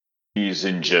Ladies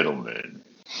and gentlemen,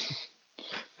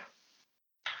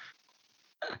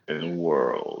 in the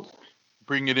world.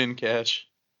 Bring it in, Cash.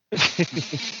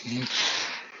 Who's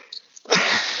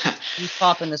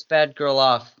popping this bad girl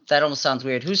off? That almost sounds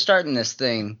weird. Who's starting this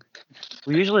thing?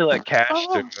 We usually let Cash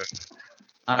do it.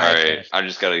 All right, I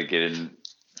just gotta get in.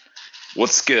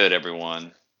 What's good,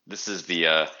 everyone? This is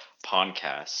the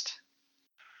PONcast.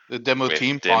 The Demo with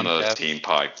Team Demo PONcast. Team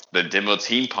the Demo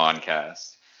Team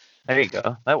PONcast. There you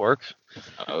go. That works.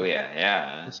 Oh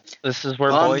yeah. This is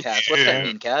where boys. PONcast. What's that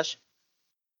mean, Cash?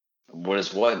 What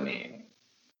does what mean?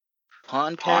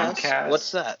 PONcast? PONcast?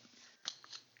 What's that?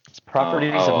 It's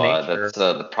properties of nature. That's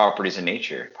the Properties of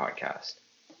Nature podcast.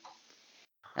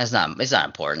 It's not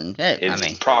important.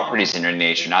 It's properties in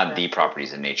nature, not the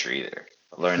properties of nature either.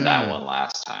 I learned that one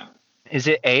last time. Is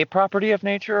it a property of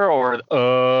nature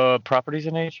or properties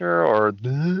of nature or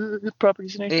the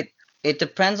properties of nature? It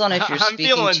depends on if you're I'm speaking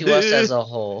feeling to us as a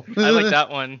whole. I like that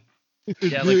one.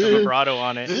 Yeah, like the vibrato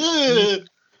on it. Is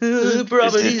it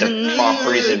the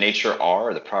properties of nature are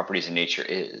or the properties of nature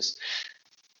is?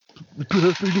 The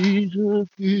properties of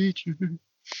nature.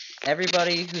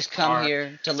 Everybody who's come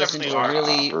here to listen to Definitely a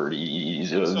really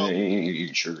Properties of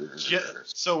nature.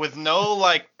 So with no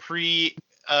like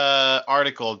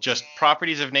article, just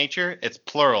properties of nature, it's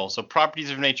plural. So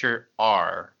properties of nature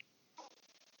are.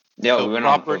 Yeah, So we went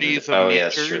properties on. of Oh yeah,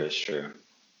 that's nature? true. That's true.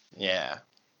 Yeah.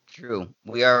 true.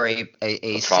 We are a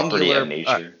The property singular. of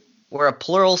nature. We're a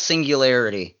plural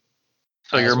singularity.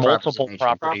 So As you're properties multiple of nature.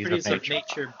 properties of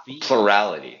nature. be.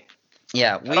 Plurality.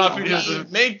 Yeah, we Properties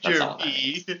of nature That's all that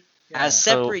be. as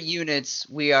So- separate units,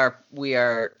 we are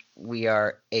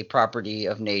a property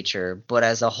of nature, but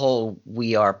as a whole,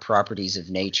 we are properties of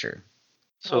nature.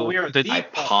 So we are did, I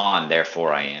pawn,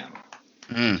 therefore I am.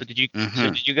 so did you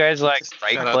guys like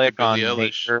right Shout out to click on Billie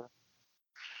Eilish. nature?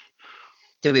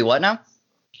 Did we what now?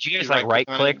 Did you guys like right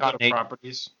click on nature?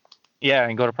 properties. Yeah,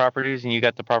 and go to properties and you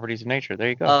got the properties of nature. There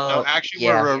you go. No, actually,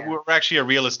 yeah. we're actually a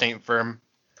real estate firm.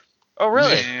 Oh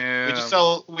really? Yeah.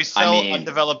 We sell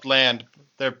undeveloped land.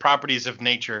 They're properties of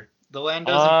nature. The land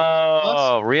doesn't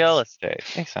Oh, real estate.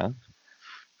 Makes sense.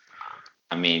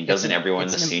 I mean, doesn't everyone in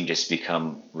the it's an- scene just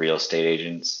become real estate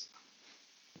agents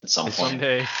at some point?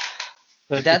 Someday.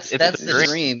 That's It's the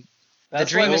dream. The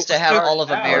dream why is to we have start all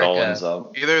of out. It all America, ends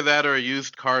up. Either that or a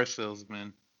used car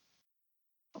salesman.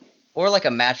 or like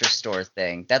a mattress store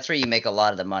thing. That's where you make a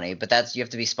lot of the money. But you have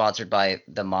to be sponsored by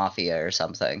the mafia or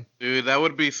something. Dude, that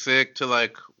would be sick to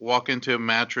like walk into a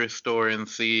mattress store and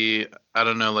see, I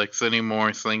don't know, like Sonny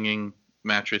Moore slinging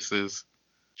mattresses.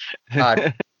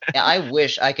 God, yeah, I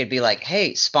wish I could be like,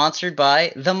 hey, sponsored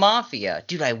by the mafia,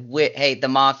 dude. Hey, the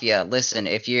mafia. Listen,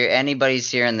 if anybody's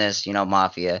hearing this,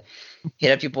 mafia,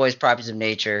 hit up your boys, Properties of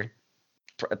Nature.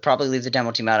 Probably leave the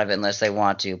demo team out of it unless they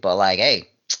want to. But like, hey,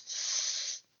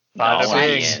 No, Bada I'm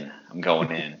bing. in. I'm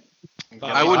going in.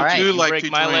 I would Alright, too you like break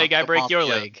to my join leg, I the break your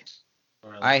mafia. leg.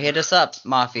 all right, hit us up,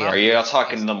 mafia. Are you all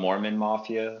talking the Mormon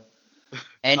Mafia?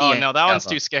 Any Oh no, that one's of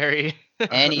too them. scary.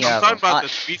 Any I'm of talking them. about the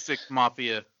 3-6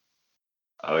 mafia.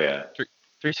 Oh yeah,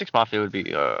 3-6 Mafia would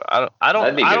be. I don't.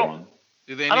 that'd be a I good don't. one.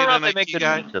 Do they I don't need know an if they make IT good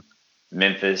guy? matchups.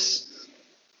 Memphis.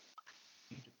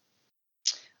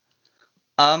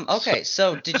 Okay,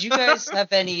 so did you guys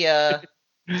have any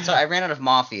so I ran out of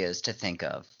mafias to think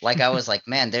of. Like I was like,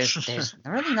 man, there's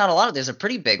really not a lot of. There's a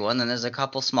pretty big one, then there's a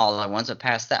couple smaller ones, but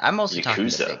past that, I'm mostly talking the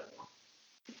Yakuza.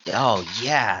 big. Oh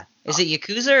yeah, is it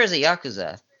Yakuza or is it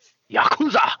Yakuza?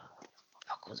 Yakuza.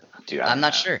 Yakuza. Dude, I'm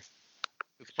not sure.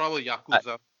 It's probably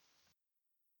Yakuza.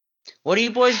 What have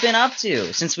you boys been up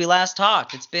to since we last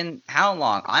talked? It's been how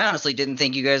long? I honestly didn't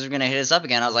think you guys were gonna hit us up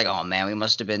again. I was like, oh man, we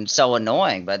must have been so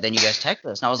annoying. But then you guys texted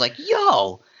us, and I was like,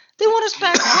 yo, they want us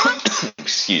back on.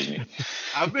 Excuse me.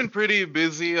 I've been pretty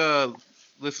busy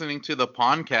listening to the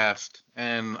PONcast,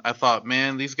 and I thought,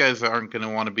 man, these guys aren't going to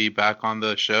want to be back on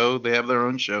the show. They have their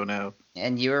own show now.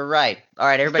 And you were right. All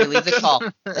right, everybody leave the call.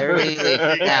 Everybody leave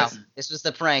now. This was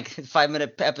the prank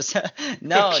 5-minute episode.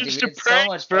 No, dude, we Just a had so prank,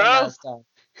 much fun bro. last time.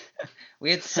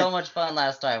 We had so much fun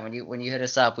last time when you hit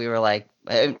us up. We were like,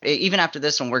 even after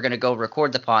this one, we're gonna go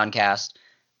record the podcast.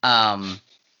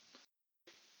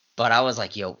 But I was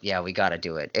like, yo, yeah, we gotta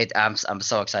do it. I'm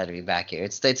so excited to be back here.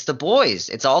 It's the boys.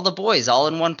 It's all the boys all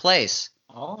in one place.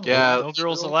 Oh, Yeah. No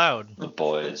girls allowed. The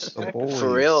boys.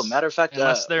 For real. Matter of fact,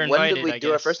 Unless they're when invited, did we I do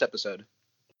our guess. first episode? It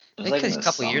I was think like in a the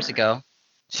couple years summer. ago.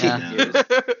 Yeah.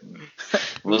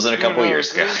 It was in a couple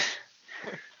years ago.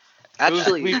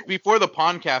 Actually, Before the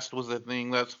PONcast was a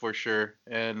thing, that's for sure.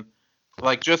 And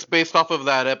like just based off of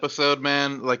that episode,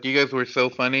 man, like you guys were so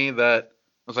funny that I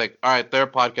was like, all right, their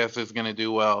podcast is gonna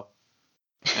do well.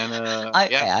 And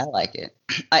I like it.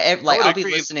 I Like would I'll be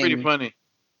agree, it's pretty listening. funny.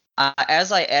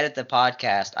 As I edit the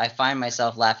podcast, I find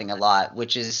myself laughing a lot,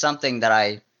 which is something that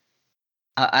I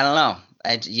don't know.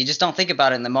 You just don't think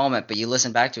about it in the moment, but you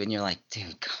listen back to it and you're like,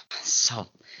 dude, God,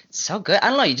 so good. I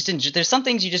don't know. You just there's some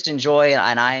things you just enjoy,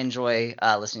 and I enjoy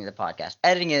listening to the podcast.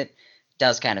 Editing it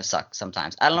does kind of suck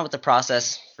sometimes. I don't know what the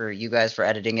process for you guys for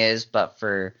editing is, but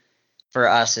for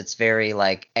us, it's very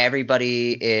like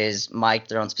everybody is mic'd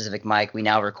their own specific mic. We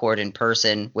now record in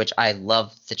person, which I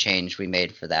love the change we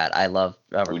made for that. I love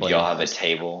recording. Would y'all have a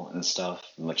table and stuff,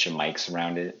 a bunch of mics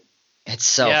around it? It's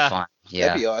so Yeah. fun.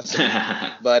 That'd be Yeah.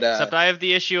 awesome. But Except I have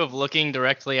the issue of looking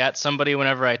directly at somebody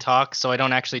whenever I talk, so I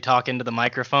don't actually talk into the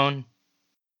microphone.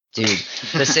 Dude,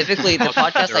 specifically the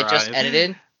podcast I just Right.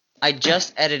 edited. I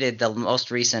just edited the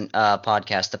most recent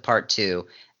podcast, the part 2,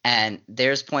 and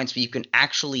there's points where you can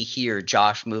actually hear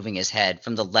Josh moving his head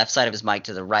from the left side of his mic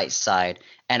to the right side,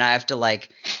 and I have to like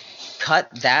cut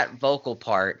that vocal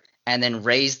part and then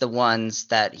raise the ones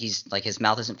that he's like his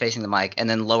mouth isn't facing the mic, and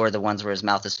then lower the ones where his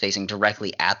mouth is facing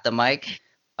directly at the mic.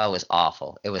 Oh, it was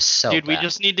awful. It was so Dude, we bad.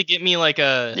 just need to get me like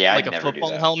a Yeah, like I'd a never do football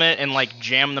that. helmet and like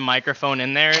jam the microphone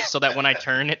in there so that when I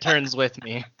turn, it turns with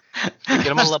me. Get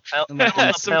him a lapel. Some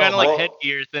kind of like Well-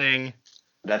 headgear thing.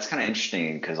 That's kind of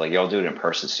interesting because like y'all do it in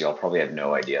person, so y'all probably have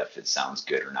no idea if it sounds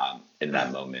good or not in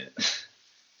that moment.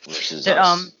 Versus Did,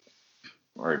 us,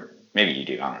 or maybe you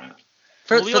do. I don't know.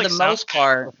 for Well, we, for like, the sound most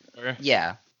part, Or-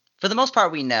 yeah. For the most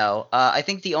part, we know. I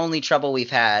think the only trouble we've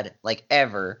had, like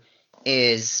ever,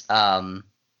 is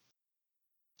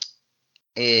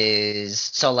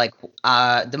so like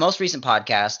the most recent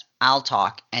podcast. I'll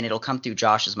talk and it'll come through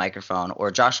Josh's microphone, or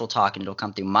Josh will talk and it'll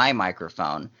come through my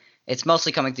microphone. It's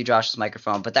mostly coming through Josh's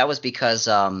microphone, but that was because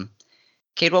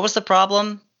Cade, what was the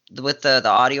problem with the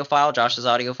audio file, Josh's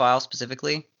audio file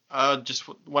specifically? Just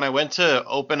when I went to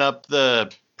open up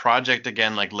the project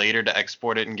again, like later to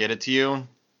export it and get it to you,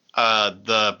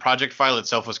 the project file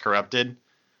itself was corrupted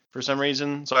for some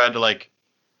reason. So I had to like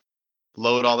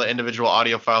load all the individual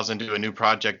audio files into a new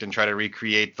project and try to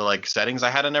recreate the like settings I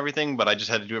had and everything. But I just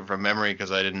had to do it from memory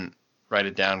because I didn't write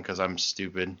it down because I'm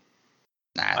stupid.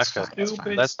 Nah, it's I fine. It's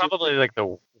fine. That's probably like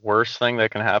the worst thing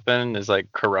that can happen is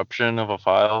like corruption of a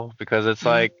file, because it's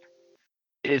like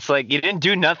you didn't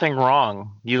do nothing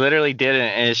wrong. You literally didn't,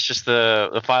 and it's just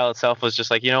the file itself was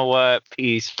just like, you know what,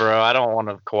 peace, bro. I don't want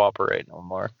to cooperate no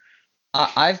more.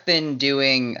 I've been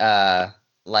doing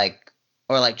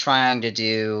trying to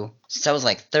do since I was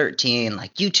like 13,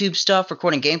 like YouTube stuff,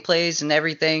 recording gameplays and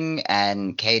everything.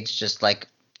 And Cade's just like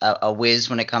a whiz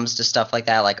when it comes to stuff like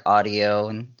that, like audio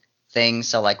and things.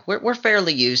 So like we're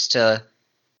fairly used to,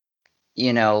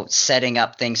 setting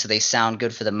up things so they sound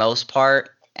good for the most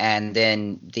part, and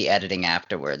then the editing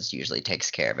afterwards usually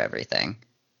takes care of everything.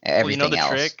 Well, Everything you know the else.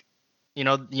 trick. You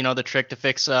know the trick to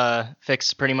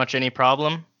fix pretty much any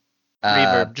problem. Uh,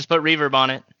 Reverb. Just put reverb on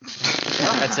it.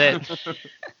 That's it.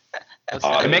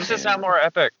 It makes it sound more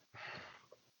epic.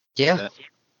 Yeah.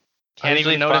 Can't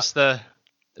usually even notice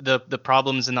the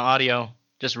problems in the audio.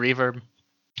 Just reverb.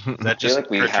 That I feel just like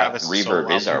we for have Travis' reverb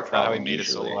solo is our album, how he problem made a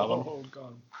solo usually.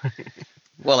 album.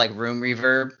 Well, like room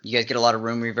reverb. You guys get a lot of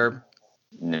room reverb.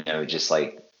 No, just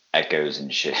like echoes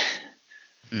and shit.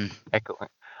 Echoing.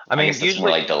 I I mean, guess that's usually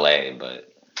more like delay,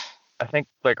 but I think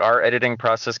like our editing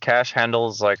process, Cash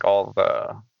handles like all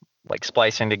the like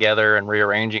splicing together and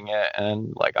rearranging it,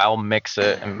 and like I'll mix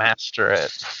it and master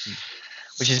it,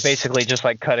 which is basically just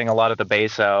like cutting a lot of the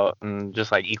bass out and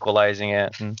just like equalizing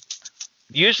it. And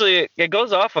usually it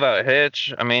goes off without a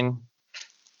hitch. I mean,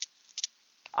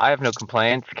 I have no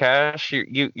complaints. Cash,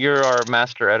 you're our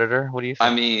master editor. What do you think?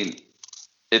 I mean,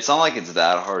 it's not like it's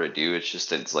that hard to do. It's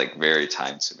just it's like very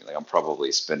time consuming. Like I'm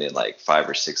probably spending like 5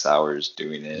 or 6 hours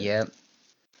doing it. Yep.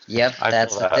 I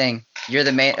That's feel the that. thing. You're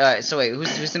the main. So wait,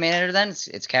 who's the main editor then?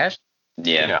 It's Cash.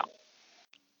 Yeah. Yeah.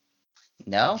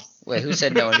 No. Wait, who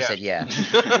said no and who Yeah. said yeah?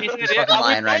 Who's fucking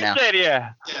lying right now?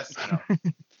 Yeah. Yes.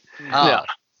 Oh, Yeah.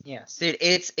 yes, dude.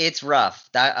 It's rough.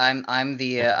 I'm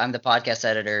the podcast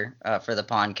editor for the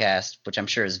PONcast, which I'm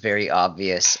sure is very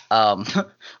obvious.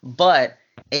 But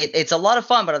it's a lot of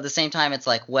fun. But at the same time, it's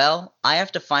like, well, I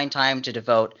have to find time to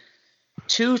devote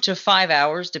 2 to 5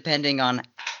 hours, depending on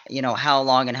how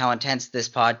long and how intense this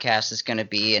podcast is going to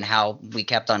be and how we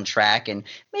kept on track, and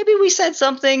maybe we said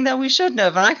something that we shouldn't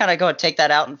have, and I kind of go take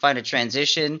that out and find a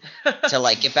transition to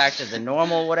like get back to the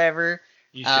normal whatever.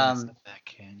 You shouldn't have said that,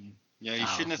 can you? Yeah, you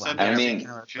Oh, shouldn't have well, said I that. mean-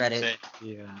 You shouldn't Reddit. say-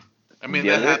 Yeah. I mean, the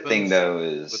that other happens thing though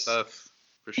is with us,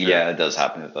 for sure. yeah, it does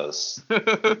happen with us.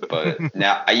 But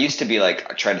now I used to be like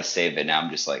I try to save it. Now I'm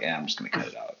just like, I'm just gonna cut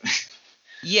it out.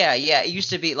 Yeah, it used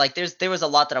to be like there was a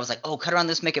lot that I was like, oh, cut around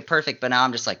this, make it perfect. But now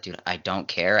I'm just like, dude, I don't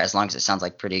care as long as it sounds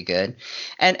like pretty good.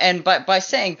 And by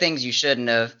saying things you shouldn't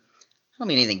have, I don't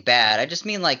mean anything bad. I just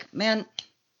mean like, man,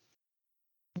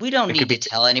 we don't It need could to be-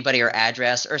 tell anybody our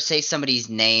address or say somebody's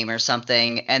name or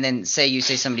something, and then you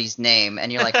say somebody's name,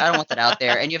 and you're like, I don't want that out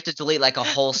there, and you have to delete like a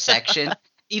whole section,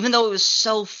 even though it was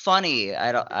so funny.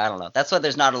 I don't know. That's why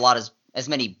there's not a lot as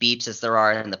many beeps as there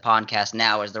are in the podcast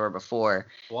now as there were before.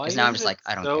 Why Because now I'm is just it like,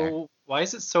 I don't care. so? Why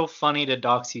is it so funny to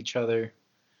dox each other?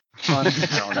 I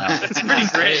don't know. It's pretty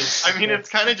great. I mean, it's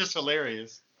kind of just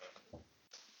hilarious.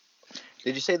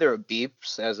 Did you say there were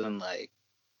beeps, as in like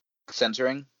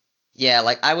censoring? Yeah,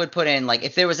 like I would put in like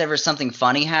if there was ever something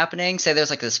funny happening, say there's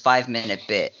like this 5-minute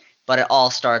bit, but it all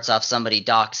starts off somebody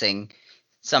doxing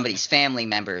somebody's family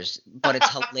members, but it's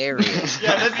hilarious.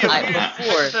 Yeah, that'd be a I- weird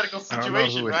before- hypothetical I don't know who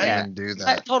situation, would right? Yeah. even do It's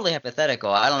that. totally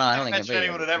hypothetical. I don't know. I don't I think bet you anybody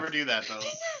anyone would ever do that, though.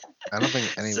 I don't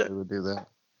think anybody would do that.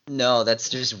 No, that's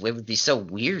just it would be so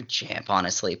weird, champ.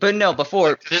 Honestly, but no,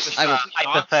 before I would,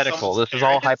 Hypothetical. This is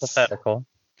all hypothetical.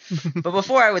 but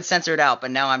before I would censor it out.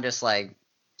 But now I'm just like,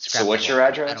 So what's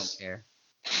scrap your it. address?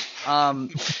 I don't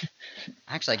care.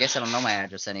 Actually, I guess I don't know my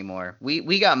address anymore.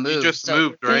 We got moved. You just so-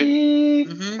 moved, right?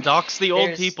 Mhm. Dox the old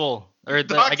There's- people. Or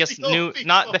the, Dox I guess the old new, people.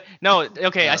 not the, no.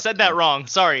 Okay, I Yeah. said that wrong.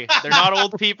 Sorry, they're not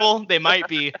old people. They might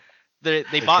be. They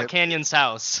bought could be. Canyon's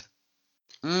house.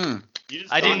 Mm.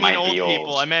 I didn't mean might old be old.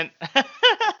 people. I meant.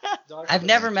 I've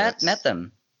never met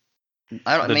them.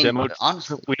 I don't. I The mean, demo-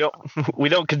 honestly, We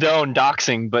don't condone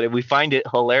doxing, but we find it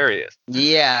hilarious.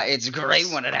 yeah, it's great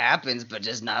when it happens, but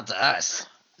just not to us.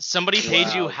 Somebody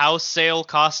paid you Wow. house sale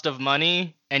cost of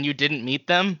money and you didn't meet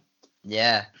them?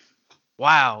 Yeah,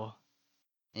 Wow.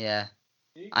 yeah.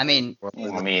 I mean,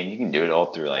 I mean, you can do it all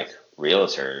through like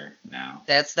Realtor now.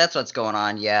 that's what's going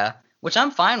on. Yeah, which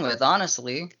I'm fine with,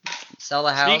 honestly. Sell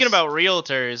a house. Speaking about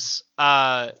realtors,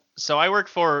 so I work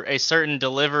for a certain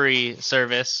delivery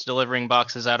service, delivering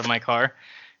boxes out of my car,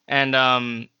 and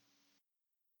I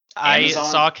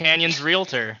Amazon? saw Canyon's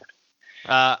realtor.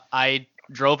 I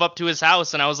drove up to his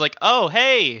house and I was like, "Oh,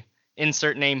 hey,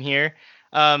 insert name here,"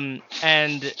 and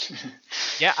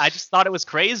yeah, I just thought it was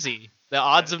crazy. The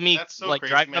odds of me That's so like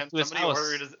crazy, driving man. up to his Somebody house.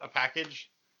 ordered a package.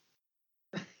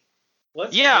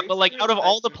 Yeah, but like out of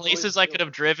all the places I could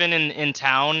have driven in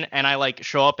town, and I like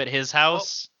show up at his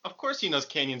house. Of course he knows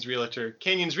Canyon's Realtor.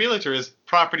 Canyon's Realtor is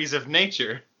Properties of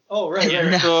Nature. Oh right.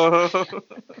 Yeah.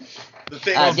 The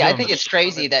thing yeah, I think it's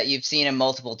crazy that you've seen him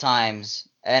multiple times,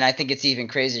 and I think it's even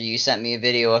crazier. You sent me a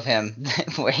video of him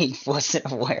where he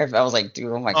wasn't aware of. I was like, dude,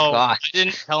 oh my Oh, gosh. I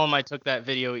didn't tell him I took that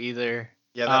video either.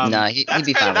 Yeah, that's, Um, No, he'd that's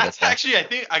be kinda- fine with that's it. though. actually, I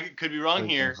think I could be wrong Freaking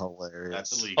here. hilarious.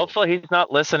 That's illegal. Hopefully, he's not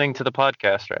listening to the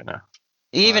podcast right now.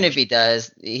 Even if he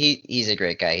does, he's a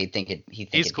great guy. He'd think it.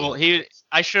 He's cool.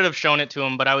 I should have shown it to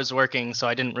him, but I was working, so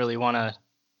I didn't really want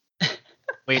to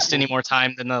waste any more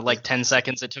time than the like 10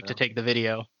 seconds it took to take the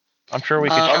video. I'm sure we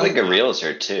could. Uh, Probably a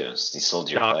realtor too. He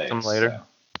sold your Dox place. him later.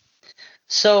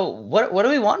 So what do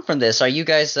we want from this? Are you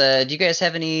guys? Do you guys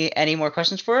have any more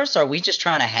questions for us? Or are we just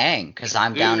trying to hang? Because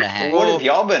I'm down to hang. What have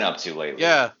y'all been up to lately?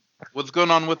 Yeah. What's going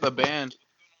on with the band?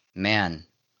 Man.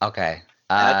 Okay.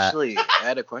 Actually, I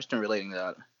had a question relating to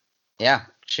that. Yeah.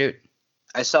 Shoot.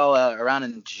 I saw around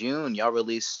in June y'all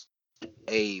released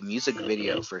a music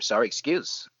video for Sorry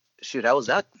Excuse. Shoot, how was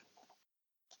that?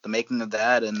 The making of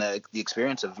that and the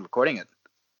experience of recording it.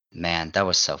 Man, that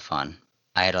was so fun.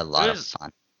 I had a lot of was-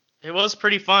 fun. It was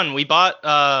pretty fun. We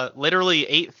bought literally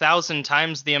 8,000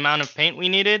 times the amount of paint we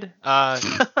needed.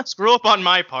 Screw up on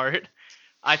my part.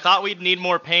 I thought we'd need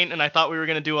more paint, and I thought we were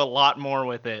going to do a lot more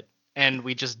with it, and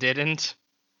we just didn't.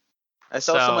 I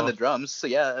saw some So- of the drums, so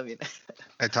yeah, I mean,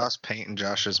 I tossed paint in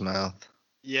Josh's mouth.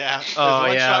 Yeah. there's Oh,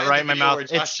 one yeah, shot right the in my video mouth. where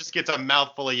Josh It's- just gets a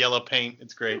mouthful of yellow paint.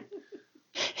 It's great.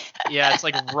 Yeah, it's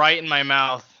like right in my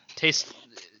mouth.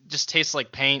 Just tastes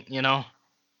like paint, you know?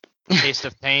 Taste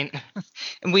of paint.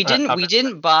 And we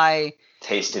didn't buy.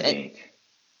 Taste of ink.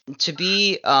 To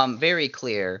be very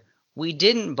clear, we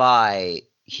didn't buy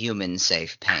human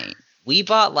safe paint. We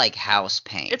bought like house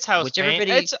paint. It's house which paint.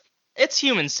 everybody- It's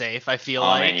human safe, I feel Oh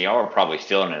like. man, y'all were probably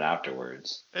feeling it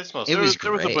afterwards. It's most It was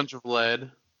There was a great. bunch of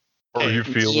lead. Are you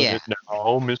feeling Yeah. it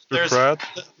now, Mr. There's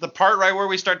the part right where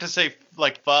we start to say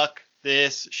like fuck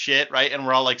this shit, right? And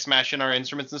we're all like smashing our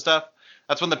instruments and stuff.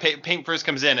 That's when the paint first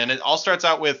comes in, and it all starts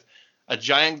out with a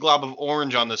giant glob of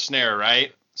orange on the snare,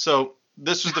 right? So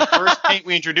this was the first paint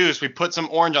we introduced. We put some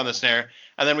orange on the snare,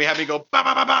 and then we had me go ba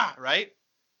ba ba ba, right?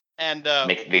 And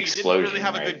Make the we explosion, didn't really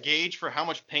have a right? good gauge for how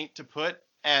much paint to put,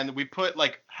 and we put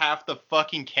like half the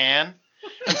fucking can.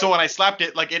 And so when I slapped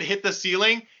it, like it hit the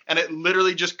ceiling and it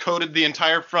literally just coated the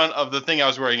entire front of the thing I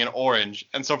was wearing in orange.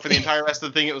 And so for the entire rest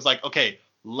of the thing, it was like, okay,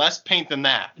 less paint than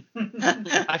that.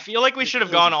 I feel like we should have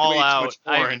It was gone all way too out. much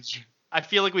orange. I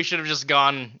feel like we should have just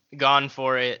gone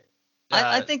for it.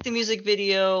 I think the music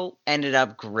video ended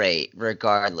up great,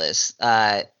 regardless.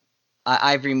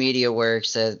 Ivory Media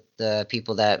Works, the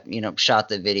people that shot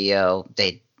the video,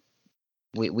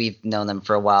 we've known them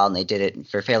for a while, and they did it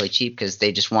for fairly cheap because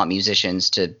they just want musicians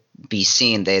to be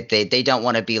seen. They don't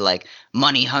want to be like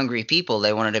money hungry people.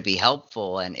 They wanted to be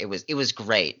helpful, and it was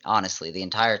great. Honestly, the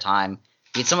entire time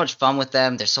we had so much fun with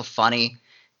them. They're so funny,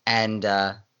 and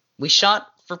we shot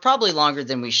for probably longer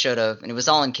than we should have, and it was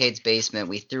all in Cade's basement.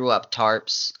 We threw up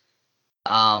tarps.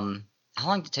 How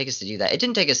long did it take us to do that? It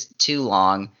didn't take us too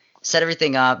long. Set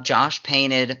everything up. Josh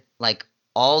painted like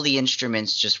all the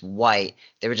instruments just white.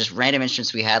 They were just random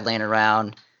instruments we had laying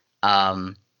around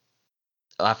over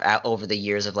the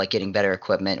years of like getting better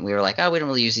equipment. We were like, oh, we don't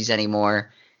really use these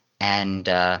anymore. And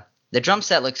the drum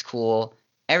set looks cool.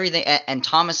 Everything, and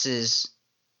Thomas's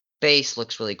bass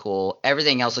looks really cool.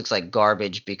 Everything else looks like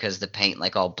garbage because the paint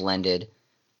like all blended.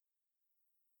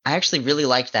 I actually really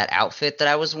liked that outfit that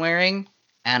I was wearing,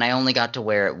 and I only got to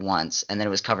wear it once, and then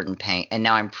it was covered in paint. And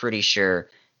now I'm pretty sure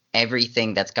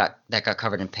everything that got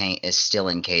covered in paint is still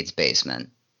in Cade's basement.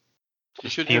 You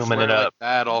should just Fuming wear it like up.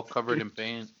 that, all covered in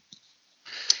paint.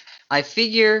 I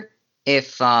figure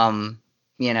if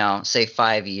say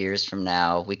 5 years from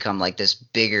now we come like this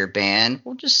bigger band,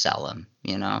 we'll just sell them.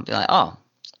 Be like, oh,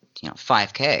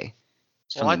 $5,000.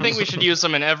 Well, I think we should use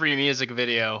them in every music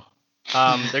video.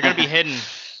 They're gonna be hidden.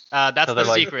 That's So the they're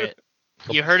like- secret.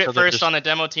 You heard So it they're first just- on the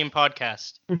Demo Team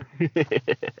podcast.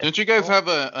 Didn't you guys have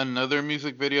another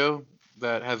music video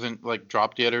that hasn't like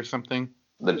dropped yet or something?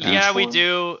 The beach Yeah, we one?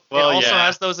 do. Well, it also yeah.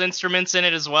 has those instruments in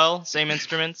it as well. Same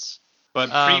instruments. But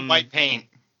pre-white paint.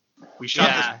 We shot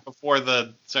Yeah. this before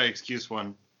the Sorry Excuse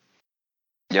one.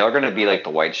 Y'all are gonna be like the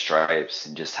White Stripes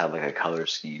and just have like a color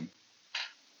scheme.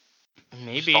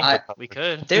 Maybe we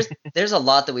could. There's a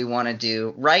lot that we want to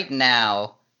do right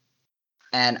now,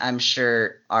 and I'm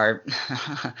sure our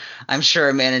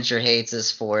manager hates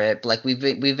us for it. But like we've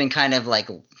been kind of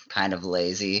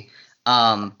lazy.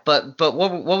 But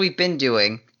what we've been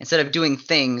doing, instead of doing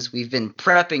things, we've been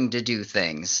prepping to do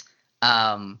things.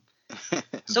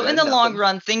 So in the long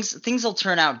run, things will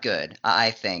turn out good.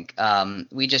 I think.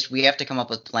 We have to come up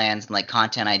with plans and like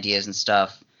content ideas and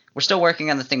stuff. We're still working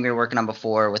on the thing we were working on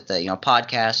before with the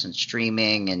podcasts and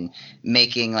streaming and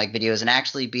making like videos and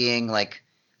actually being like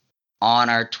on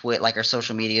our our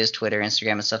social medias, Twitter,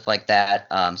 Instagram, and stuff like that.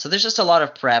 So there's just a lot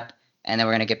of prep, and then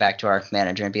we're gonna get back to our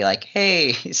manager and be like,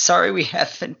 hey, sorry we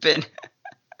haven't been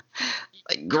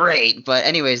like great, but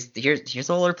anyways, here's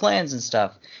all our plans and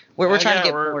stuff. We're trying to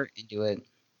get more into it.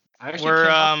 I actually We're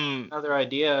came up with another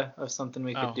idea of something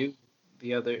we could do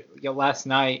last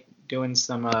night, doing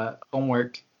some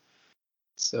homework.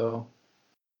 So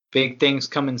big things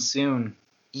coming soon.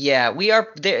 Yeah, we are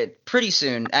there pretty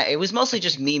soon. It was mostly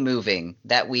just me moving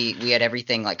that we had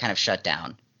everything like kind of shut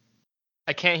down.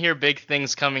 I can't hear big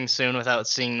things coming soon without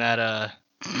seeing that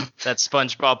that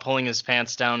SpongeBob pulling his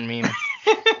pants down meme.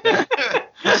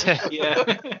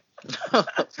 Yeah. Oh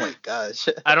my gosh.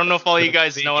 I don't know if all you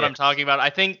guys know what I'm talking about.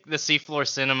 I think the Seafloor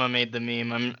Cinema made the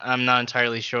meme. I'm not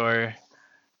entirely sure.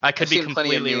 I could I've be seen plenty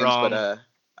of completely memes, wrong. but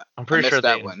I'm I pretty missed sure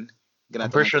that they. one. I'm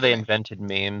pretty sure they invented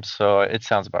memes, so it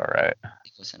sounds about right.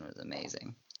 Listen, was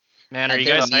amazing. Man, are you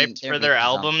Their guys meme- hyped their for their memes on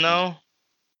album point. though?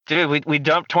 Dude, we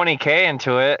dumped 20K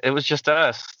into it. It was just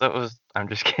us. I'm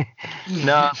just kidding.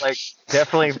 No, like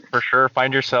definitely for sure.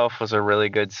 Find Yourself was a really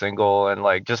good single, and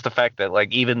like just the fact that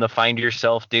like even the Find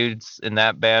Yourself dudes in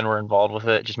that band were involved with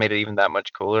it just made it even that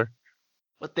much cooler.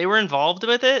 What, they were involved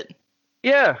with it?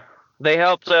 Yeah, they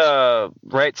helped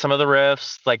write some of the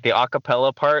riffs, like the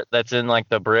acapella part that's in like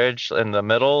the bridge in the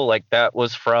middle. Like that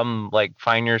was from like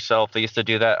Find Yourself. They used to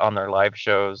do that on their live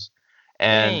shows,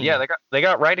 and Dang. yeah, they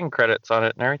got writing credits on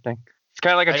it and everything. It's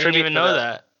kind of like a I didn't tribute even to know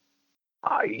that.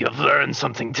 I have learned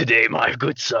something today, my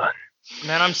good son.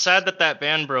 Man, I'm sad that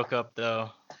band broke up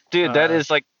though. Dude, that is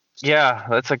like, yeah,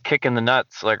 that's a kick in the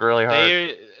nuts, like really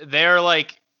hard. They're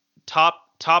like top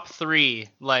 3.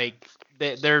 Like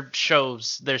their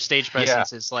shows, their stage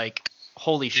presence is like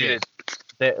holy shit.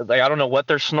 Like I don't know what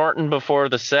they're snorting before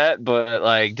the set, but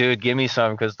like, dude, give me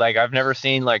some, because like I've never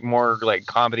seen like more like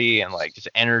comedy and like just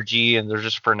energy, and they're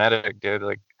just frenetic, dude.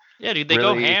 Like, Yeah, dude, they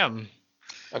go really- ham.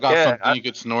 I got Yeah, something you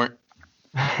could snort.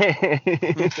 Hey.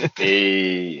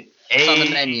 What's on the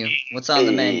menu? What's on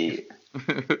the menu?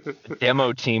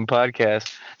 Demo Team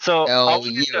podcast. So Oh,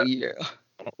 yeah.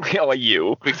 oh,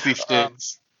 you Pixie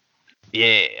sticks.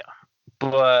 yeah.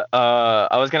 But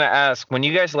I was gonna ask, when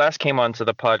you guys last came onto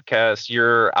the podcast,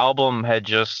 your album had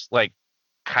just like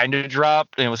kind of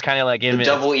dropped, and it was kind of like in The its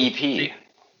double EP.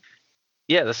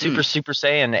 Yeah, the Super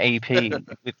Saiyan AP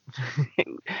with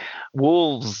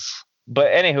wolves.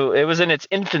 But anywho, it was in its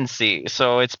infancy,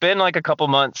 so it's been like a couple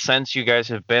months since you guys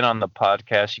have been on the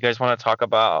podcast. You guys want to talk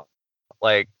about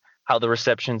like how the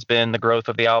reception's been, the growth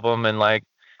of the album, and like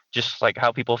just like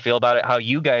how people feel about it, how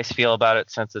you guys feel about it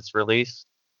since it's released?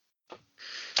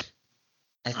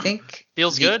 I think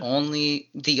Feels the good.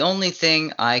 the only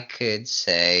thing I could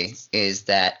say is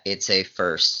that it's a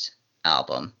first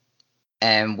album.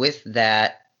 And with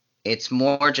that, it's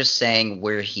more just saying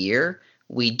we're here.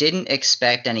 We didn't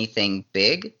expect anything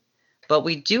big, but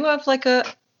we do have like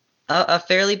a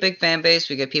fairly big fan base.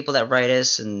 We get people that write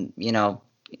us, and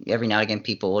every now and again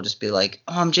people will just be like,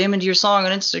 "Oh, I'm jamming to your song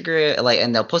on Instagram,"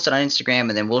 and they'll post it on Instagram,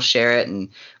 and then we'll share it. And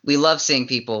we love seeing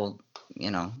people,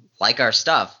 like our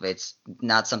stuff. It's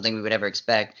not something we would ever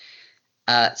expect.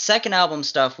 Second album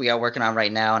stuff we are working on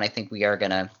right now, and I think we are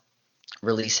gonna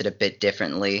release it a bit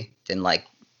differently than like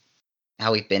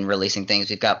how we've been releasing things.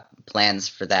 We've got plans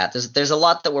for that. There's a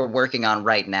lot that we're working on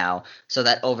right now, so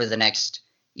that over the next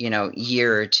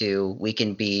year or two we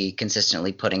can be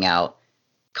consistently putting out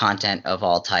content of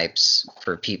all types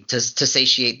for people to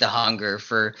satiate the hunger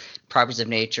for properties of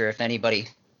nature. If anybody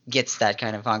gets that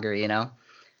kind of hunger,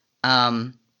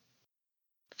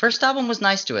 First album was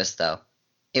nice to us though.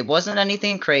 It wasn't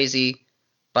anything crazy,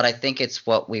 but I think it's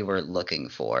what we were looking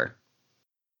for.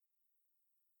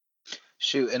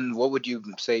 Shoot, and what would you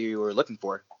say you were looking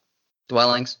for?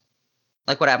 Dwellings.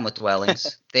 Like what happened with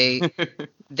Dwellings.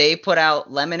 They put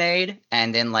out Lemonade,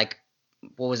 and then like,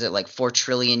 what was it, like 4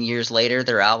 trillion years later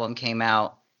their album came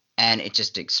out, and it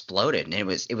just exploded, and it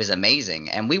was amazing.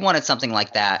 And we wanted something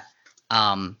like that.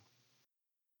 But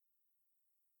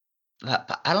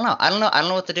I don't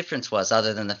know what the difference was,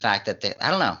 other than the fact that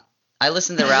I don't know. I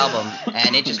listened to their album,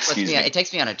 and it just it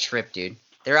takes me on a trip, dude.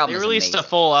 Their album They is released amazing. a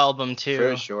full album too.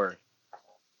 For sure.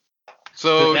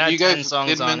 So It had you 10 guys songs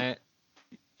did on it.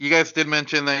 You guys did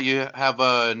mention that you have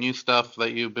new stuff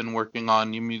that you've been working on,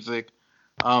 new music.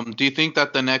 Do you think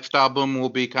that the next album will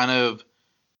be kind of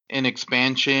an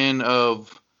expansion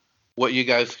of what you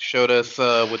guys showed us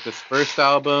with this first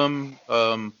album?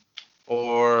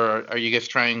 Or are you guys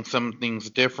trying some things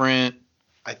different?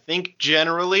 I think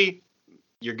generally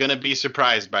you're gonna be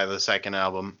surprised by the second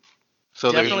album.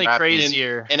 So there's Definitely rapping.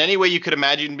 crazier. In any way you could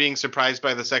imagine being surprised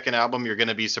by the second album, you're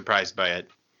gonna be surprised by it.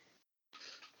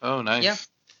 Oh, nice. Yeah.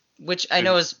 Which I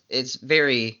know it's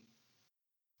very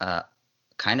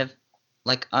kind of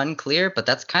like unclear, but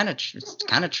that's kind of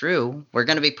true. We're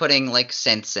going to be putting like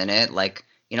synths in it, like,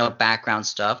 background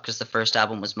stuff, because the first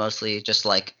album was mostly just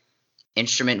like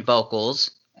instrument vocals,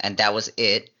 and that was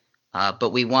it.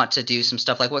 But we want to do some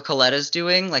stuff like what Coletta's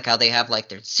doing, like how they have like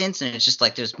their synths, and it's just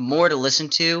like there's more to listen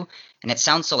to, and it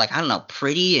sounds so like, I don't know,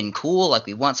 pretty and cool. Like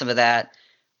we want some of that.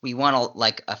 We want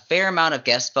like a fair amount of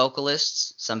guest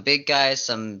vocalists, some big guys,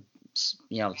 some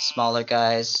smaller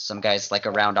guys, some guys like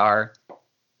around our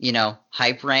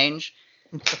hype range.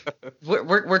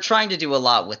 we're trying to do a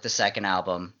lot with the second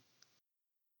album.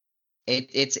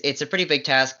 It's a pretty big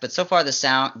task, but so far the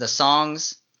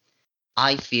songs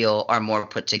I feel are more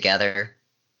put together.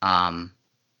 The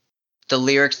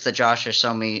lyrics that Josh has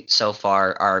shown me so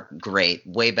far are great,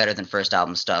 way better than first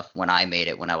album stuff when I made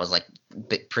it, when I was like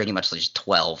pretty much just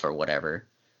 12 or whatever.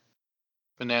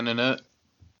 Banana Nut.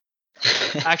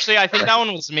 Actually, I think that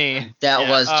one was me. That Yeah,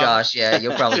 was Josh. Yeah,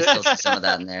 you'll probably still see some of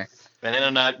that in there. Banana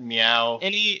Nut, Meow.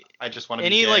 Any I just want to be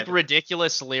any dead. like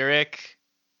ridiculous lyric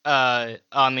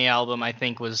on the album, I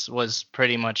think was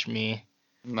pretty much me.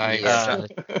 Nice. Yeah,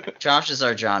 Josh is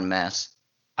our John Mess.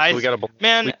 We gotta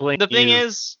Man, blame the thing you.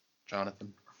 is,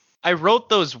 Jonathan. I wrote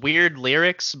those weird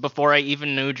lyrics before I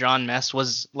even knew John Mess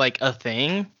was like a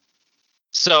thing.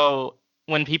 So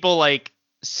when people like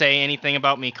say anything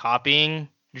about me copying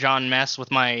John Mess with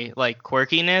my like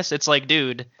quirkiness, it's like,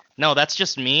 dude, no, that's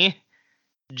just me.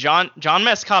 John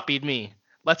Mess copied me.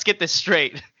 Let's get this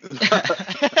straight.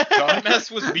 John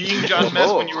Mess was being John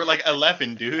Mess when you were like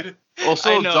 11, dude.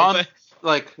 Also, I know,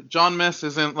 John Mess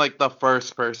isn't like the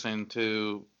first person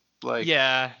to like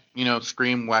yeah.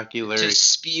 scream wacky To lyrics.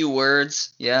 spew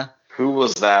words. Yeah. Who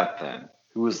was that then?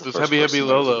 Who was the It was first Heavy person Heavy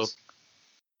that Lolo. was-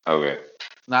 Okay.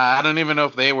 Nah, I don't even know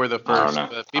if they were the I don't first. know.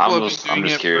 But people I'm have just- been I'm doing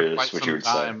just it for curious quite what some you would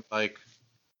say. time. Like,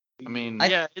 I mean,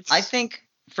 Yeah, it's I think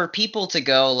for people to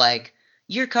go like,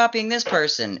 you're copying this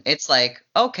person, it's like,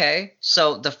 okay,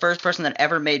 so the first person that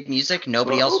ever made music,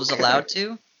 nobody else was Okay. allowed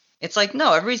to. It's like,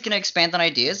 no, everybody's gonna expand on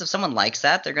ideas. If someone likes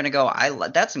that, they're gonna go,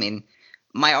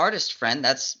 my artist friend,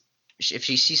 that's if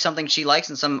she sees something she likes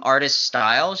in some artist's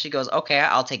style, she goes, okay,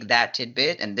 I'll take that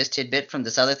tidbit and this tidbit from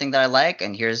this other thing that I like,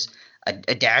 and here's a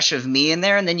dash of me in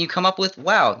there, and then you come up with,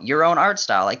 wow, your own art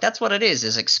style. Like, that's what it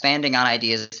is expanding on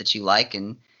ideas that you like,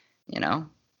 and,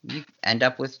 you end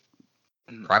up with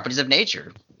properties of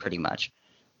nature, pretty much.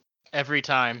 Every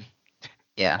time.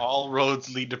 Yeah. All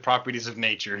roads lead to properties of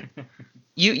nature.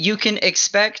 You can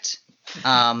expect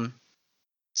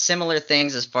similar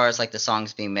things as far as like the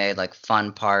songs being made, like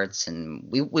fun parts, and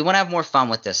we want to have more fun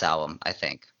with this album. I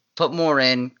think put more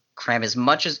in, cram as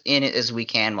much as in it as we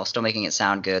can while still making it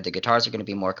sound good. The guitars are going to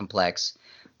be more complex,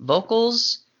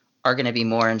 vocals are going to be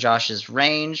more in Josh's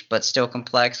range, but still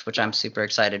complex, which I'm super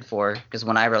excited for, because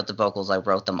when I wrote the vocals, I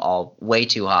wrote them all way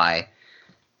too high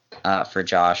for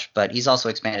Josh, but he's also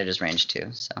expanded his range too.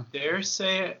 So Dare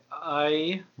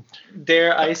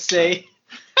I say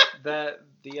that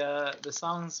the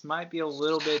songs might be a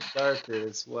little bit darker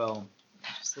as well,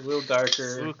 just a little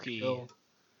darker, Spooky. a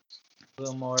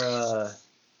little more.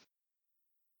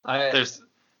 There's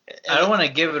I don't want to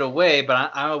give it away,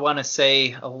 but I want to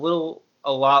say a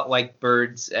lot like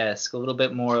Birds-esque, a little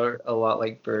bit more a lot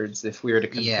like Birds if we were to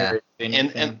compare it to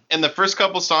anything. And the first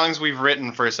couple songs we've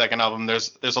written for a second album,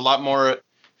 there's a lot more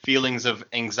feelings of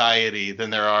anxiety than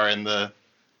there are in the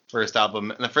first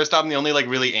album. In the first album, the only like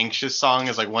really anxious song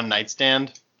is like One Night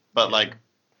Stand, but like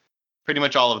pretty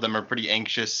much all of them are pretty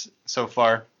anxious so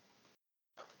far.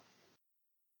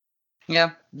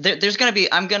 yeah, there's gonna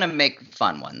be. I'm gonna make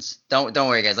fun ones. Don't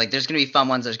worry, guys. Like, there's gonna be fun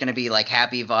ones. There's gonna be like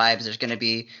happy vibes. There's gonna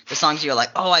be the songs you're like,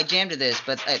 oh, I jammed to this.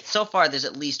 But so far, there's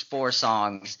at least 4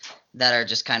 songs that are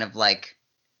just kind of like,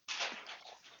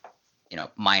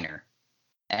 minor.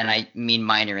 And I mean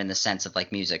minor in the sense of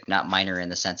like music, not minor in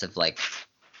the sense of like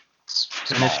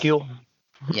small. Minuscule.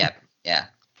 Yeah.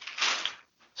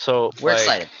 So We're like,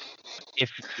 excited.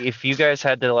 If you guys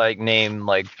had to like name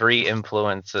like 3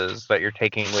 influences that you're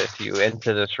taking with you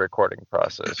into this recording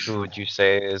process, who would you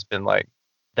say has been like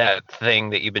that thing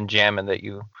that you've been jamming that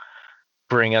you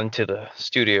bring into the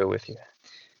studio with you?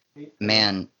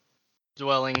 Man,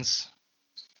 Dwellings.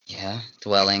 yeah,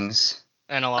 Dwellings.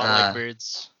 And a lot like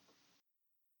Birds.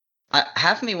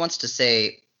 Half of me wants to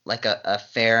say like a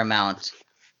fair amount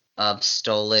of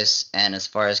Stolas, and as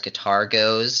far as guitar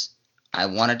goes, I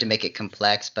wanted to make it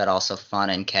complex but also fun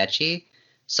and catchy.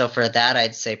 So for that,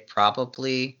 I'd say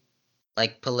probably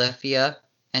like Polyphia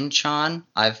and Sean.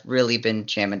 I've really been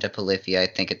jamming to Polyphia. I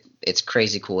think it's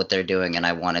crazy cool what they're doing, and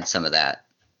I wanted some of that.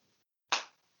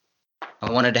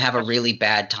 I wanted to have a really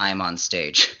bad time on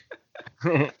stage.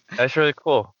 That's really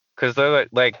cool, because they're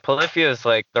like Polyphia is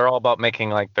like they're all about making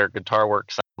like their guitar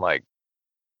work sound like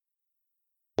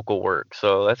vocal work.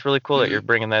 So that's really cool that you're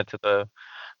bringing that to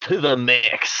the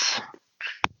mix.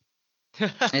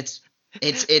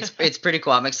 It's pretty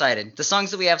cool. I'm excited. The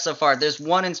songs that we have so far, there's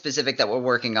one in specific that we're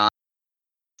working on.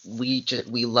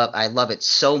 I love it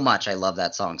so much. I love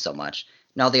that song so much.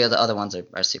 And all the other ones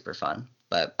are super fun.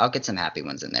 But I'll get some happy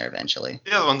ones in there eventually.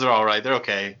 The other ones are all right. They're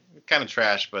okay. Kind of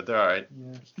trash, but they're all right.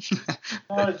 Yeah.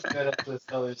 Not as good as this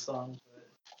other song. But...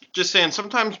 Just saying,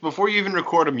 sometimes before you even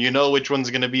record them, you know which one's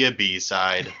going to be a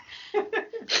B-side.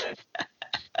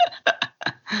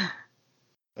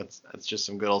 That's just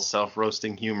some good old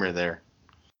self-roasting humor there.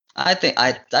 I'm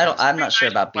not sure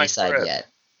about B-side yet.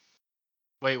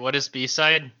 Wait, what is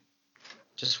B-side?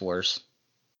 Just worse.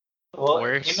 Well,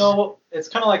 Worse? it's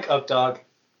kind of like Up Dog.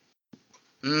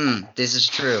 This is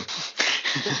true.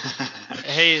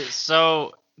 Hey,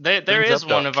 so there is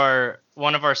one of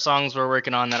our songs we're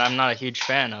working on that I'm not a huge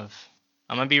fan of.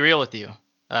 I'm gonna be real with you.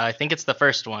 I think it's the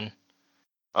first one.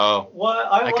 Oh.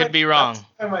 What? I could be wrong.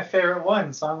 That's my favorite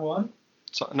one. Song 1.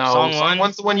 Song 1?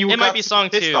 One's the one you It got might be song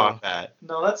pissed 2. off at.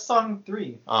 No, that's song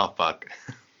 3. Oh, fuck.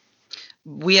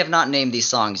 We have not named these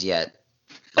songs yet,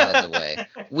 by the way.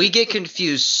 We get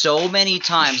confused so many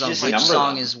times on Just which number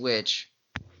song them. is which.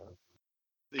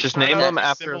 Just name them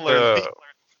after The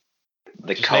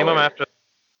just color. name them after.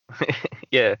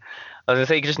 Yeah, I was gonna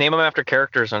say just name them after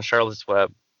characters on Charlotte's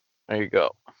Web. There you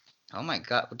go. Oh my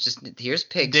god! Here's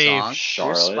Pig Dave, song.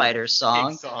 Charlotte. Here's Spider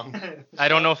song. I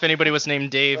don't know if anybody was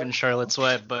named Dave in Charlotte's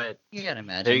Web, but You gotta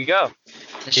imagine. There you go.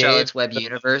 The Charlotte's Web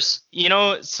universe.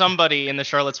 somebody in the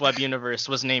Charlotte's Web universe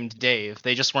was named Dave.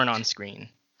 They just weren't on screen.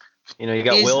 You know, you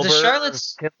got Is the Wilbur,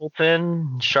 Charlotte's-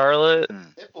 Pimpleton, Charlotte,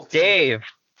 Dave.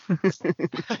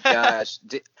 Gosh,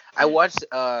 I watched.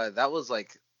 That was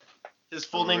like His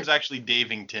full name's actually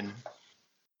Davington.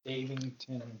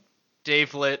 Davington.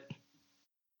 Dave Lit.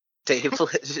 Dave.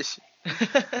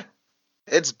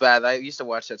 It's bad. I used to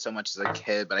watch that so much as a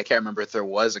kid, but I can't remember if there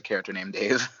was a character named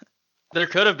Dave. There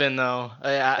could have been though.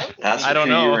 That's I don't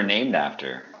who know. you were named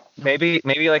after. Maybe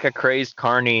like a crazed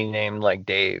carny named like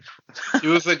Dave. He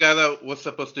was the guy that was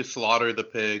supposed to slaughter the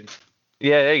pig.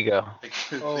 Yeah, there you go.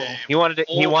 Oh, He wanted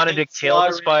to kill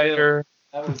the spider.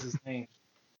 that was his name.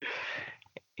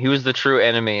 He was the true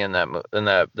enemy in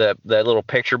that little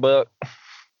picture book.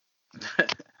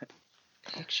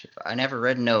 I never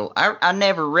read no. I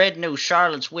never read no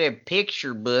Charlotte's Web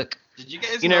picture book. Did you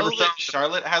guys You know never that saw-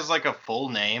 Charlotte has like a full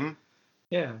name?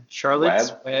 Yeah,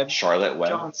 Charlotte's Web. Charlotte Webb.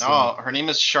 Johnson. No, her name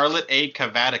is Charlotte A.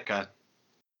 Kavatica.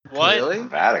 What? Really?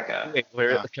 Vatican. Wait,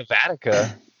 where Yeah.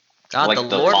 Kavatica? God, Like the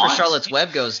the lore for font. Charlotte's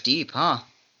Web goes deep, huh?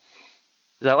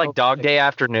 Is that like Dog Day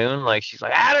Afternoon? Like she's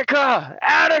like Attica,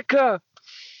 Attica.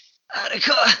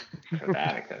 Attica.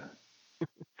 Vatican.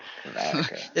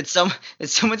 Vatican. Did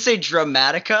someone say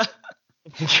Dramatica?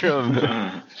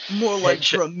 Isn't More like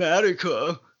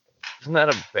Dramatica. that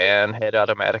a band? Head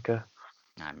Automatica.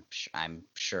 I'm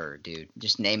sure, dude.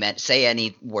 Just name it. Say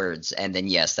any words, and then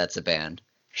yes, that's a band.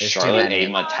 There's too Charlotte many. A.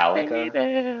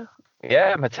 Metallica.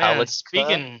 Yeah, Man,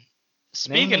 Metallica.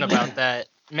 speaking about that,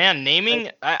 man,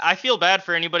 naming. I feel bad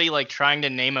for anybody like trying to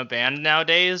name a band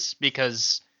nowadays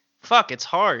because, fuck, it's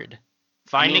hard.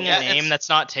 Finding yeah, a name that's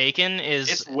not taken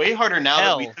is. It's way harder now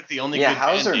that we hell. took the only Yeah, good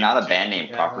how is there band not name a band too. named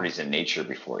Yeah. Properties in Nature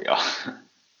before y'all?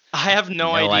 I have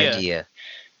no idea.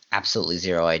 Absolutely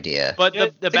zero idea. But Yeah, the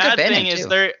it's a good bad band thing name, is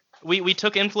too. we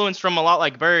took influence from A Lot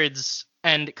Like Birds,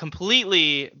 and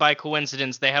completely by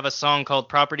coincidence they have a song called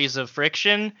Properties of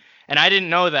Friction, and I didn't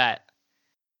know that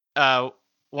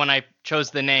when I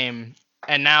chose the name,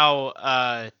 and now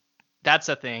that's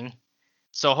a thing.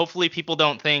 So hopefully people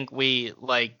don't think we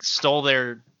like stole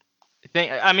their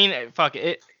thing. I mean, fuck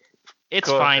it. It's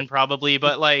Go fine ahead. probably,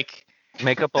 but like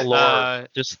Make up a lore. Uh,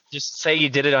 just say you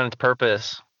did it on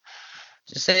purpose.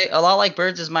 Just say A Lot Like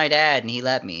Birds is my dad, and he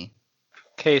let me.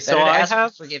 Okay, so Better to I ask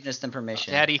have for forgiveness than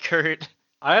permission. Daddy Kurt.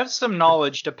 some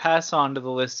knowledge to pass on to the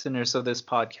listeners of this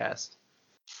podcast.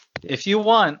 If you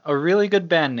want a really good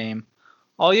band name,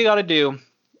 all you got to do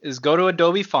is go to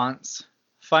Adobe Fonts,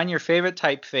 find your favorite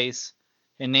typeface,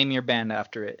 and name your band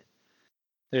after it.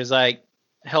 There's like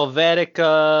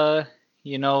Helvetica,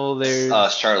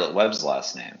 there's Charlotte Webb's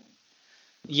last name.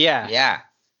 yeah. Yeah.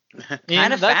 And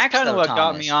Kind of that's facts, kind of though, what got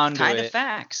Thomas. me onto Kind it. of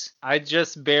facts. I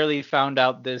just barely found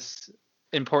out this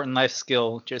important life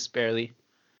skill, just barely.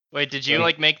 Wait, did you Wait.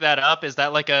 like make that up? Is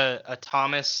that like a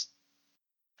Thomas?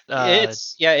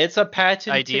 It's a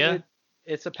patented idea?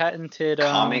 It's a patented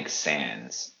Comic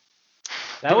Sans.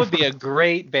 That would be a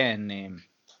great band name.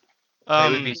 They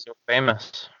would be so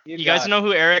famous. You guys know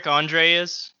who Eric Andre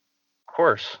is? Of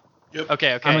course.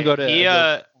 Okay. I'm gonna go to He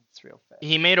Adobe Fonts real fast.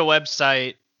 he made a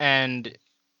website and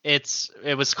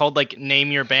it was called like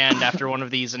Name Your Band after one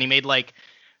of these, and he made like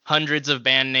hundreds of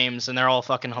band names, and they're all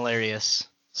fucking hilarious.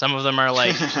 Some of them are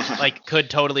like could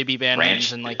totally be band names,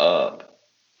 Branched and like up.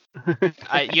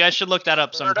 you guys should look that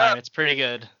up sometime. It's pretty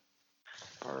good.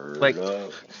 Like-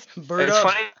 Up. Bird It's up.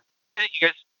 funny that you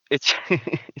guys. It's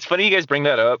it's funny you guys bring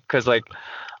that up because like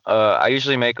I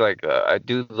usually make like I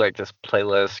do like this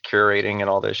playlist curating and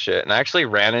all this shit, and I actually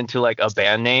ran into like a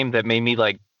band name that made me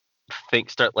like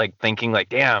start thinking like,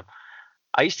 damn,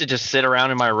 I used to just sit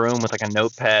around in my room with like a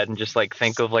notepad and just like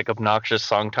think of like obnoxious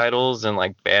song titles and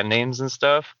like band names and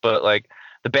stuff, but like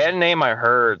the band name I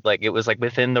heard, like it was like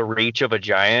within the reach of a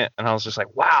giant, and I was just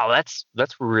like, wow, that's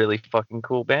really fucking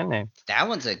cool band name. That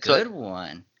one's a good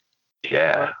one.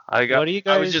 Yeah, I got. What do you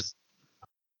I was guys just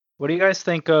What do you guys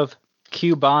think of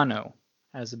Cubano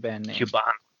as a band name? Cuban,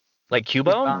 like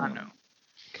Cubo. Cubano.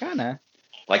 Kinda.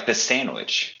 Like the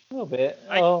sandwich. A little bit.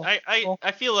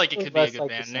 I feel like it could be a less good like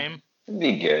the band same. name. It'd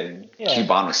be good. Yeah.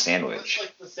 Cubano sandwich.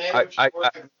 Like the sandwich I- or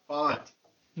like font.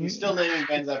 He's still naming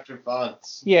bands after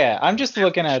fonts. Yeah, I'm just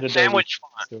looking at Adobe Sandwich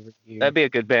Fonts over here. That'd be a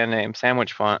good band name,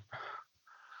 Sandwich Font.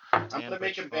 I'm gonna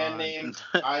make a band name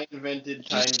I invented.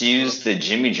 Just Tiny use the Children.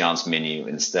 Jimmy John's menu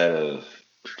instead of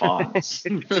fonts.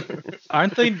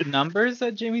 Aren't they numbers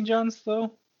at Jimmy John's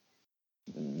though?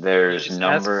 There's Just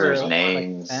ask for, numbers, like,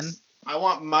 names. 10. I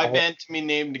want my band to be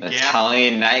named Gap.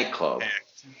 Italian nightclub.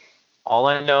 All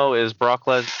I know is Brock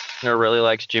Lesnar really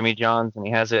likes Jimmy John's, and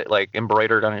he has it like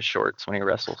embroidered on his shorts when he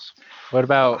wrestles. What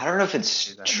about I don't know if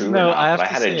it's true No, or not, I have but I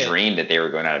to had see a it. dream that they were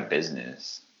going out of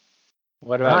business.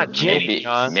 what Not about Jimmy Maybe,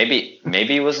 John's.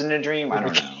 maybe it wasn't a dream. I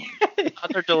don't know.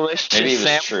 Other delicious Maybe it was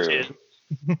sandwiches.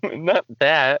 Not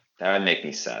that. That would make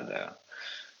me sad though.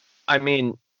 I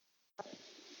mean,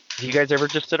 do you guys ever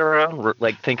just sit around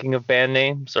like thinking of band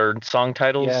names or song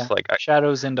titles? Yeah. Like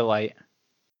Shadows into Light?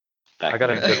 I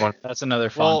got a good one. That's another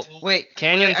Well, font. Wait,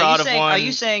 Canyon are thought you of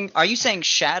saying, one. Are you saying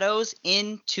shadows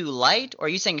into light, or are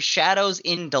you saying shadows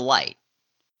into light?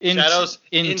 Shadows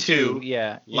into into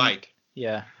yeah Light.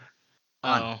 Yeah.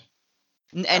 Oh.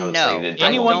 And would no, say that I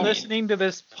Anyone don't- listening to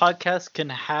this podcast can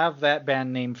have that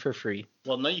band name for free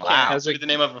Well, no, you Wow. can't. As It's a- the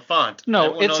name of a font. No,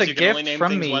 Everyone it's knows a you can only gift name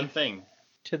from things me. one thing.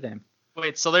 to them.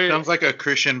 Wait, so there Sounds like a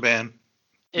Christian band.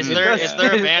 is Mm. there It is does.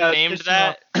 there a It band does. named It's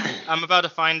that? I'm about to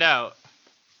find out.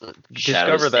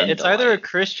 Discover that. in It's the either a light.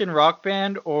 Christian rock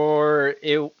band or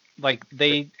it like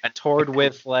they toured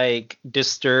with like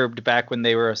Disturbed back when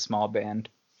they were a small band.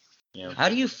 Yeah. How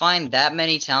do you find that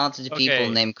many talented people Okay.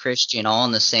 named Christian all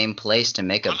in the same place to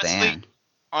make a Honestly, band?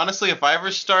 Honestly, if I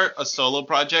ever start a solo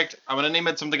project, I'm gonna name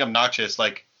it something obnoxious,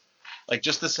 like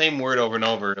just the same word over and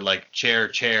over, like chair,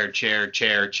 chair, chair,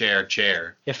 chair, chair,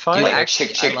 chair. If Dude, I actually,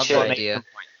 chick, I love chick. that idea.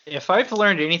 if I've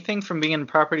learned anything from being in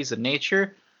properties of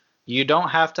nature, you don't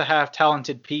have to have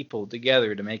talented people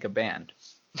together to make a band.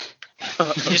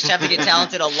 You just have to get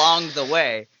talented along the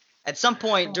way. At some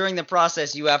point during the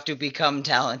process, you have to become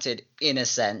talented in a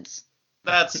sense.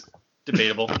 That's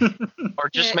debatable. Or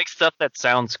just Yeah. make stuff that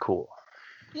sounds cool.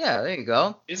 Yeah, there you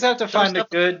go. You just have to find a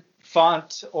good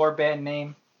font or band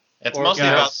name. It's Or mostly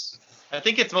guys, about. I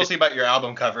think it's mostly about your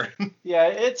album cover. Yeah,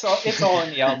 it's all in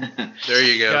the album. There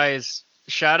you go. guys,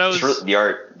 Shadows The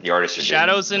artists are doing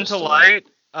Shadows most into of it.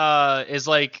 Light is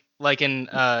like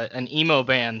an emo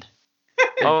band.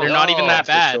 Oh, They're not even that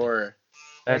for bad. Sure.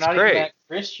 They're that's not great. even that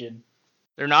Christian.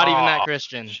 They're not even that Aw,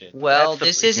 Christian. Shit. Well,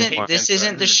 That's this the isn't freaking this point.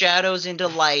 isn't the Shadows into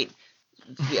Light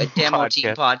demo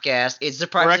team podcast. It's the We're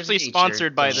Prophets of actually Nature.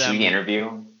 sponsored by Should them. we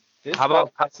interview? This How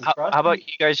about podcast is how brought about to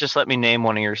you guys just let me name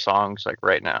one of your songs like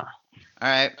right now? All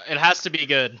right. It has to be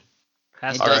good.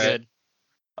 Has It to be does. good.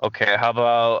 Okay, how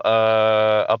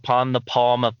about Upon the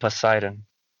Palm of Poseidon?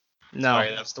 No.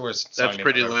 Sorry, that's the worst. song That's name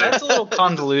pretty I've ever lit. heard. That's a little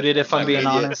convoluted, if I'm being Yeah.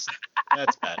 honest.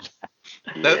 That's bad.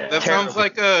 That sounds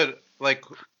Terrible. like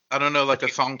I don't know, like a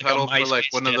song title for like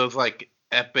MySpace one of dip. those like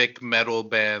epic metal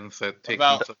bands that take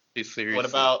about- themselves too seriously. What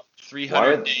about Why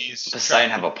 300 would days? Poseidon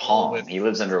trapped have a palm? with He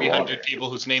lives underwater. 300 people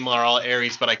whose name are all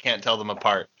Aries, but I can't tell them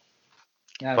apart.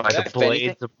 Yeah, By the if blades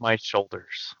anything- of my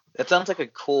shoulders. That sounds like a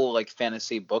cool like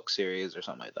fantasy book series or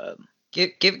something like that.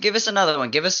 Give us another one.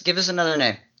 Give us another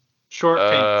name. short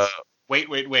Uh, pants.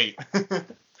 Wait.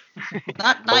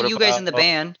 Not What you guys in the about-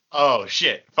 band. Oh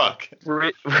shit! Fuck.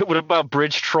 what about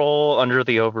Bridge Troll Under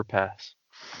the Overpass?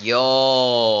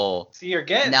 Yo. See, you're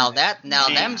getting Now there.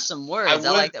 See, them's some words. I I, would-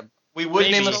 like that. We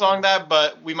would name a Maybe. song that,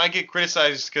 but we might get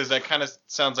criticized because that kind of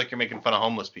sounds like you're making fun of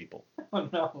homeless people. Oh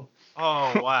no.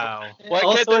 Oh wow. Why can't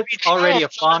Also, there be it's already a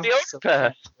trolls under font. the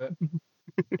overpass?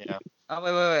 Yeah.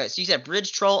 Oh wait. So you said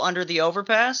Bridge Troll Under the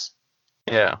Overpass?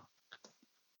 Yeah,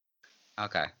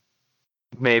 Okay.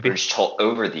 maybe. Bridge toll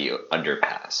over the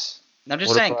underpass. I'm just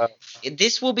What saying, about-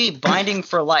 this will be binding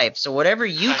for life. So whatever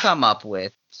you come up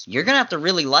with, you're gonna have to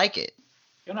really like it.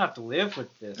 You're gonna have to live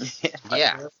with this.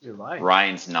 Yeah. For the rest of your life.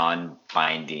 Ryan's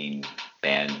non-binding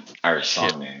band or song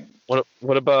Shit. name.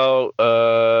 What about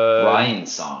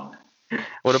Ryan's song.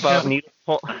 What about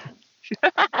needlepoint?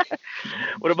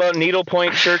 What about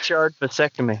needlepoint churchyard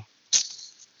vasectomy?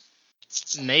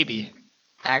 Maybe.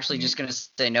 Actually, just gonna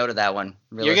say no to that one.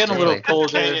 You're getting a little realistically.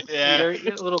 colder. Yeah. Peter. You're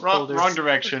getting a little Wrong, colder. wrong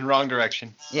direction. Wrong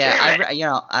direction.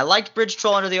 Yeah, I liked Bridge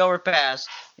Troll Under the Overpass,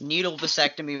 needle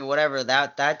vasectomy, whatever.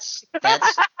 That's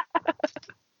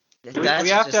We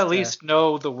have to at least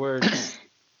know the words.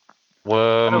 You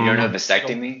don't know Um,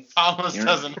 vasectomy? Thomas You're-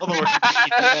 doesn't know the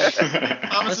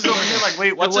word. Thomas is over here like,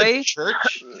 wait, what's way- a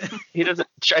church? he doesn't.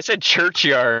 I said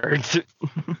churchyard.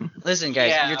 Listen, guys.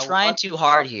 Yeah, You're trying what- too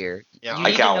hard here. Yeah, You I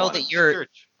need to got know one. that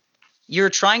you're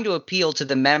trying to appeal to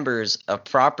the members of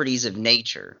properties of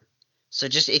nature. So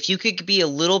just if you could be a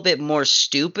little bit more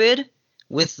stupid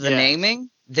with the Yeah.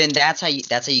 naming, then that's how you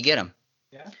get them.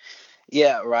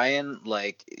 Yeah, Ryan,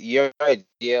 like your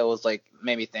idea was like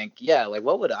made me think, yeah, like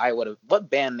what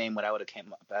band name would I would have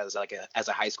came up as like as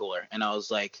a high schooler? And I was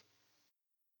like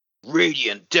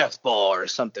Radiant Death Ball or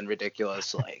something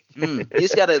ridiculous. Like you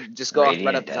just gotta just go off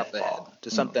right up the top of the head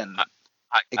to something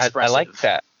I expressive. like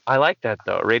that. I like that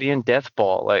though. Radiant Death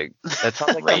Ball. Like that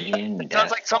sounds like Radiant it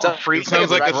sounds like Death something Ball. free. It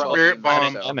sounds like a Right, spirit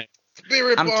right, bomb. right.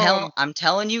 Spirit bomb. I'm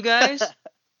telling you guys,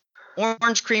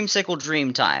 Orange Creamsicle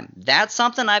Dream Time. That's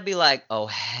something I'd be like, oh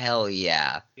hell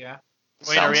yeah. Wait, are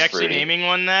Sounds we actually pretty. naming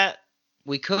one that?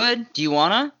 We could. Do you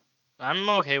wanna? I'm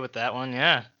okay with that one,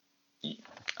 yeah.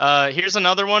 Here's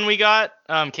another one we got.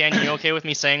 Can you okay with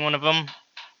me saying one of them?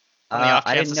 On the off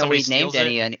I chance didn't that know we somebody named steals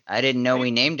it? any. I didn't know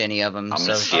we named any of them. I'm So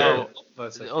gonna steal sure.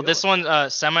 it. Oh, this one,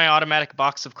 semi-automatic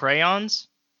box of crayons.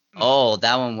 Oh,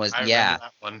 that one was I yeah.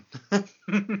 remember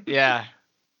that one. Yeah.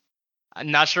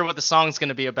 I'm not sure what the song's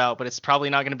gonna be about, but it's probably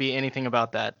not gonna be anything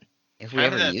about that. If we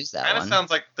ever use that Kind of one. sounds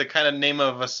like the kind of name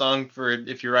of a song for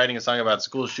if you're writing a song about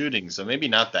school shootings. So maybe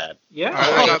not that. Yeah. All right,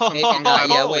 I got some Maybe song not.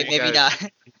 titles Yeah, for wait, you maybe guys.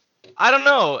 not. I don't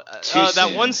know. Too That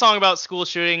soon. one song about school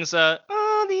shootings. All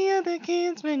the other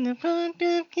kids when the pumped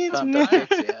up kids. Pumped Up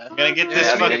Kicks, yeah. Gonna get Yeah, this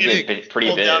That'd fucking be pretty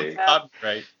pulled down big. for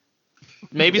copyright.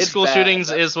 Maybe It's school bad.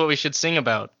 shootings is what we should sing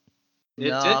about.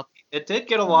 No. It did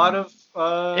get a lot of.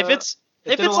 If it's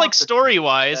it did a lot like for- story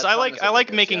wise, That I song like is I like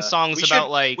hilarious, making yeah. songs about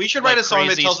like we should write like a song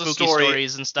that crazy, tells a spooky story.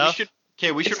 stories and stuff. We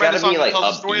should It's write a gotta song be, that like, tells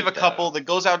the story of a upbeat, couple though. that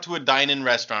goes out to a dine-in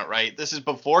restaurant, right? This is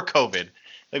before COVID.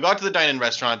 They go out to the dine-in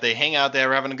restaurant, they hang out,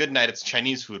 they're having a good night. It's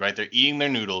Chinese food, right? They're eating their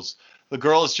noodles. The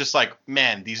girl is just like,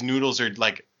 man, these noodles are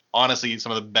like honestly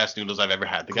some of the best noodles I've ever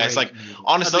had. The guy's like,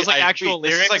 honestly, Are those, like, I actual agree.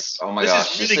 This is lyrics? like, Oh my this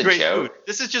gosh, is just really a great joke. food.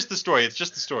 This is just the story. It's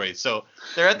just the story. So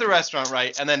they're at the restaurant,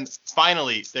 right? And then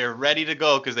finally they're ready to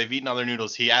go because they've eaten all their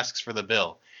noodles. He asks for the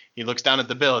bill. He looks down at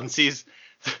the bill and sees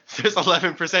there's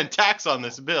 11% tax on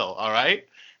this bill. All right,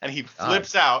 and he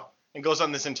flips out and goes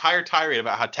on this entire tirade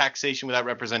about how taxation without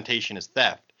representation is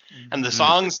theft. And the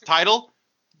song's title,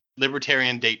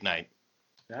 Libertarian Date Night.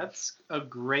 That's a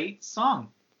great song.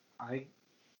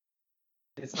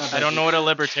 It's not. I don't know what a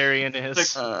libertarian is.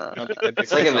 It's like a All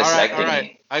vasectomy.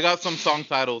 right. I got some song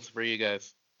titles for you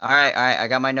guys. All right. I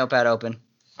got my notepad open.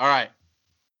 All right.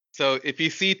 So if you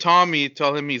see Tommy,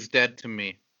 tell him he's dead to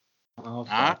me. Oh,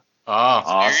 Huh? Oh,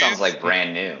 Oh, it serious? sounds like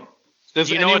brand new. Does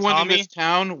Do you know a anyone in Tommy? this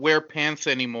town wear pants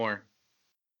anymore?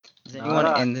 Is anyone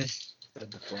Not in this? The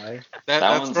fly.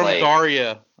 That's one's from like-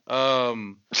 Daria.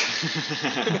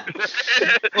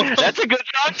 That's a good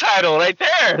song title right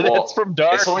there. Well, That's from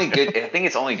Dark. It's only good. I think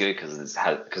it's only good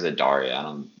because of Daria. I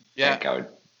don't Yeah. think I would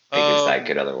think it's that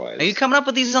good otherwise. Are you coming up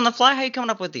with these on the fly? How are you coming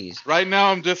up with these? Right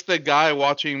now, I'm just a guy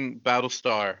watching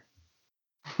Battlestar.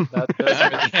 That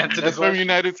doesn't really answer the That's from question.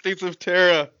 United States of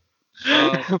Terra.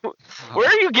 Where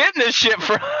are you getting this shit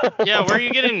from? Yeah, where are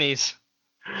you getting these?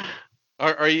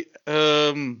 Are you?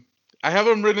 I have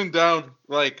them written down,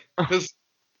 like, because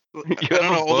I You don't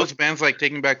have a know, all book? those bands like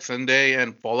Taking Back Sunday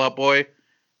and Fall Out Boy,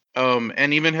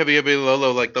 and even Heavy Heavy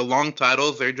Lolo, like the long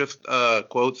titles, they're just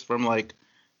quotes from like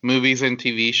movies and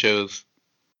TV shows.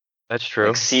 That's true.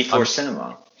 Like C4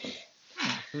 Cinema.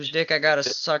 Whose dick I gotta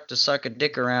suck to suck a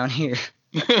dick around here?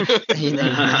 You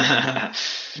know,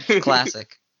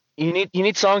 classic. You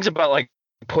need songs about like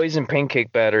poison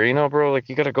pancake batter, you know, bro. Like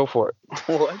you gotta go for it.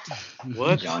 What?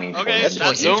 What? Johnny. Okay, Poison.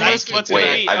 that's Don't what's listen to gonna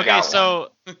Wait, be. I've Okay, got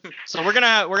so we're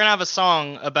gonna have a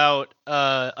song about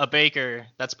a baker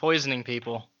that's poisoning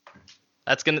people.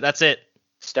 That's it.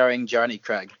 Starring Johnny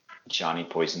Craig. Johnny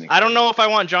poisoning. I don't know if I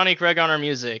want Johnny Craig on our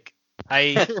music.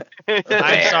 I'm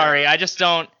Fair. sorry. I just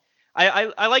don't.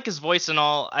 I like his voice and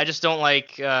all. I just don't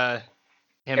like him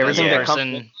Everything as a that comes-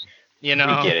 person. You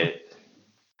know. We get it.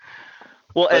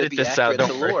 We'll Let it edit be this out. accurate Don't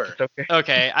to worry. lore. It's okay.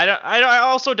 Okay. I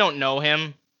also don't know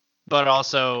him, but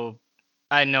also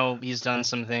I know he's done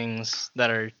some things that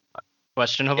are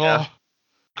questionable. Yeah.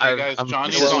 Hey guys, I'm-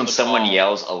 Johnny's This is on when the someone call.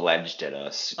 yells alleged at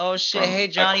us. Oh shit! from Hey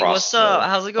Johnny, across what's up? the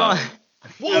How's it going? phone.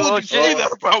 What would you say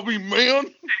that about me, man?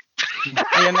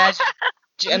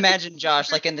 Hey, imagine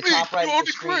Josh, like in the top right of your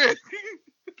screen.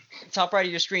 Top right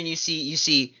of your screen, you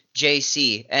see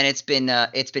JC, and it's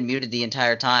been muted the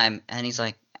entire time, and he's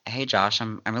like, "Hey Josh,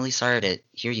 I'm really sorry to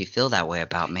hear you feel that way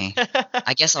about me.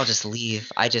 I guess I'll just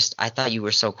leave. I thought you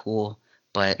were so cool,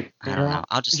 but I don't know.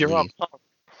 I'll just You're leave." up.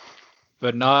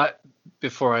 But not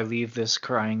before I leave this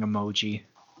crying emoji.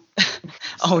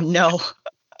 Oh no!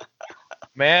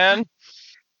 Man,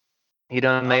 he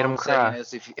done made All him I'm saying cry.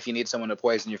 is, if you need someone to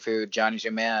poison your food, Johnny's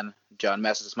your man. John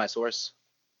Mess is my source.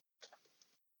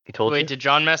 He told Wait, you. did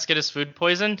John Mess get his food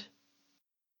poisoned?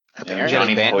 Apparently.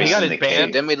 Johnny banned- he got poisoned his the banned.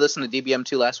 cake. Didn't we listen to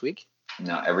DBM2 last week?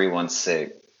 No, everyone's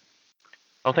sick.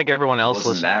 I don't think everyone else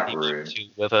Wasn't listened that to rude.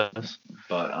 DBM2 with us.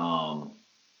 But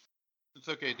It's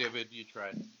okay, David. You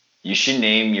tried. you should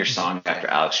name your song after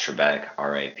Alex Trebek,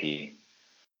 R.I.P.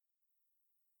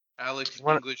 Alex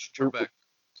What- English Trebek.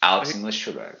 Alex English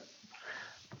Trebek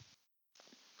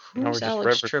Now we're Who's just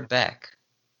Alex rever- Trebek?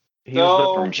 He was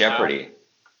So- from Jeopardy.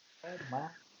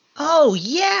 Oh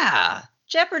yeah,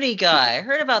 Jeopardy guy. I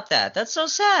heard about that. That's so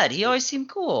sad. He always seemed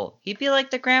cool. He'd be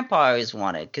like the grandpa I always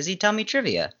wanted, because he'd tell me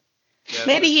trivia. Yeah,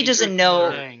 Maybe the he secret doesn't know-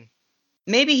 dessert. Dang.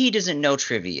 Maybe he doesn't know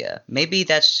trivia. Maybe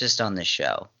that's just on the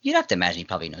show. You'd have to imagine he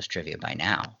probably knows trivia by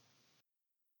now.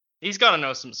 He's got to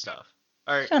know some stuff.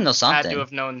 Or He's gotta know had something. to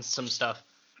have known some stuff.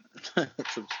 Some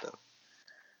stuff.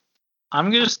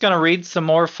 I'm just gonna read some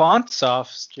more font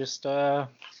softs. Just see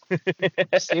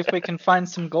if we can find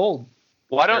some gold.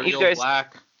 Why don't Arial you guys?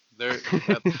 Black. There,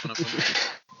 that's one of them.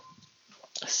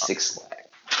 6 lag.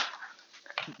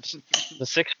 The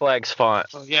Six Flags font.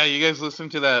 Oh, yeah, you guys listen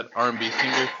to that R&B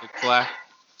singer, Six Flags?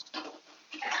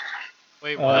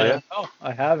 Wait, what? yeah. Oh,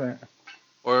 I haven't.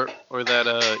 Or that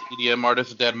EDM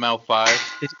artist, Dead 5?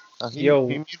 Yo,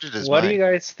 he muted his what do mic. you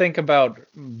guys think about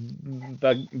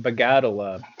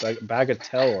Bagatella?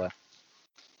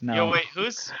 No. Yo, wait,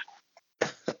 who's?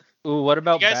 Ooh, what You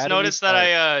about guys Battery noticed that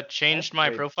Park? I changed my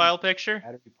Wait, profile picture?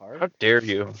 Battery Park? How dare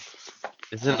you?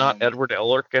 Is it not Edward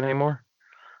Elric anymore?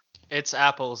 It's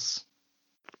apples.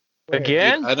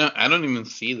 Again? I don't even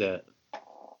see that.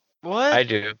 What? I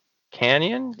do.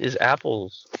 Canyon is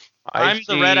apples. I'm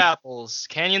the red apples.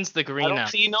 Canyon's the I green don't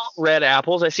apple. see no red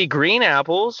apples. I see green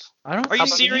apples. I don't. Are you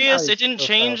serious? It didn't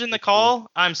change in the call?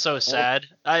 I'm so sad.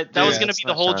 That was gonna be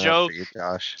the whole joke. You,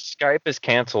 Josh. Skype is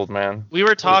canceled, man. We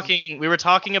were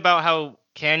talking about how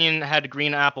Canyon had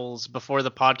green apples before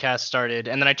the podcast started,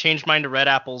 and then I changed mine to red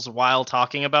apples while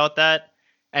talking about that,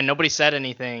 and nobody said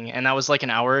anything, and that was like an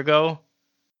hour ago.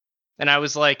 And I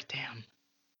was like, damn.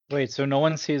 Wait, so no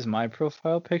one sees my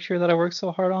profile picture that I worked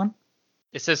so hard on?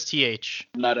 It says TH.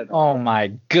 Not at all. Oh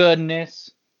my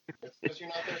goodness.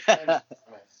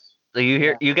 So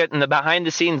you get in the behind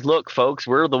the scenes look, folks.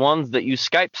 We're the ones that use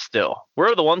Skype still.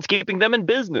 We're the ones keeping them in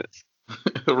business.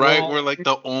 Right? Well, We're like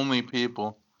the only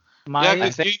people. My Yeah,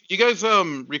 'cause you guys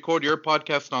record your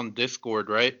podcast on Discord,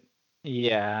 right?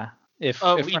 yeah. If We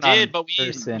we're not did, in but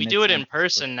person, we do it's it on in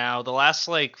person now. The last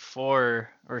like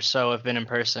 4 or so have been in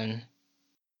person.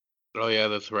 Oh yeah,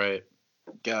 that's right.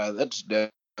 God, that's dope.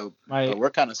 My But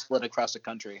we're kind of split across the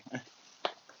country.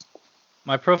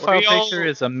 my profile Where y'all- picture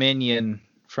is a minion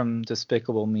from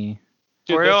Despicable Me.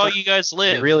 Dude, Where that's all like- you guys I'm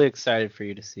live? really excited for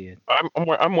you to see it.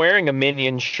 I'm wearing a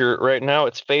Minion shirt right now.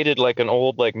 It's faded like an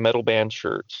old like metal band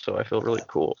shirt, so I feel really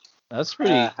cool. That's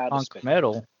pretty how punk Despicable.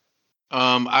 metal.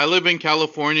 I live in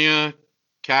California.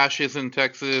 Cash is in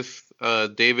Texas.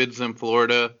 David's in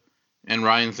Florida, and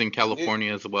Ryan's in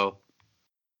California as well.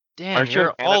 Damn, Aren't you you're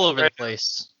in Canada all over the right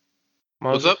place.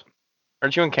 Moses? What's up?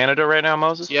 Aren't you in Canada right now,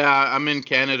 Moses? Yeah, I'm in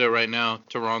Canada right now,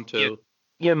 Toronto. Yeah.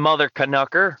 You mother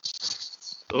Canucker.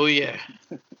 Oh yeah.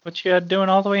 What you doing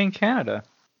all the way in Canada?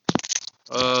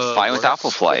 Fine with work.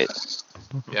 Alpha Flight.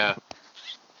 Yeah.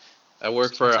 I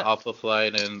work for Alpha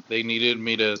Flight, and they needed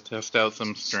me to test out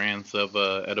some strands of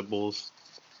edibles.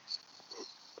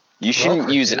 You shouldn't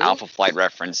for use an you. Alpha Flight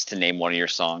reference to name one of your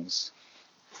songs.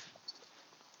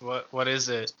 What is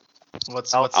it?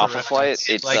 What's Alpha the Flight, reference?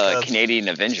 it's like Canadian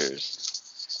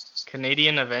Avengers.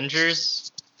 Canadian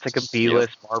Avengers? It's like a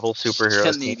B-list Marvel superhero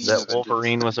team Canadian that Avengers.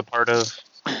 Wolverine was a part of.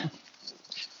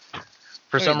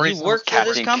 For Wait, some you reason, work for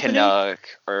this Captain company? Canuck,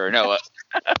 or no,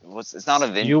 it's not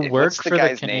Avengers. You work What's the for the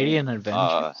guy's Canadian name?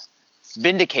 Avengers?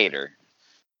 Vindicator.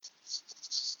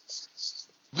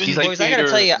 He's like, Boys, I gotta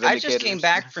tell you, I just Vindicators. came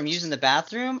back from using the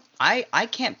bathroom. I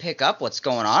can't pick up what's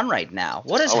going on right now.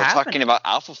 What is Oh, we're happening? talking about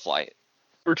Alpha Flight.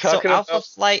 we're So talking Alpha about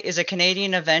Flight is a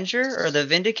Canadian Avenger or the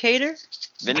Vindicator?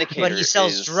 Vindicator he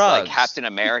sells is drugs. like Captain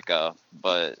America,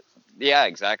 but yeah,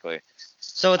 exactly.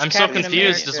 So it's I'm so Captain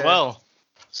confused as America. well.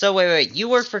 So wait, you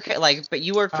work for but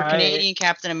you work for I- Canadian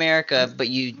Captain America, but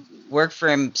you work for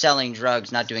him selling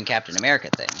drugs, not doing Captain America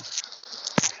things.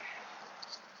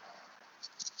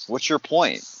 What's your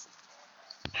point?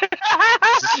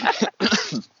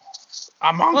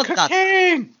 I'm on Well, it's not-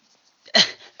 cocaine.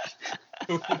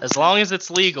 As long as it's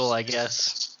legal, I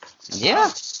guess. Yeah,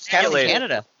 Captain Regulated.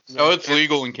 Canada. Oh, it's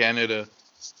legal in Canada.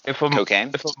 if a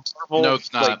Cocaine? Marvel, No,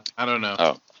 it's not. like, I don't know.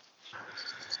 Oh.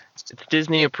 it's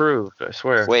Disney approved. I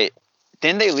swear. Wait,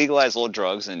 didn't they legalize all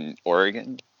drugs in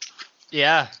Oregon?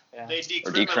 Yeah. They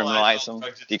Or decriminalize them?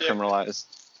 Decriminalize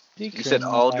You said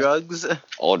all drugs?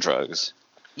 all drugs.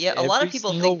 Yeah, a lot of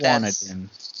people think that's.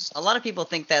 A lot of people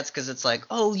think that's because it's like,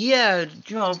 oh yeah,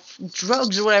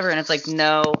 drugs or whatever, and it's like,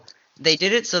 no, they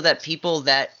did it so that people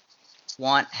that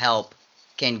want help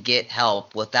can get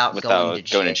help without going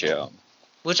to jail.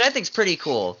 Which I think's pretty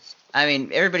cool. I mean,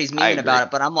 everybody's mean agree. about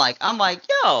it, but I'm like,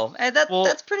 yo, Well-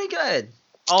 that's pretty good.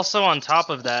 Also, on top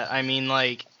of that, I mean,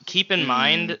 like, keep in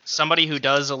mind, somebody who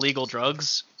does illegal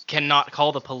drugs cannot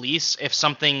call the police if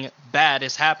something bad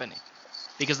is happening.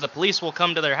 Because the police will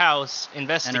come to their house, And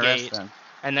investigate, arrest them.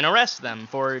 and then arrest them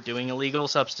for doing illegal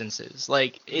substances.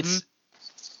 Like,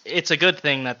 it's a good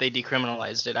thing that they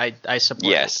decriminalized it. I support it.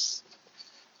 Yes.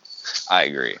 I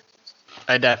agree.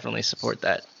 I definitely support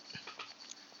that.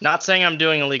 Not saying I'm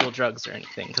doing illegal drugs or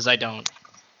anything, because I don't.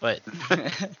 But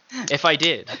if I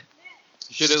did,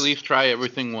 You should at least try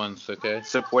everything once, okay?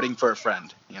 Supporting for a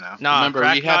friend, you know? nah, Remember,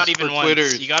 crack we have not even for once.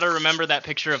 Twitters. You gotta remember that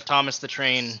picture of Thomas the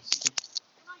Train.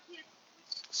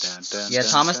 Dun, dun, Yeah,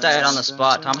 dun, Thomas dun, died on the dun,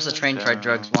 spot. dun, Thomas the Train dun. tried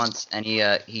drugs once, and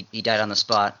he died on the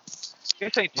spot. You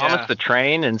say Thomas Yeah. the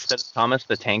Train instead of Thomas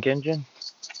the Tank Engine?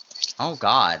 Oh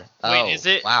God. Oh, Wait, is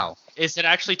it? Wow. Is it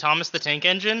actually Thomas the Tank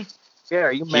Engine? Yeah,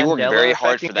 are you He worked Mandela very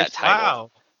hard affecting for that this? title.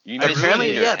 Wow. You need to Apparently,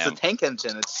 send it yeah, to it's a him. tank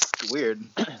engine. It's weird.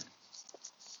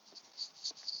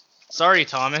 Sorry,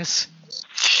 Thomas.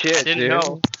 Shit, Didn't dude.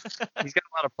 know. He's got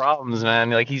a lot of problems, man.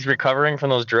 Like, he's recovering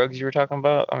from those drugs you were talking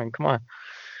about. I mean, come on.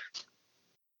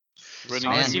 Man.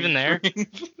 Thomas even there?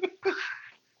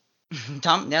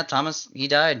 Thomas, he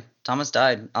died. Thomas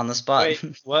died on the spot.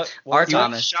 Wait, what? Our He was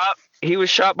Thomas. He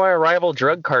was shot by a rival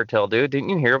drug cartel, dude. Didn't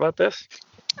you hear about this?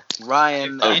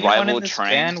 Ryan, A Anyone rival in this train?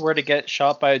 band were to get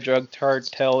shot by a drug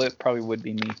cartel, it probably would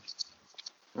be me.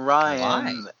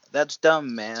 Ryan, that's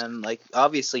dumb, man. Like,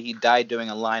 obviously, he died doing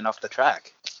a line off the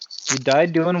track. He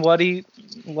died doing what he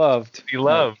loved. He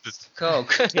loved.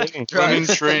 Coke. Running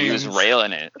Drugs. trains. He was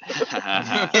railing it.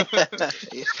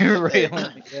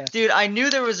 Really? Yeah. Dude, I knew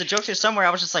there was a joke there somewhere. I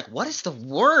was just like, what is the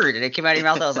word? And it came out of your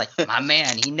mouth. I was like, my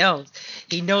man, he knows.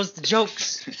 He knows the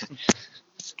jokes.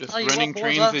 Just Tell you running what, boys,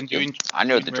 trains I've- and doing. I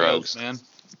know the rails, drugs. man.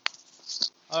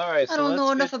 All right. I So don't let's know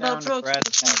get enough about down to drugs. brass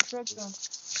What's tacks. wrong with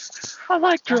drugs? I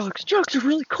like drugs. Drugs are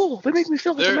really cool. They make me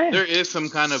feel like a man. There is some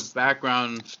kind of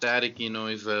background staticky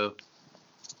noise though.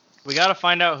 We gotta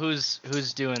find out who's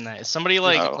doing that. Is somebody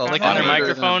like Oh. clicking I their wonder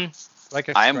microphone? Like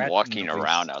a I am scratching walking noise.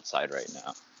 around outside right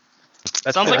now.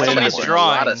 That's Sounds like the somebody's wind. A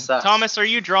lot drawing. of sus. Thomas, are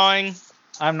you drawing?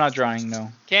 I'm not drawing.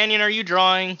 No. Canyon, are you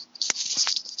drawing?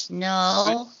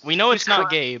 No. We know it's Who's not cor-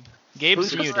 Gabe.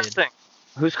 Gabe's Who's muted. caressing?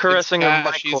 Who's caressing a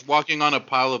mic? She's walking on a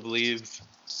pile of leaves.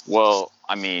 Well,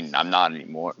 I mean, I'm not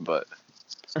anymore, but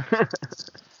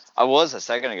I was a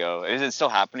second ago. Is it still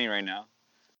happening right now?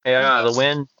 Yeah, the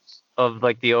wind of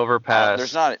like the overpass.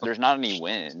 There's not any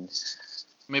wind.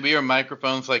 Maybe your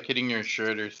microphone's like hitting your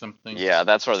shirt or something. Yeah,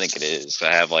 that's what I think it is.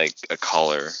 I have like a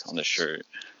collar on the shirt.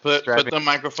 Put Driving- the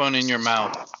microphone in your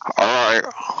mouth. All right.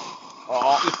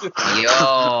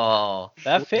 Yo.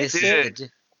 That This fits is, it. this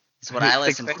is what I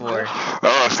listen for.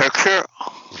 Oh, fix it.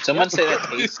 Someone say that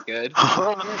tastes good. We're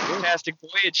on a fantastic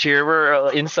voyage here.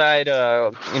 We're inside,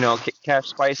 Cash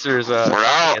Spicer's. We're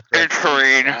now it's like-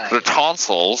 entering the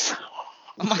tonsils.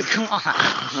 Oh my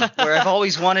god. Where I've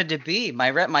always wanted to be.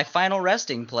 My final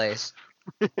resting place.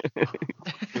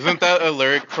 Isn't that a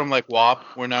lyric from like WAP?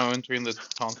 We're now entering the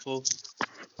tonsils.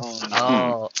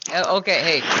 Oh. Okay,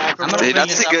 hey. I'm gonna Hey, bring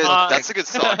that's this a up. good. up. That's a good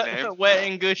song name. Wet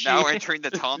and gushy. Now entering the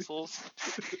tonsils.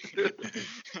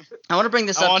 I want to bring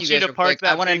this I up want to you you guys to real park quick. I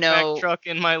that want to big Mac know. truck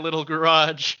in my little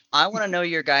garage. I want to know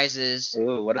your guys'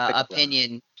 Ooh, what a pickle.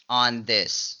 opinion on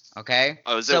this. Okay.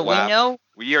 Oh, is it So we WAP? know.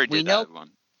 We already we did know- that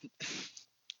one.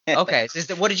 Okay.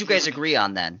 So what did you guys agree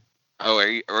on then? Oh,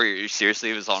 are you seriously?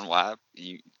 It was on WAP.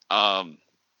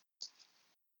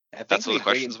 That's what the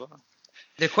question's about.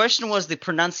 The question was the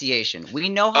pronunciation. We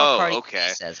know how Oh, Cardi B okay.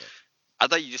 says it. I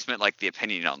thought you just meant like the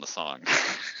opinion on the song.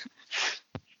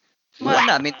 Well,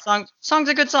 no, I mean, song's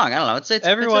a good song. I don't know. It's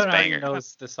Everyone it's banger.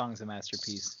 knows the song's a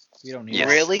masterpiece. We don't need. Yes.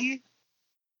 Really?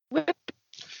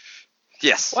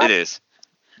 Yes, What? it is.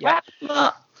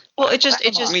 well, it just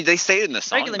I mean, they say it in the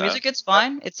song. regular though. music. It's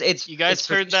fine. It's You guys it's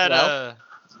heard produced that well.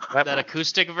 that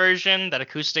acoustic version, that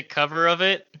acoustic cover of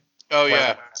it? Oh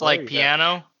yeah, It's like yeah.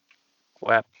 piano.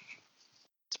 Wap.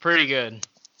 It's pretty good.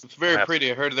 it's very Wow.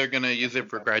 pretty. I heard they're gonna use it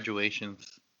for graduations.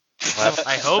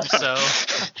 I hope so.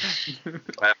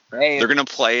 Hey, They're gonna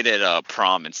play it at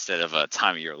prom instead of a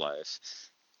time of your life.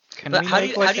 Can But we how do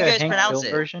make you- like how do you a guys Hank pronounce Hill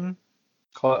it? version?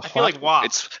 Call it I feel like Hop? WAP.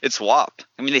 It's WAP.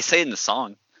 I mean, they say it in the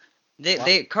song.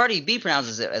 They Cardi B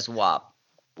pronounces it as WAP,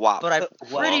 WAP. but I'm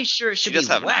Well, pretty sure it she should does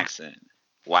be have an WAP. accent.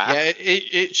 WAP. Yeah,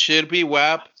 it should be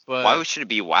WAP, but Why should it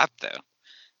be WAP though?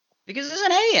 Because there's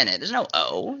an A in it. There's no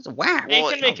O. It's a WAP. It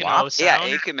Well, can make an WAP. O sound.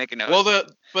 Yeah, it can make a note. well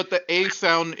the A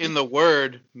sound in the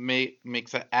word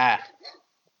makes an ah.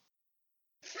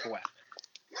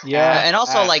 Yeah. and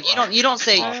also ah. like you don't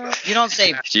say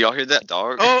Do y'all hear that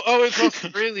dog? Oh, it's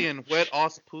Australian. Wet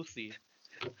ass pussy.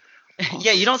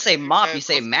 yeah, you don't say mop, you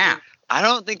say map. I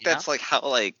don't think Yeah. that's like how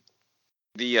like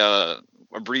the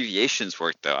abbreviations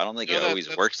work though. I don't think it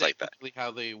always works like that. That's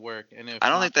how they work, and if I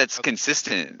don't not, think that's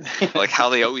consistent, like how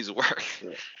they always work.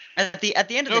 At the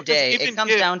end of No, the day, 'cause it even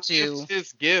comes GIF, down to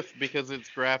it's GIF because it's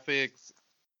graphics.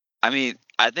 I mean,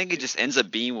 I think it just ends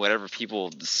up being whatever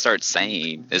people start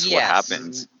saying is what Yes.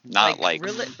 happens, not like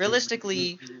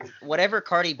realistically, whatever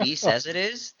Cardi B says it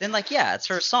is, then like yeah, it's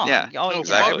her song. Yeah, Y'all,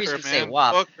 exactly. everybody's gonna say Man,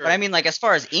 WAP. fuck her. But I mean, like as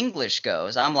far as English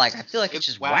goes, I'm like I feel like it's It's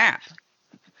just WAP.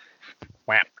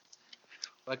 WAP.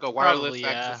 Like a wireless Probably, yeah.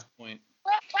 access point.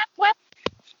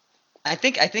 I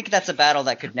think that's a battle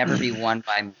that could never be won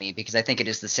by me because I think it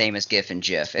is the same as GIF and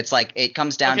GIF. It's like it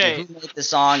comes down Okay. to who made the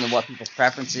song and what people's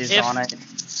preferences If- on it.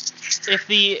 if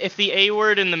the A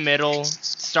word in the middle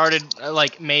started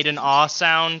made an aw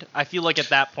sound, I feel like at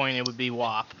that point it would be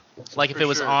WAP. Like if For it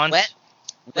was sure. aunt. Wet.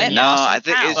 then No, awesome I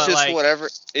think cow. it's But, just like, whatever.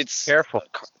 It's Careful.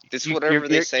 It's You- whatever you're-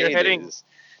 they you're say it heading- is.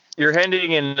 You're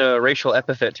heading in racial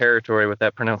epithet territory with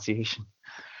that pronunciation.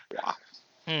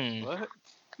 What?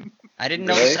 I didn't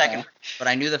know the Really? second, but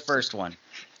I knew the first one.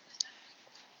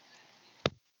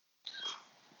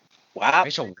 Wow.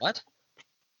 Rachel, what?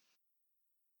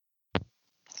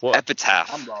 What?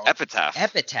 Epitaph. I'm wrong. Epitaph.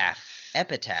 Epitaph.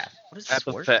 What does this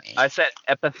word Epithet. mean? I said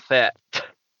epithet.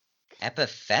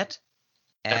 Epithet?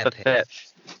 Epithet.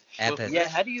 Epithet. Yeah,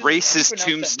 how do you Racist how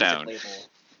do you pronounce that tombstone. music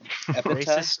label?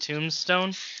 Epitaph? Racist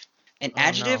tombstone. An Oh,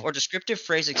 adjective no. or descriptive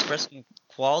phrase expressing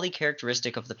a quality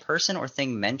characteristic of the person or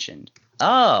thing mentioned.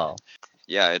 Oh.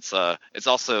 Yeah, it's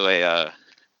also a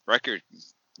record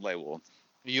label.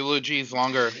 Eulogy is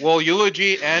longer. Well,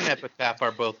 Eulogy and Epitaph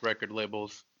are both record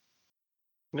labels.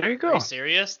 There you Are go. you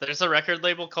serious? There's a record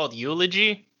label called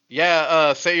Eulogy.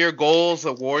 Yeah, Set Your Goals,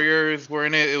 the Warriors were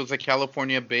in it. It was a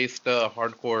California-based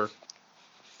hardcore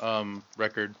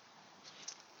record.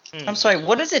 I'm sorry,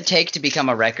 what does it take to become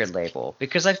a record label?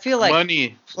 Because I feel like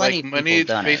money, plenty like of money,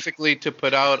 people done it. basically to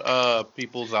put out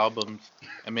people's albums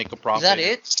and make a profit. Is that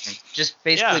it? Just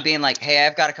basically Yeah. being like, hey,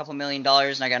 I've got a couple $1 million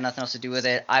and I got nothing else to do with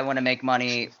it. I want to make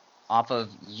money off of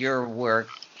your work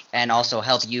and also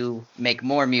help you make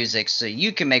more music so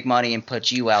you can make money and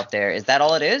put you out there. Is that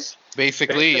all it is?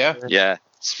 Basically, yeah. Yeah,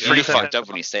 it's pretty Yeah. fucked up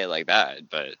when you say it like that,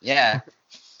 but Yeah.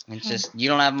 It's just, you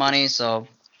don't have money, so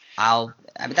I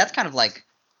mean, that's kind of like,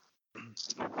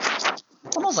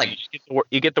 almost like,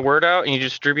 You get the word out and you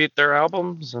distribute their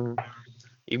albums and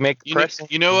you make press.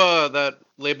 You know that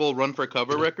label Run for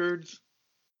Cover Records?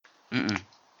 mm-mm.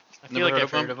 I feel Never like heard I've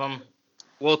of 'em? heard of them.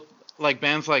 Well, like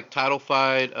bands like Title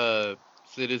Fight,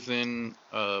 Citizen,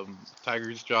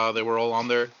 Tiger's Jaw, they were all on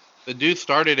there. The dude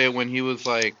started it when he was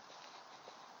like,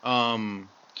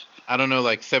 I don't know,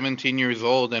 like 17 years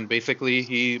old, and basically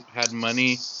he had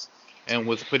money and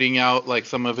was putting out like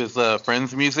some of his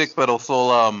friends' music, but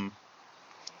also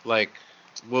like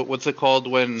what's it called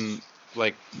when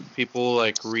like people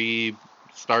like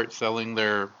start selling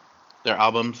their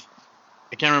albums?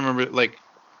 I can't remember, like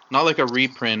not like a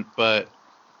reprint, but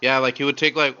yeah, like he would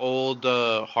take like old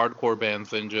hardcore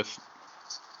bands and just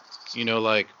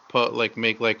like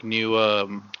make like new I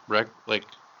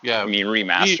mean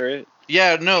remaster it.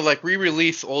 yeah, no, like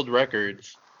re-release old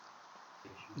records.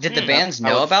 Did the Hmm. bands That's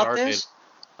how know it about started. this?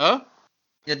 Huh?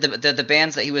 Did the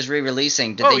bands that he was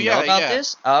re-releasing, did Oh, they yeah, know about yeah.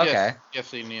 this? Oh, okay.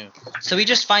 Yes, they knew. So he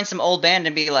just finds some old band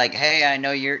and be like, hey, I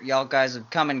know y'all guys have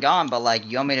come and gone, but like,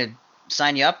 you want me to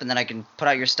sign you up and then I can put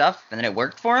out your stuff? And then it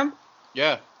worked for him?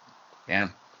 Yeah. Yeah.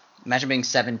 Imagine being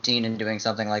 17 and doing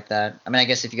something like that. I mean, I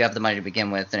guess if you have the money to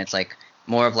begin with, then it's like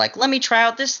more of like, let me try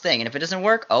out this thing, and if it doesn't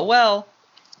work, oh well.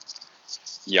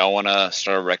 Y'all want to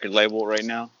start a record label right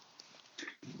now?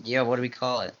 Yeah, what do we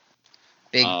call it?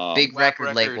 Big WAP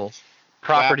record label. Records.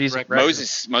 Properties. Rap of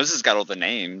record. Moses got all the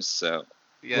names, so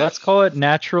Yes. Let's call it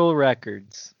Natural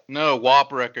Records. No,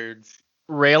 WAP Records.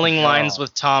 Railing No. Lines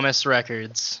with Thomas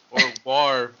Records. Or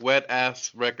WAR, Wet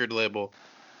Ass Record Label.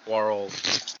 Warl.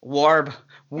 Warb.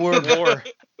 War.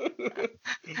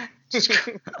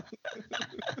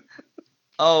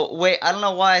 Oh, wait, I don't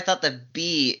know why I thought the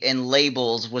B in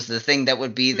labels was the thing that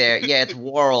would be there. Yeah, it's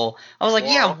Warl. I was like,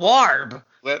 yeah, Warb.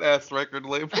 Wet Ass Record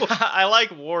Label. I like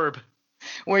Warb.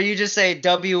 Where you just say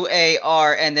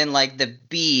WAR and then like the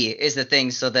B is the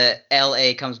thing, so the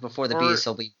LA comes before the B, Or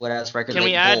so we what else record Can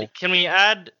we label.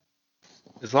 add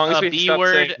As long as a we B stop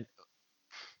word? saying-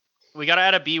 We gotta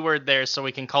add a B word there so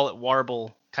we can call it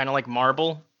warble, kind of like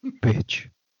marble. Bitch.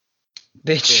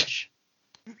 Bitch.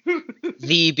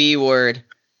 The B word.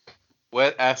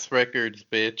 Wet Ass Records,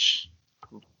 bitch.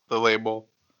 The label.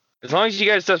 As long as you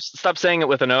guys stop saying it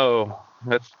with an O,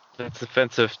 that's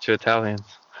offensive to Italians.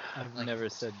 I've never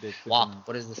said bitch. with Wow, an O.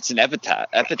 what is this? it's an epitaph.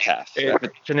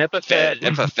 It's an epithet.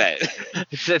 Epithet.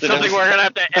 It's something we're gonna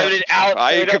have to edit out.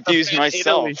 I We don't confused offend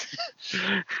myself.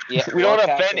 Italy. Yeah, We don't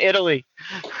WAP offend Italy.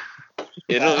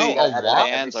 Italy Oh, a WAP?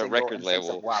 bands are record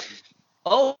label.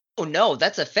 Oh no,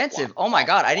 that's offensive. Oh my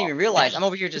god, I didn't even realize. I'm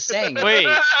over here just saying it. Wait,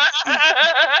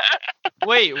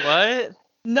 wait, what?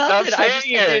 Nothing. Stop I just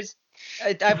saying it. there's-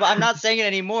 I'm not saying it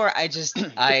anymore. I just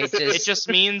It just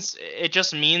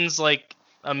means like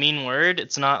a mean word.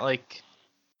 It's not like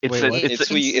It's Wait, a, what? it's,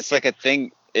 It's like a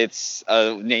thing. It's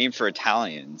a name for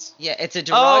Italians. yeah, it's a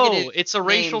derogative. oh, it's a name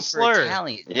racial for slur.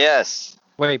 Italian. Yes.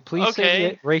 Wait, please say Okay.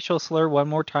 the racial slur one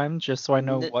more time, just so I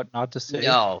know what not to say.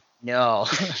 No. Well,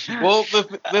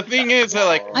 the thing is that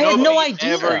like I had no nobody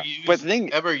idea. ever But the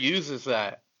thing- ever uses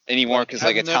that. anymore because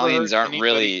like I've never Italians heard aren't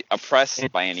anybody- really oppressed In,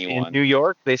 by in anyone. New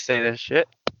York, they say this shit.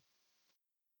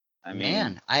 I mean,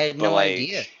 Man, I had but no like,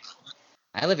 idea.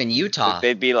 I live in like Utah.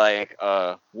 they'd be like,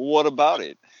 well, what about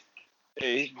it?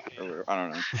 Hey, or, I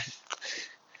don't know.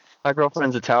 My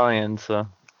girlfriend's Italian, so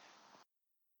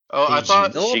Oh, I Did thought.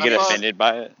 you Does she know get this? offended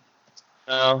by it?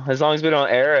 no. As long as we don't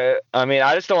air it. I mean,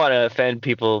 I just don't want to offend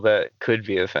people that could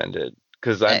be offended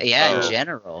because I'm Yeah, in Oh.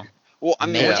 general. Well, I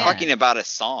mean, we're Yeah. talking about a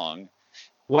song.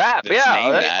 WAP. That's Yeah,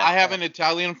 named that- that. I have an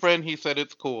Italian friend. He said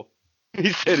it's cool.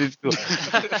 he said it's cool.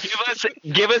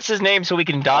 give us his name so we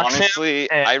can dox him. Honestly,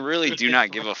 and- I really do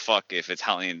not give a fuck if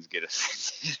Italians get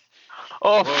offended.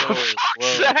 Oh, Whoa, for fuck's whoa.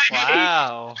 sake.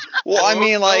 Wow. Well, I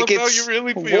mean, like, Tell us how it's you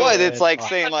really feel. what? It's like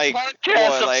saying, like, Podcast,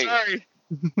 what, I'm like, sorry.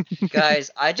 Guys,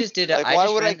 I just did. like, I why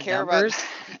just would I ran the care numbers.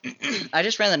 about? I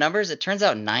just ran the numbers. It turns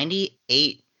out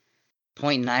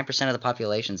 98.9% of the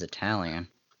population's Italian.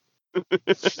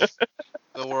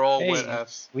 So we're all Hey. wet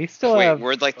ass. We still Wait, have.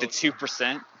 we're like the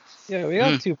 2%. Yeah, we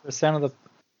got 2% of the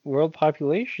world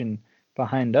population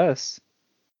behind us.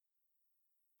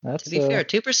 That's To be fair,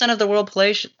 2% of the world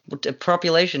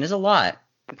population is a lot.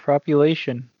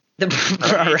 population. The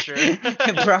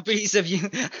Nature. properties of you.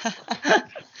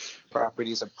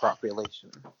 Properties of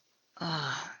population.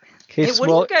 Ah. Okay, Hey, so what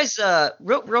do well, you guys?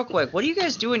 Real quick, what do you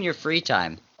guys do in your free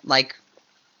time? Like,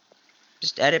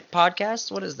 just edit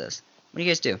podcasts? What is this? What do you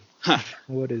guys do?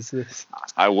 what is this?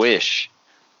 I wish.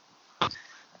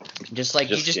 Just like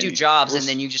Just you just do kidding. jobs, and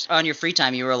then you just on your free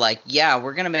time you were like, yeah,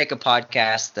 we're gonna make a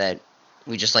podcast that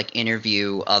we just like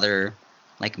interview other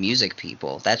like music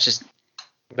people. That's just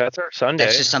That's our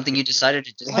Sunday. something you decided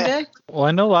to do one day. Well,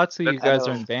 I know lots of you I guys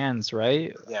are know. in bands,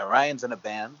 right? Yeah, Ryan's in a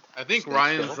band. I think Stay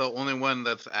Ryan's Still. the only one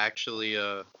that's actually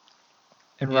And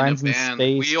in Ryan's a in band.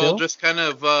 Stay We Still. all just kind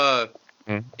of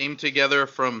Hmm. came together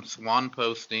from Swan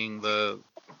posting the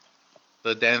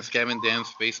Dance Gavin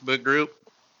Dance Facebook group.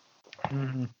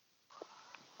 Mhm.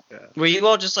 Were you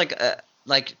all just like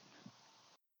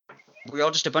were you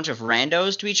all just a bunch of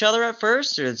randos to each other at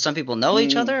first, or did some people know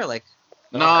each other? Like,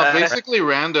 No, basically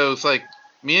randos. Like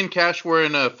me and Cash were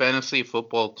in a fantasy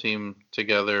football team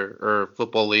together, or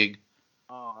football league.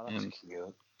 Oh, that's And-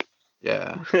 cute.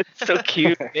 Yeah. so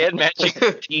cute. They had matching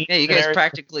teams. yeah, you and guys everything.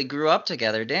 practically grew up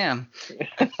together. Damn.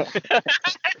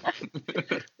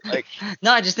 Like,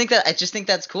 No, I just think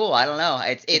that's cool. I don't know.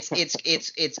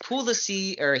 It's cool to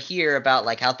see or hear about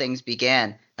like how things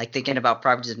began. Like thinking about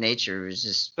properties of nature was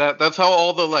just That's how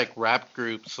all the like rap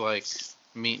groups like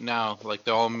meet now. Like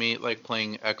they all meet like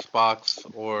playing Xbox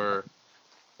or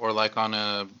like on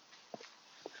a,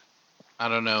 I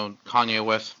don't know, Kanye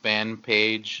West fan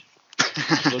page.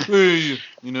 Like, hey,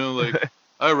 you know, like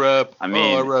I rap. I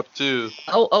mean- I rap too.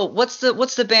 what's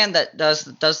the band that does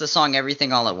the song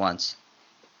Everything All at Once?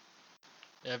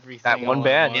 Everything. That one all at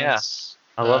band, yeah. once.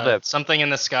 I love that. Something in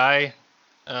the sky.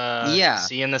 Yeah.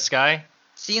 See in the sky.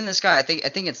 See in the Sky. I think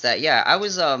it's that. Yeah, I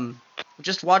was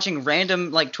just watching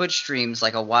random like Twitch streams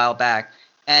like a while back,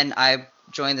 and I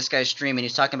joined this guy's stream and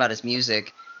he's talking about his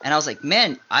music, and I was like,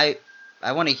 man, I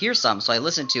want to hear some. So I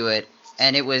listened to it,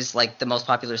 and it was like the most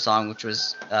popular song, which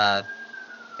was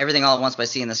Everything All at Once by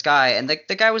See in the Sky, and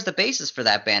the guy was the bassist for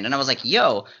that band, and I was like,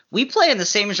 yo, we play in the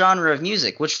same genre of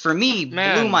music, which for me blew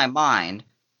Man. my mind.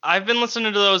 I've been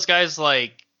listening to those guys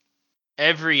like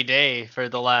every day for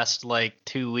the last like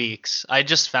 2 weeks. I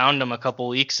just found them a couple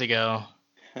weeks ago.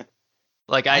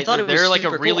 Like I thought it was they're like a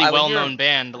super cool. really I would hear- well-known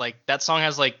band. Like that song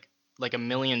has like 1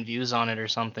 million views on it or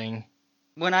something.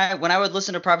 When I would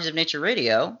listen to Properties of Nature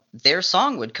Radio, their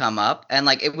song would come up, and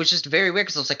like it was just very weird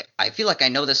because I was like, I feel like I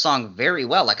know this song very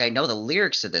well, like I know the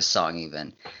lyrics to this song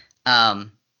even.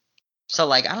 So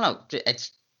like I don't know,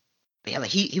 it's yeah,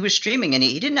 like he was streaming and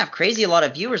he didn't have crazy a lot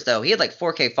of viewers though. He had like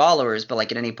 4K followers, but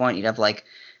like at any point he'd have like,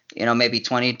 you know, maybe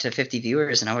 20 to 50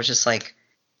 viewers, and I was just like,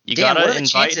 You damn, gotta what are the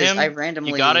invite chances him. I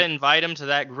randomly You gotta invite him to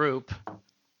that group.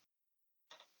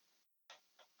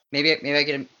 maybe I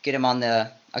get him on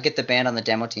the I'll get the band on the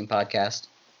Demo Team podcast.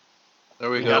 There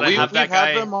we We go. gotta We have have that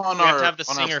guy- them on we have our to have the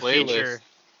on our singer playlist.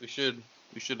 feature.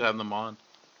 We should have them on.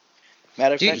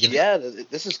 Matter of Dude, fact, you- yeah,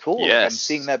 this is cool. Like, I'm Yes.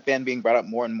 seeing that band being brought up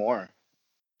more and more.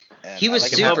 And He I was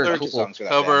like him having a super bunch of cool. songs for that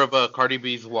Cover band. of Cardi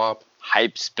B's WAP.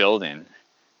 Hype's building.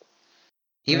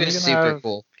 He We're was gonna super have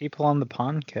cool. People on the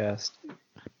PONcast.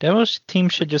 Demo's team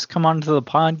should just come onto the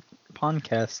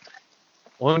PONcast.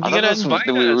 well, I you thought gotta this was invite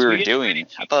what we us. were We- doing.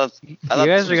 I thought You thought this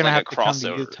guys was are gonna like have a to come to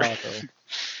crossover. Utah though.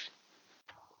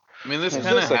 I mean, this Is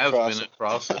kind of this a has been a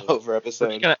crossover. Over We're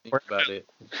episode. gonna, Think about it.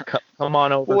 come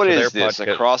on over What to is their this? A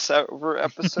podcast. crossover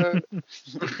episode?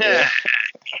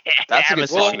 That's a good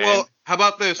Amazon. song, man. Well, how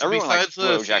about this? Everyone likes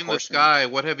Besides BoJack "Sea in the Horseman. Sky,"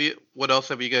 what else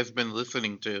have you guys been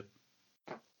listening to?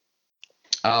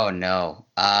 Oh no.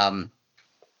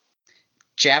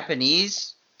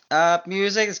 Japanese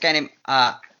music. This guy named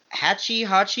Hachi,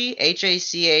 Hachi.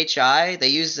 They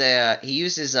use he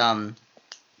uses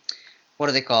what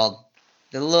are they called?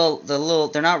 The little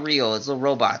they're not real, it's little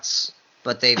robots.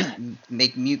 But they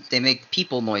make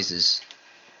people noises.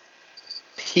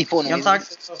 People You know know.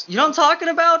 what I'm talking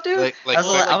about, dude? Like I was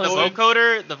like- I The was like-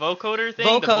 vocoder thing. The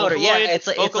Vocoder, yeah,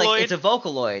 Vocaloid? it's a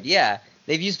Vocaloid, yeah.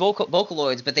 They've used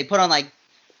Vocaloids, but they put on like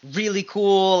really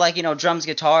cool, like drums,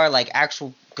 guitar, like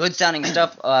actual good sounding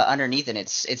stuff underneath, and it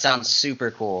sounds super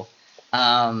cool.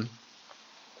 Aside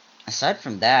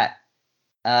from that,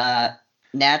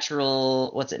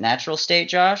 natural state,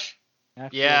 Josh?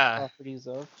 Natural Yeah. Properties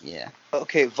of. Yeah.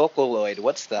 Okay, Vocaloid.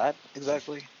 What's that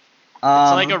exactly?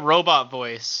 It's like a robot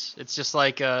voice. It's just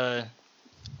like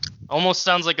almost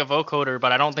sounds like a vocoder,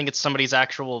 but I don't think it's somebody's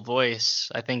actual voice.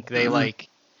 I think they like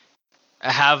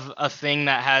have a thing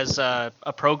that has a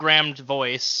programmed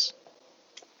voice,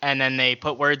 and then they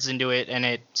put words into it, and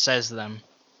it says them.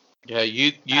 Yeah,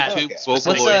 YouTube Okay.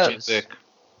 Vocaloid What's music.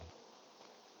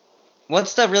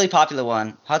 What's the really popular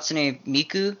one? Hatsune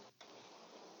Miku?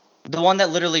 The one that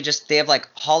literally just they have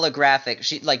like holographic.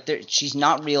 She's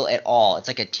not real at all. It's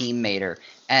like a teammater.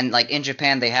 And like in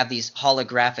Japan, they have these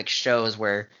holographic shows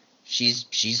where she's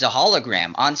a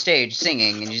hologram on stage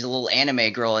singing, and she's a little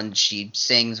anime girl, and she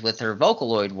sings with her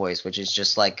Vocaloid voice, which is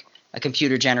just like a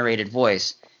computer generated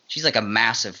voice. She's like a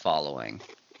massive following.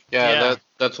 Yeah,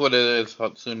 that's what it is.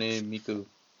 Hatsune Miku.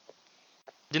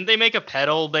 Didn't they make a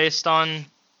pedal based on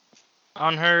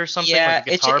her or something? Yeah, like a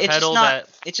guitar pedal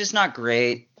it's just not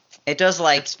great. It does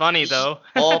like it's funny though.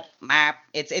 map.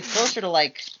 It's closer to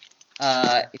like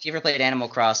if you ever played Animal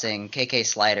Crossing, KK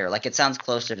Slider. Like it sounds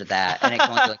closer to that, and it can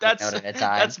only do like a note at a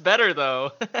time. That's better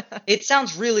though. It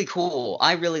sounds really cool.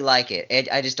 I really like it.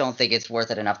 I just don't think it's worth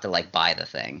it enough to like buy the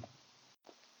thing.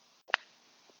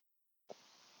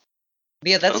 But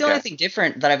yeah, that's the only thing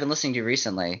different that I've been listening to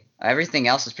recently. Everything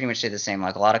else is pretty much stayed the same.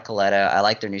 Like a lot of Coletta. I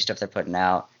like their new stuff they're putting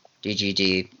out.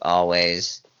 DGD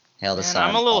always. Hail the Man, sun.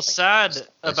 I'm a little always. sad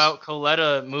about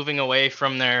Coletta moving away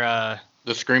from their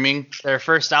The screaming. their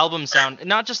first album sound.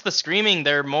 Not just the screaming,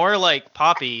 they're more like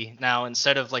poppy now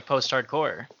instead of like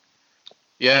post-hardcore.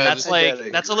 Yeah, And that's I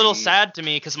like that's a little sad to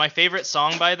me because my favorite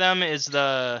song by them is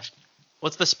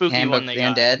what's the spooky Handbook one of they the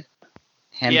got? Undead.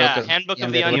 Handbook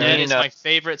of the Undead. Undead You is mean, my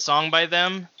favorite song by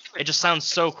them. It just sounds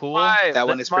so cool. That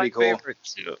one is pretty cool.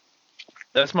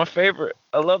 That's my favorite.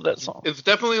 I love that song. it's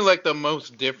definitely like the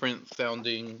most different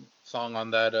sounding song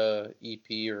on that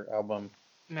EP or album.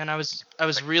 Man, I was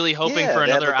really hoping Yeah, for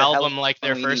they have, another like, the album like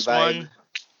their Halloween-y first vibe. one.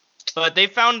 But they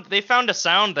found a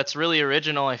sound that's really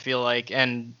original, I feel like,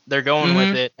 and they're going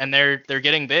with it, and they're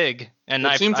getting big. And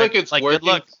It seems like it's good working-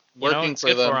 luck. working it's for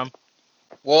good them. for them.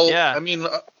 Well, Yeah. I mean,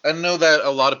 I know that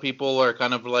a lot of people are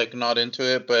kind of like not into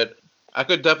it, but I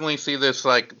could definitely see this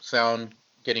like sound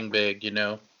getting big,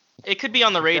 It could be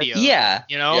on the radio. Yeah.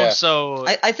 Yeah. So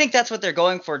I think that's what they're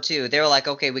going for too. They were like,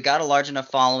 okay, we got a large enough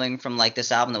following from like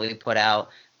this album that we put out,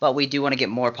 but we do want to get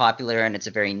more popular, and it's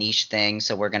a very niche thing,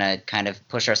 so we're gonna kind of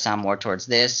push our sound more towards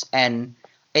this. And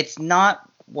it's not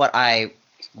what I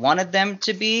wanted them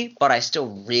to be, but I still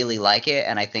really like it,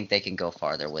 and I think they can go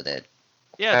farther with it.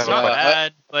 yeah, it's I have not a-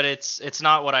 bad, but it's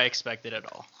not what I expected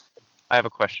at all. I have a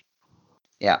question.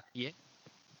 Yeah. Yeah.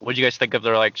 What do you guys think of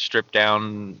their like stripped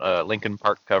down Linkin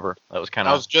Park cover? That was kind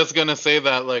I of. was just gonna say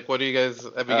that. Like, what do you guys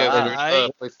have? You guys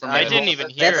heard Place for I Men? didn't even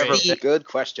hear That's it. Good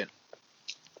question.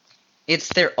 It's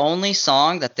their only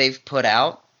song that they've put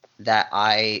out that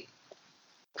I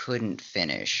couldn't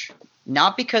finish.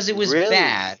 Not because it was Really?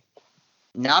 bad.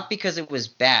 Not because it was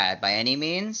bad by any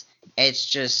means. It's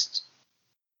just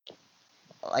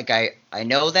like I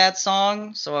know that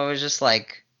song, so I was just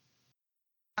like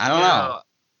I don't know.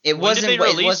 It When did wasn't they it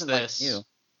release wasn't this? like new.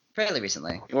 Fairly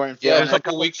recently. You weren't Yeah, feeling a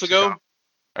couple weeks ago.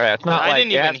 All right, it's not I like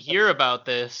didn't it even had- hear about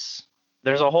this.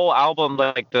 There's a whole album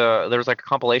like there was like a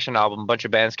compilation album. A bunch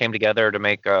of bands came together to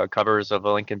make covers of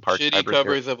a Linkin Park. Shitty Hybrid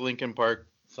covers of Linkin Park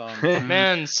songs.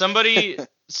 Man, somebody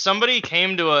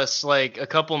came to us like a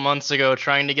couple months ago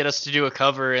trying to get us to do a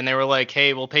cover, and they were like,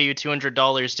 "Hey, we'll pay you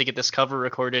 $200 to get this cover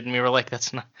recorded," and we were like,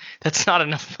 "That's not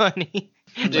enough money."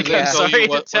 Did Like, they I'm tell sorry you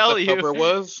what to tell the you. cover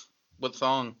was? What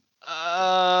song?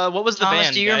 What was the Thomas,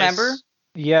 band? do you guys? remember?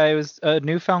 Yeah, it was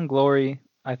Newfound Glory.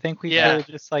 I think we Yeah. could have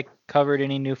just like covered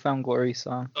any Newfound Glory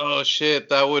song. Oh shit,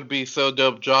 that would be so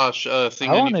dope. Josh,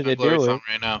 sing I any wanted to Glory do song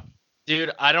it. right now.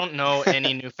 Dude, I don't know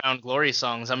any Newfound Glory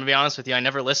songs. I'm gonna be honest with you. I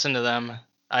never listened to them.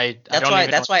 That's don't why.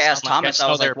 even That's know why what I they asked sound Thomas. I I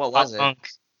know was like, they're "What was pop it?"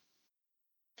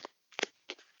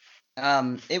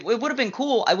 punk. It would have been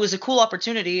cool. It was a cool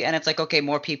opportunity, and it's like, okay,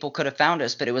 more people could have found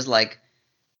us, but it was like,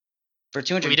 for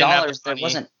 $200, We didn't have the there money.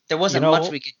 wasn't You know-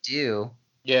 much we could do.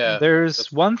 Yeah.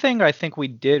 There's one thing I think we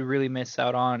did really miss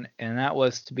out on, and that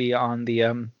was to be on the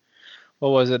what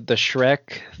was it, the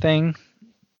Shrek thing?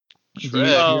 Do you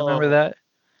Shrek. remember that?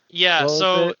 Yeah, What was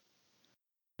so it?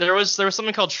 there was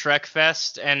something called Shrek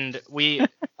Fest, and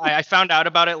I found out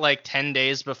about it like 10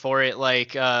 days before it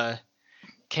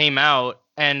came out,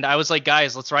 and I was like,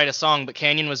 guys, let's write a song, but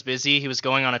Canyon was busy. He was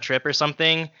going on a trip or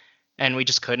something, and we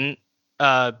just couldn't.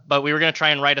 But we were gonna try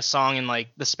and write a song in like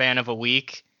the span of a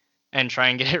week and try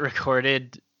and get it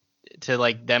recorded to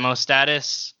like demo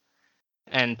status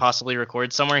and possibly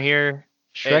record somewhere here.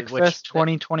 Shrek which- Fest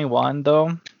 2021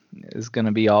 though is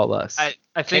gonna be all us. I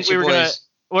think Catch we it, were gonna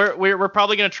boys. we're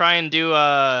probably gonna try and do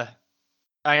I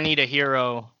Need a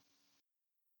Hero.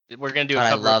 We're gonna do a God, I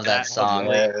cover love of that song.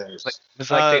 It's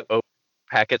like the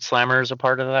Packet Slammer is a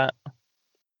part of that.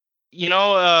 You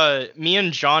know, me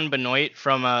and John Benoit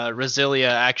from Resilia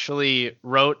actually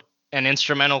wrote an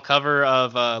instrumental cover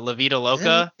of La Vida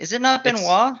Loca. Is it not It's-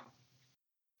 Benoit?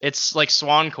 It's like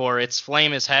Swancore. It's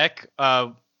flame as heck.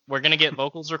 We're gonna get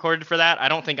vocals recorded for that. I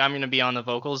don't think I'm gonna be on the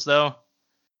vocals though.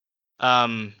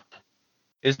 But-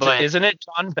 Isn't it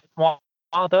John Benoit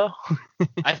though?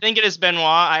 I think it is Benoit.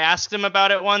 I asked him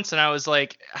about it once, and I was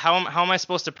like, "How am I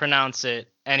supposed to pronounce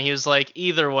it?" And he was like,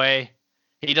 "Either way."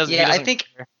 He doesn't. Yeah, he I doesn't think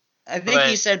care. I think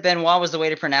he But- said Benoit was the way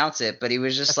to pronounce it, but he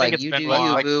was just I think like, it's "You do Benoit. you,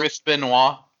 Like boo." Chris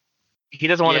Benoit. He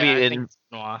doesn't want to Yeah, be I in. think it's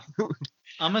Benoit.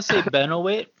 I'm gonna say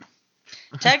Benoit.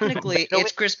 Technically,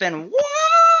 it's Chris Benoit.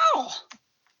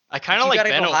 I kind You of like gotta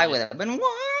go high Benoit. with it.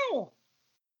 Benoit.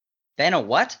 Beno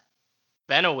what?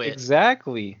 Benoit.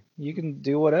 Exactly. You can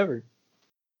do whatever.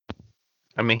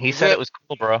 I mean, he Is said it- it was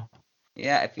cool, bro.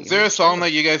 Yeah. Is there a song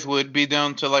that you guys would be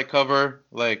down to like cover?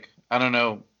 Like, I don't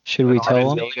know. Should we an tell artist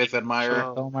them? that you guys admire? Sure.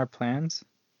 Tell them our plans?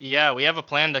 Yeah, we have a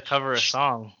plan to cover a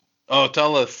song. Oh,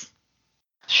 tell us.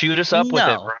 Shoot us up with it,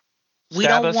 No. bro. We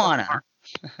Stab don't us in the wanna. heart.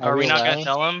 Are we not gonna allowed?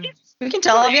 tell him? We can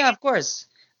tell him, yeah, of course.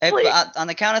 Please. On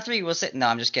the count of three, we'll sit. No,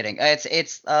 I'm just kidding. It's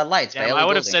Lights by Damn, Ellie I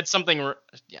would have Goulding. said something.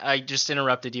 I just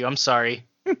interrupted you. I'm sorry.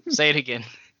 Say it again.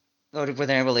 Oh, were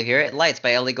they able to hear it? Lights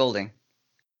by Ellie Goulding.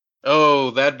 Oh,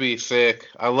 that'd be sick.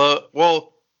 I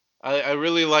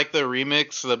really like the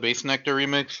remix, the Bass Nectar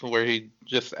remix, where he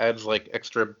just adds like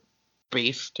extra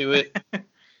bass to it.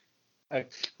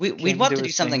 We'd King want do to do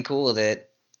his something thing. cool with it.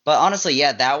 But honestly,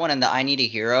 yeah, that one and the I Need a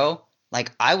Hero,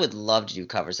 like, I would love to do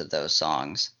covers of those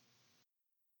songs.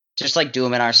 Just like do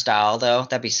them in our style, though.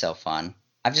 That'd be so fun.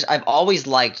 I've always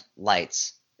liked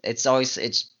Lights. It's always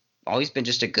been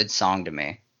just a good song to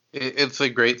me. It's a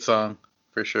great song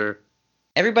for sure.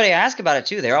 Everybody I ask about it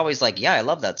too. They're always like, "Yeah, I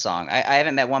love that song." I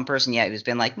haven't met one person yet who's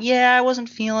been like, "Yeah, I wasn't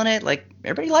feeling it." Like,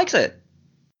 everybody likes it.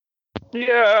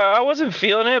 Yeah, I wasn't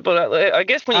feeling it, but I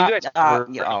guess when you guys were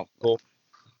yeah, oh. cool.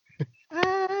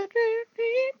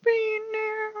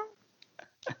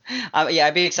 Yeah,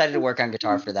 I'd be excited to work on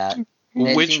guitar for that.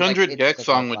 It Which seems like 100 it's Gex like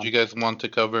song all would fun. you guys want to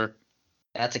cover?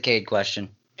 That's a Cade question.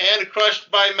 And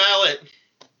crushed by Mallet.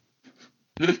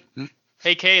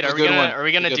 Hey, Kate, That's are a we good gonna one. are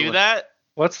we gonna That's a good do one. that?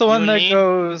 What's the You one and that me?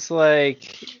 goes like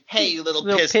Hey, you little,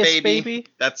 little piss, baby.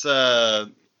 That's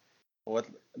what?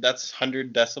 That's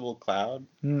 100 decibel cloud.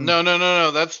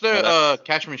 No. That's the Oh,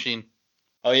 Cash Machine.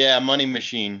 Oh yeah, money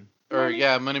machine.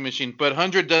 Money Machine. But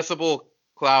 100 decibel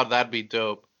cloud, that'd be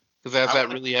dope. Because that's that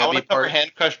really I want heavy to cover part.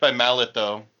 Hand Crushed by Mallet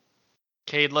though.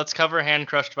 Cade, let's cover Hand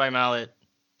Crushed by Mallet.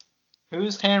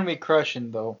 Whose hand we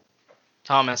crushing though?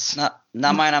 Thomas. Not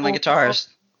mine. I'm a guitarist.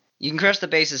 You can crush the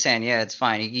bass's hand. Yeah, it's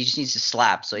fine. He just needs to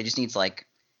slap. So he just needs like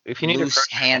If you need to loose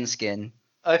hand skin.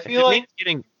 I if feel it like means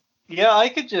getting yeah,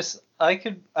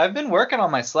 I've been working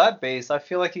on my slap bass. I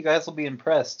feel like you guys will be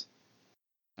impressed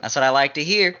That's what I like to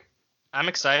hear. I'm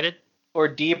excited. or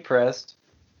depressed.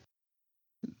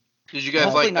 Did you guys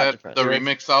Hopefully like not that depressed. the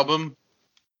remix album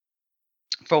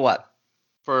For what?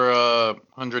 for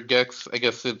 100 Gex? I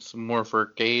guess it's more for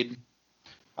Cade.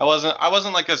 I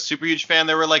wasn't like a super huge fan.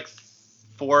 There were like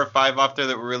 4 or 5 off there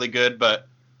that were really good, but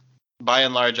by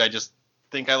and large, I just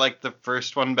think I like the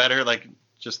first one better. Like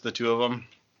just the two of them.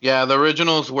 Yeah, the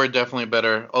originals were definitely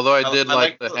better. Although I did I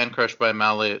like like the Hand Crushed by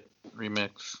Mallet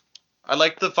remix. I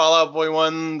liked the Fall Out Boy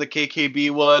one, the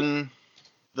KKB one,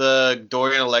 the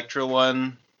Dorian Electra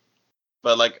one,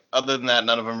 but like other than that,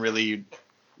 none of them really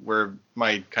were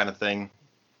my kind of thing.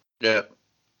 Yeah.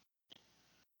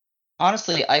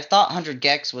 Honestly, I thought 100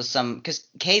 Gex was because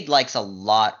Cade likes a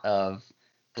lot of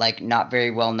like not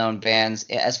very well known bands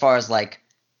as far as like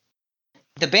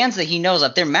the bands that he knows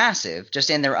of, they're massive, just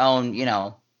in their own,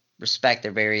 respect.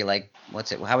 They're very like,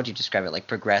 how would you describe it? Like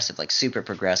progressive, like super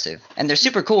progressive, and they're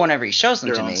super cool whenever he shows them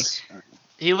Their to own me.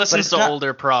 He listens it's to not-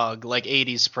 older prog, like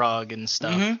 80s prog and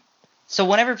stuff. hmm So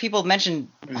whenever people mentioned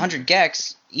 100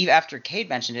 Gex, even after Cade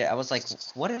mentioned it, I was like,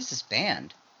 what is this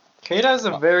band? Kate has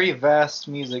a very vast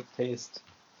music taste.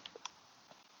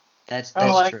 That's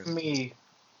Unlike true. me,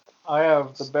 I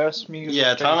have the best music.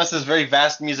 Yeah, taste. Thomas has very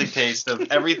vast music taste of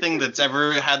everything that's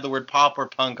ever had the word pop or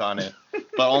punk on it,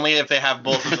 but only if they have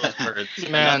both of those words.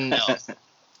 Man. Nothing else.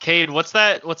 Cade, what's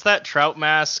that Trout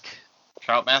Mask?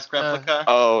 Trout Mask replica.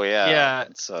 Oh yeah. Yeah.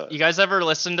 It's, You guys ever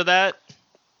listen to that?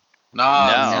 Nah,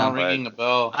 No, it's not but- ringing a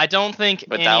bell. I don't think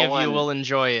But any that of you one- will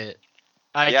enjoy it.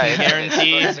 I yeah, can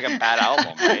guarantee. It's like a bad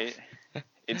album, right?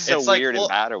 It's so It's like, weird well, and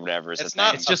bad or whatever. It's the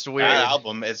not. thing. It's just a weird. bad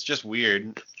album. It's just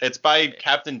weird. It's by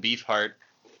Captain Beefheart.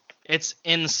 It's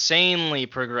insanely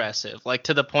progressive, like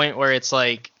to the point where it's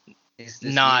like Is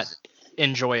this not music?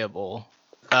 enjoyable.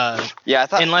 Yeah, I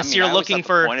thought. Unless you're I always looking thought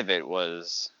for- the point of it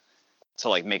was to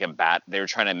like make a bad. They were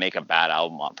trying to make a bad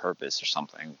album on purpose or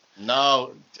something.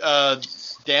 No,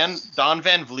 Don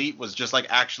Van Vliet was just like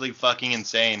actually fucking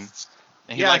insane.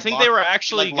 And Yeah, I like, think locked- they were he,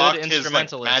 actually like, good locked his like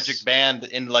instrumentalists. magic band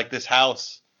in like this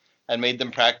house and made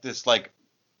them practice like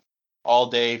all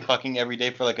day, fucking every day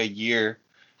for like a year,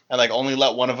 and like only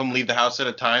let one of them leave the house at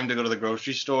a time to go to the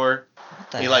grocery store.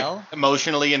 What the He hell? like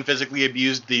emotionally and physically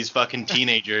abused these fucking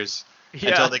teenagers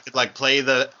Yeah. until they could like play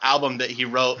the album that he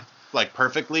wrote like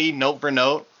perfectly, note for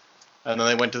note, and then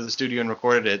they went to the studio and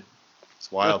recorded it.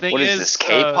 It's wild. thing What is is, this?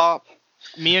 K-pop?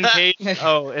 Me and Cade.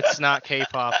 Oh, it's not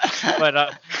K-pop,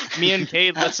 but me and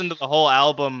Cade listened to the whole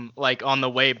album like on the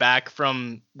way back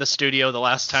from the studio the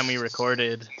last time we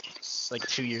recorded, like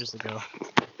 2 years ago.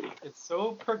 It's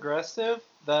so progressive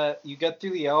that you get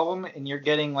through the album and you're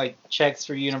getting like checks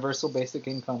for universal basic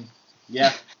income.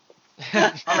 Yeah.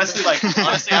 Honestly,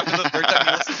 after the third time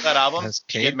you listen to that album, Has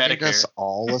you get Cade made us Medicare.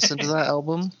 all listen to that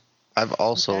album? I've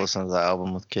also Okay. listened to that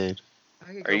album with Cade.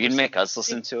 Are you gonna make us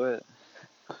listen to it?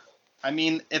 I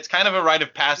mean, it's kind of a rite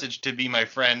of passage to be my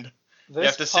friend. You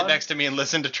have to sit next to me and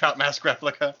listen to Trout Mask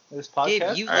Replica. This Gabe,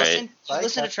 podcast. you All right.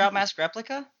 listen to Trout Mask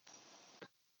Replica?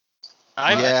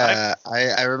 Yeah,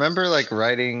 I remember like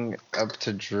riding up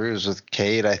to Drew's with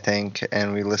Cade, I think,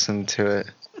 and we listened to it.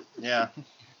 Yeah.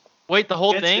 Wait, the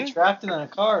whole Gets thing? you trapped in a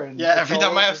car. And Yeah, it's every all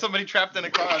time I have over. somebody trapped in a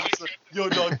car, I'm just like, yo,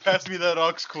 dog, pass me that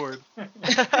aux cord.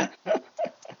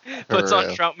 Puts on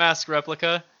real. Trout Mask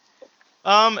Replica.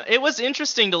 It was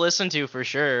interesting to listen to for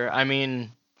sure. I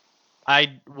mean,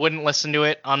 I wouldn't listen to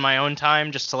it on my own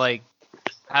time just to like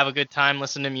have a good time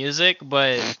listening to music,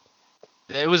 but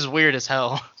it was weird as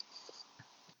hell.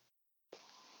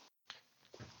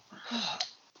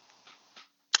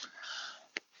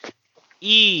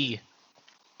 E.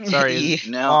 Sorry,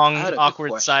 Now, long I had a good awkward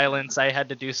question. silence. I had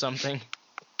to do something.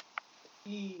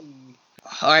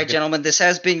 All right, gentlemen, this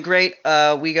has been great.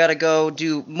 We got to go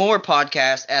do more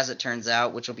podcasts, as it turns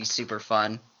out, which will be super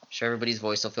fun. I'm sure everybody's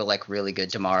voice will feel like really good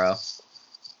tomorrow.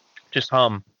 Just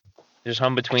hum. Just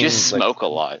hum between. Just like, smoke a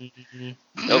lot.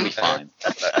 It'll be fine.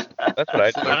 That's what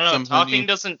I do. I don't know. Some Talking honey.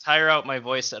 doesn't tire out my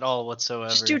voice at all whatsoever.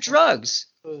 Just do drugs.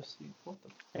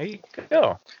 There you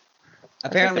go.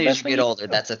 Apparently, the as best you thing get you older,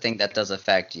 that's a thing that does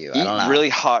affect you. I Eat don't know. really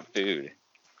hot food.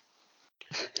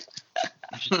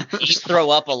 Just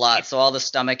throw up a lot, so all the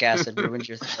stomach acid ruins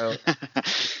your throat.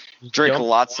 Drink Dump-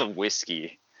 lots of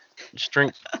whiskey. Just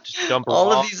drink. Just dump All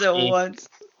raw of these at honey. once.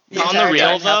 On the entire real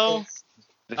time though, happens.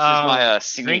 This is my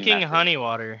singing drinking method. honey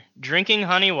water. Drinking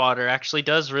honey water actually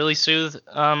does really soothe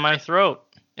my throat.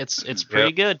 It's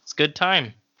pretty good. It's good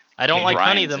time. I don't Okay, like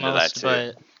honey Ryan's the into that most, too.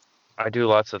 but I do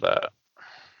lots of that.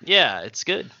 yeah, it's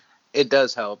good. It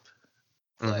does help.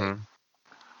 Like, hmm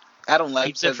I don't like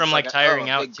Keeps it because from it's like tiring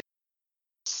a out. big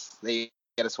they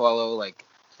gotta swallow like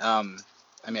I mean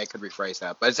I could rephrase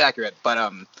that, but it's accurate.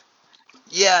 But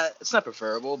yeah, it's not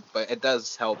preferable, but it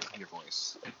does help your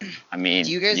voice. I mean,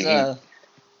 Do you guys?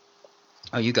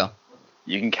 Oh, you go.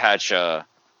 you can catch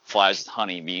flies with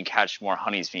honey, but you can catch more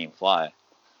honeys being fly.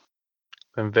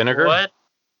 And vinegar. What?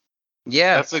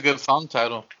 Yeah, That's a good song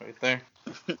title right there.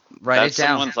 write That's it down.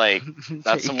 someone's like There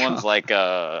that's you someone's go. like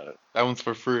That one's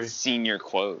for free. senior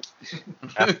quote.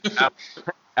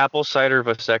 Apple cider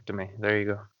vasectomy. There you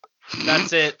go.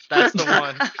 That's it. That's the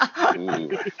one.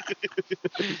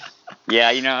 Ooh.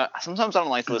 Yeah, you know, sometimes I don't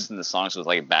like to listen to songs with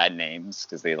like bad names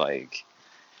because they like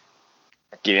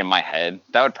get in my head.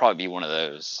 That would probably be one of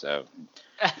those. So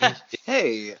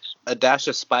Hey, a dash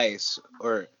of spice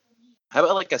or How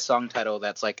about like a song title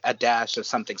that's like a dash of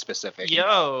something specific?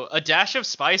 Yo, A Dash of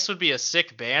Spice would be a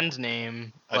sick band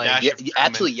name. A Like, dash Yeah, of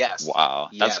actually, cinnamon. yes. Wow,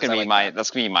 that's Yes, gonna I be like my that.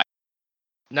 that's gonna be my.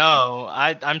 no,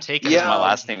 I'm taking Yeah. My it.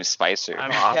 last name is Spicer.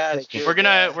 Yeah, dude, We're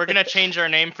yeah. gonna change our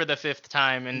name for the 5th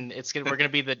time, and we're gonna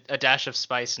be A Dash of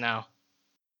Spice now.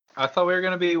 I thought we were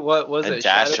gonna be what was A it?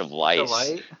 dash Shadow of lice.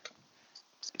 Light?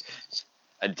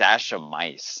 A dash of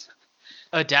mice.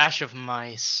 A Dash of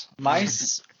Mice.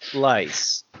 Mice,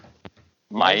 lice.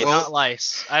 Mice. Not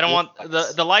lice. I don't want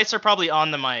the lice are probably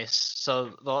on the mice,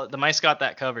 so the mice got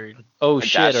that covered. Oh A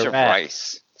shit, dash a of rat.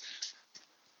 rice.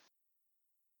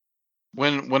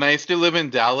 When I used to live in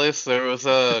Dallas, there was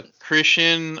a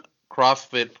Christian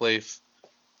CrossFit place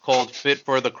called Fit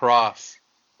for the Cross.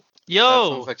 That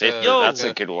Yo, sounds like yo, That's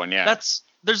a good one. Yeah.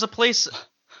 there's a place.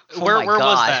 Oh Where my was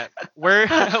God. that?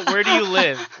 Where do you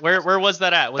live? Where was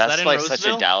that at? Was That's that in like Roseville?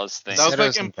 such a Dallas thing. That was said it like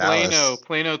was in in Dallas.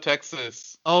 Plano,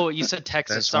 Texas. Oh, you said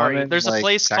Texas. There's Sorry. one in, There's a like,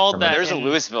 place called that. There's a in-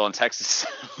 Louisville in Texas,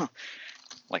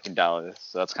 like in Dallas.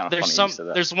 So that's kind of There's funny you said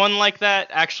that. There's one like that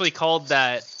actually called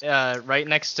that right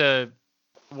next to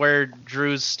where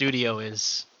Drew's studio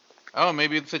is. Oh,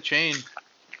 maybe it's a chain.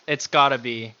 It's gotta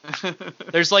be.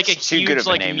 There's like a It's too good huge of a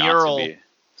like name mural, not to be.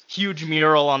 huge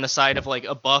mural on the side of like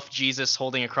a buff Jesus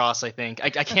holding a cross. I think I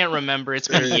can't remember. It's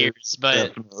been years,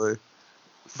 but Definitely.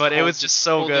 it was just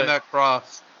so Holding good. that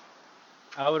cross.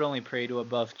 I would only pray to a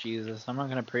buff Jesus. I'm not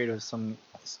gonna pray to some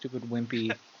stupid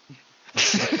wimpy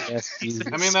ass Jesus.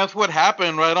 I mean, that's what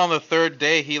happened. Right on the third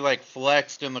day, he like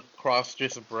flexed and the cross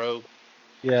just broke.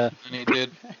 yeah. And he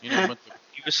did, a bunch of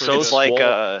He was So so It's like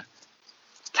swole.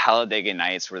 Talladega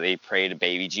Nights where they pray to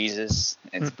baby Jesus,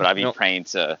 but I'd be Nope. praying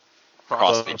to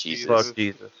cross CrossFit Jesus. Fuck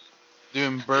Jesus.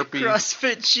 doing burpees,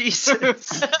 CrossFit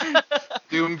Jesus.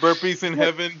 doing burpees in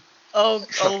heaven. oh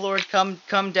Lord,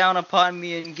 come down upon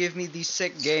me and give me these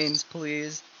sick gains,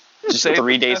 please. Just Say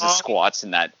 3 the days of song. squats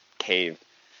in that cave.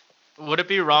 Would it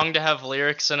be wrong to have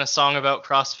lyrics in a song about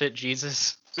CrossFit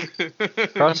Jesus?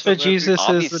 CrossFit Jesus is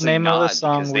the Obviously name of the not,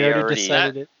 song. because We they already already-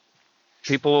 decided it.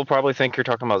 People will probably think you're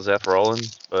talking about Zeth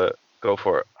Rollins, but go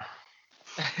for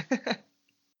it.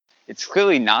 It's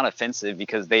clearly not offensive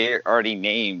because they already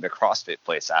named the CrossFit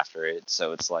place after it.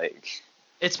 So it's like,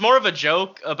 It's more of a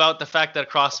joke about the fact that a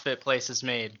CrossFit place is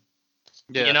made.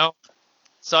 Yeah. You know?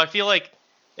 So I feel like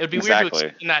it would be weird Exactly. to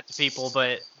explain that to people,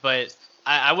 but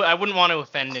I wouldn't want to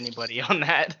offend anybody on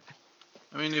that.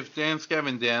 I mean, if Dance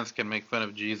Gavin Dance can make fun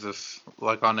of Jesus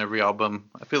like on every album,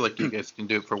 I feel like you guys can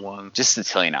do it for one. just the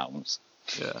Tillian albums.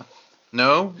 Yeah.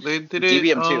 No, they did it.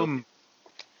 DBM2.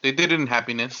 They did it in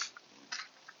Happiness.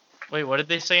 Wait, what did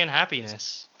they say in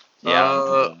Happiness?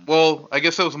 Yeah. Well, I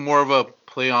guess it was more of a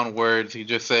play on words. He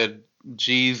just said,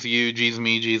 "Jeez you, Jeez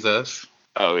me, Jesus."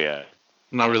 Oh, yeah.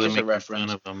 I'm not really Just a making reference. fun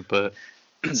of them, but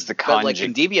It's the But like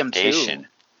in conjugation.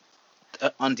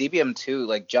 DBM2, on DBM2,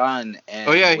 like John and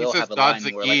Oh, yeah, he Will says have a God's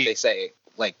line a where like geek. they say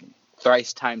like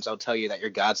thrice times I'll tell you that your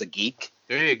God's a geek.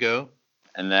 there you go.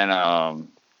 And then,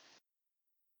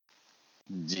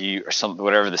 or something,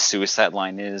 whatever the suicide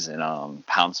line is in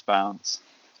Pounce Bounce.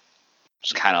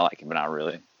 Just kind of like it, but not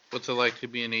really. What's it like to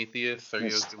be an atheist? Are you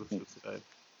Yes. okay with suicide?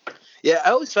 Yeah,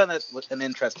 I always found that an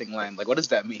interesting line. Like, what does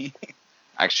that mean?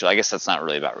 Actually, I guess that's not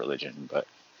really about religion, but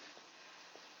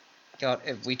God,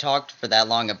 if we talked for that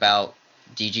long about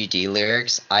DGD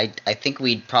lyrics, I think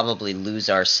we'd probably lose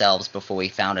ourselves before we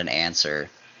found an answer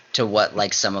to what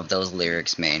like some of those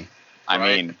lyrics mean. I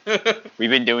Right. mean, we've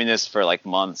been doing this for like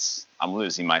months. I'm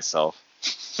losing myself.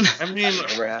 I mean,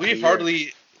 Over half a we year.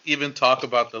 hardly even talk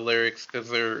about the lyrics because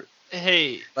they're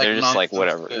Hey, They're just like nonsense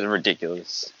whatever. good. They're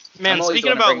ridiculous. man, I'm always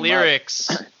speaking the one to about bring 'em up.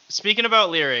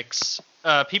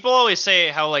 lyrics, people always say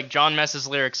how like John Mess's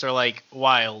lyrics are like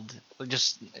wild.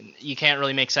 Just you can't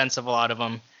really make sense of a lot of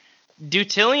them. Do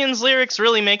Tillian's lyrics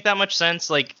really make that much sense?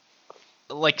 Like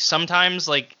sometimes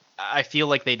like I feel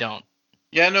like they don't.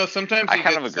 Yeah, no. Sometimes I he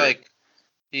kind of gets agree. like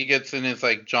he gets in his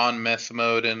like John Mess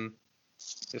mode and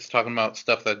is talking about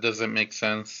stuff that doesn't make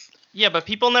sense. Yeah, but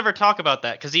people never talk about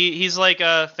that because he's like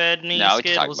fed me No, we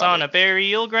can talk skittles about on it. a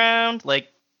burial ground. Like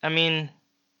I mean,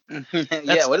 Yeah,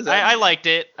 that's- what is that? I mean? liked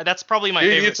it. That's probably my You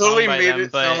favorite totally song by made them.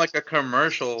 it But sound like a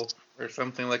commercial or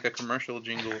something like a commercial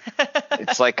jingle.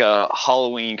 It's like a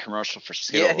Halloween commercial for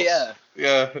Yeah, Skittles. yeah.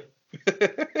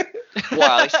 Yeah.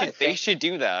 Wow, they should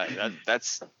do that.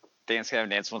 That's Dance Gavin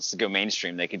Dance wants to go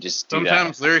mainstream. They could just do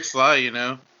Sometimes lyrics lie, you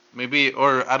know. Maybe,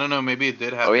 or I don't know. Maybe it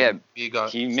did happen. Oh, yeah. He that. got.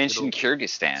 He mentioned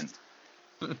Kyrgyzstan.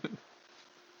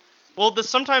 well, the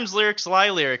sometimes lyrics lie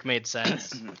lyric made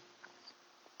sense.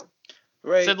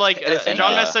 Right. Said like And if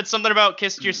John uh, Mess said something about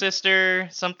kissed your sister,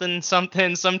 something.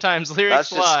 Sometimes lyrics That's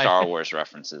just lie. Star Wars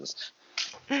references.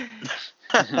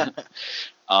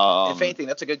 If anything,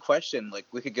 that's a good question. Like,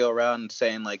 we could go around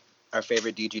saying like our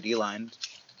favorite DGD line.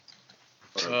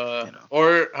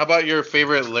 Or how about your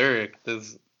favorite lyric?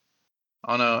 Does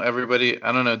I don't know, everybody.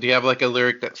 I don't know. Do you have like a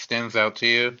lyric that stands out to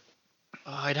you?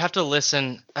 I'd have to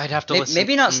listen. Listen.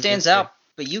 Maybe not to stands music. out,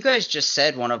 but you guys just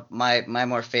said one of my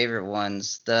more favorite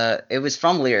ones. It was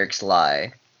from Lyrics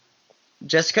Lie.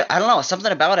 Just I don't know,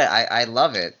 something about it. I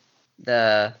love it.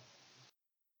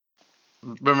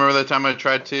 Remember the time I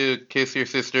tried to kiss your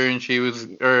sister and she was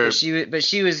But she was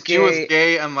she was gay,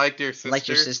 gay unlike your sister. like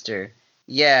your sister.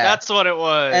 Yeah. That's what it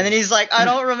was. And then he's like, I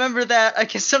don't remember that. I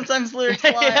guess sometimes lyrics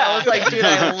lie. Yeah. I was like, dude,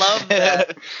 I love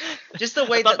that. Just the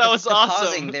way I thought that that was the awesome.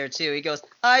 pausing there too. He goes,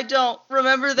 I don't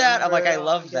remember that. I'm like, I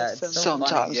love that. It's so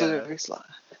Sometimes funny. lyrics lie.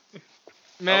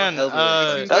 Man, Oh,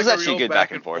 hell Seems That was like a actually real good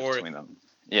back and forth between them.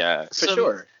 Yeah. For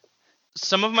sure.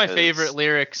 some of my 'Cause- favorite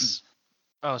lyrics.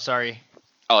 Oh, sorry.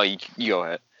 Oh, you go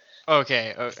ahead.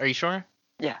 Okay, are you sure?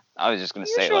 Yeah. I was just gonna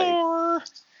say like.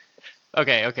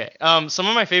 Okay. Some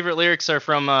of my favorite lyrics are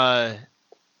from the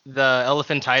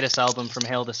Elephantitis album from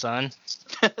Hail the Sun.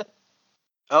 I feel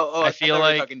thought we were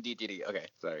like- talking DGD. Okay,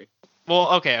 sorry.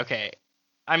 Well, okay.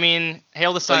 I mean,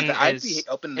 Hail the Sun I'd be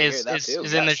open to hear that is too. in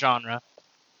the yes. genre.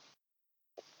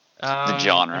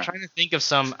 genre. I'm trying to think of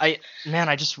some. I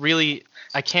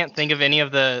can't think of any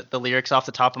of the lyrics off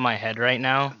the top of my head right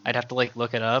now. I'd have to like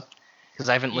look it up because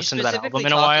I haven't You listened to that album specifically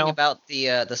in a talking while. about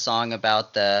the song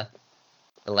about the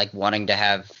like wanting to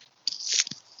have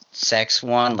sex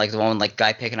one, like the one like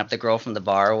guy picking up the girl from the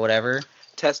bar or whatever.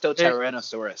 Testo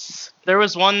Tyrannosaurus. There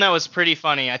was one that was pretty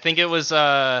funny. I think it was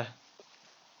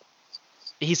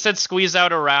he said squeeze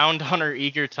out around on her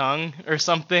eager tongue or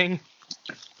something.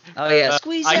 Oh yeah,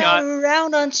 squeeze I out got-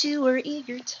 around onto her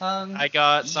eager tongue. I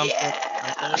got something.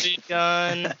 Yeah. Loaded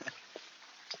gun.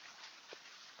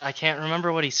 I can't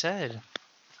remember what he said.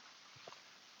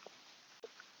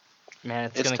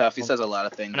 Man, It's gonna tough. He kill me. says a lot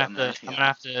of things I'm on gonna that.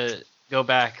 have to go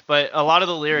back, but a lot of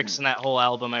the lyrics in that whole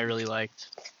album I really liked.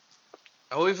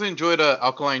 I always enjoyed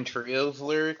Alkaline Trio's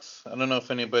lyrics. I don't know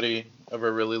if anybody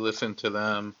ever really listened to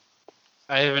them.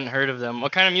 I haven't heard of them.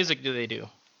 What kind of music do they do?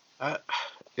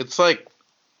 It's like,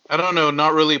 I don't know,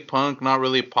 not really punk, not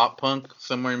really pop punk,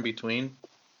 somewhere in between.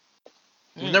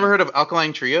 You've never heard of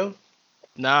Alkaline Trio?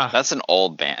 Nah. That's an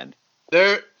old band.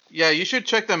 Yeah, you should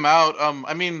check them out.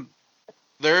 I mean,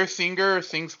 their singer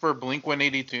sings for Blink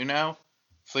 182 now,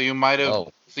 so you might have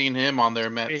seen him on there,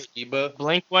 Matt Wait. Skiba.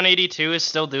 Blink 182 is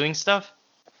still doing stuff?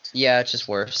 Yeah, it's just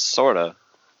worse. Sorta.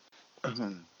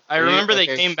 I remember they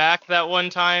Okay. came back that one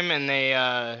time and they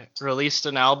released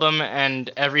an album and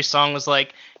every song was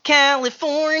like,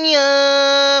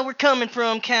 California, we're coming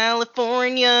from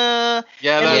California.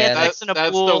 Yeah, And we had that's sex in a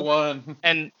the pool. one.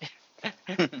 And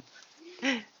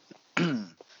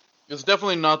It's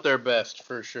definitely not their best,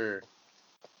 for sure.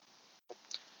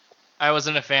 I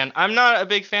wasn't a fan. I'm not a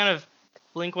big fan of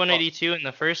Blink 182 in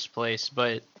the first place,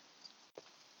 but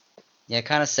Yeah,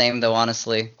 kind of same though,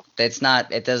 honestly.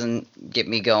 It doesn't get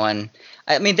me going.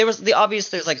 I mean, there's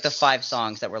like the 5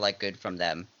 songs that were like good from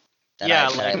them. Yeah,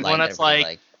 that like I one that's really like-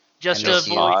 liked. just I a miss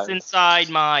you. voice inside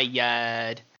my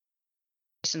head.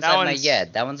 Voice Inside My one's-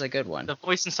 Yed. That one's a good one. The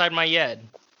voice inside my head.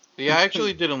 Yeah, I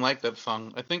actually didn't like that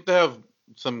song. I think they have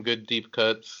some good deep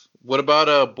cuts. What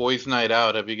about Boys Night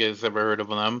Out? Have you guys ever heard of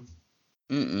them?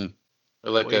 Mm-mm.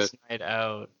 Or like Voice a night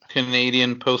out.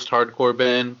 Canadian post-hardcore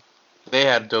band. They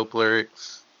had dope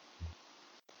lyrics.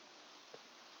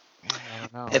 I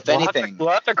don't know. If We'll have, anything, to,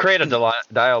 we'll have to create a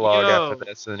dialogue Yo. after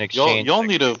this and Y'all, exchange. y'all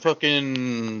need to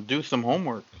fucking do some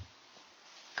homework.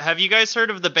 Have you guys heard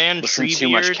of the band Listen too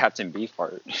Treebeard? much Captain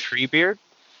Beefheart. Treebeard?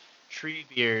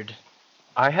 Treebeard.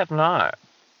 I have not.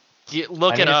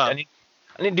 Look it up. I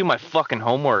need to do my fucking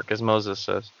homework, as Moses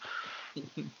says.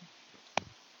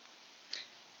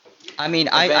 I mean,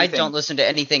 If I anything- don't listen to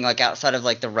anything like outside of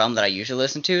like the realm that I usually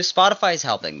listen to. Spotify's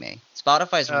helping me.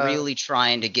 Spotify's really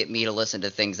trying to get me to listen to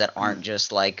things that aren't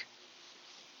just like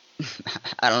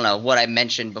I don't know what I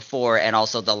mentioned before, and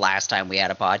also the last time we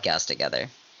had a podcast together.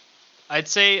 I'd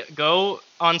say go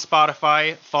on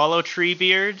Spotify, follow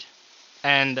Treebeard,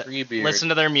 and Treebeard. listen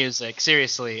to their music.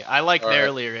 Seriously, I like their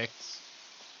Alright. lyrics.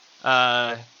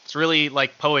 It's really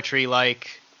like poetry,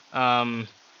 like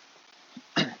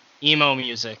emo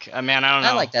music. Man, I don't know.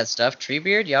 I like that stuff.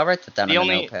 Treebeard, yeah, I'll write that down The on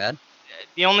a only- notepad.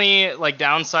 The only like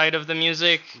downside of the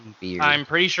music, Treebeard. I'm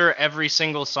pretty sure every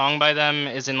single song by them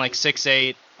is in like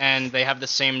 6/8, and they have the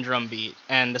same drum beat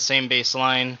and the same bass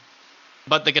line,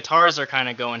 but the guitars are kind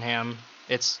of going ham.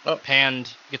 It's Oh.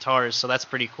 panned guitars, so that's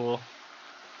pretty cool.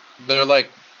 They're like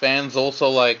fans also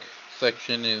like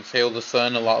section is Hail the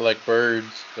Sun, a lot like Birds.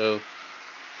 So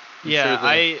Yeah, sure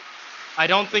the- I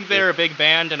don't think they're a big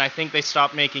band, and I think they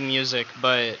stopped making music,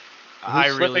 but I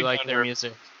really slipping like down their the-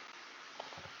 music.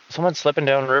 Someone's slipping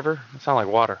down the river? It sounds like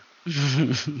water.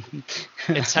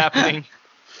 It's happening.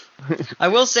 I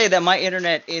will say that my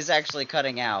internet is actually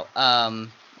cutting out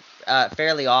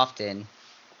fairly often.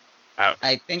 Ouch.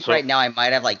 I think So- right now I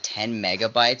might have like 10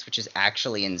 megabytes, which is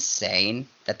actually insane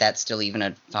that that's still even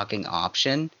a fucking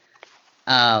option.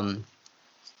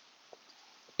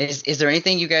 Is there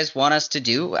anything you guys want us to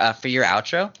do for your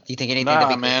outro? Do you think anything that Nah,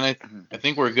 we man, I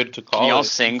think we're good to call Can y'all it.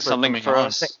 sing Thanks something coming for on.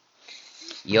 us?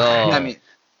 Yo, I mean,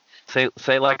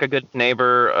 Say like a good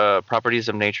neighbor, properties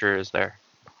of nature is there.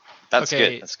 That's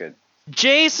Okay. good. That's good.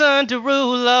 Jason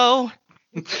Derulo.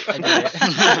 I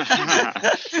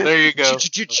did There you go.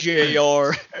 it.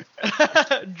 JR.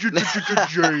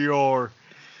 JR. All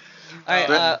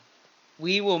right,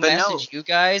 we will But no. message you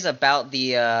guys about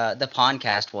the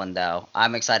PONcast one though.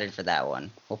 I'm excited for that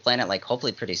one. We'll plan it like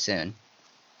hopefully pretty soon.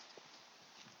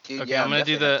 dude, Okay, yeah, I'm gonna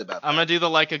do definitely hyped the about I'm that. gonna do the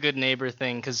like a good neighbor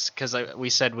thing because we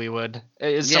said we would.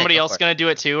 Is Yeah, somebody go else for it. gonna do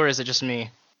it too, or is it just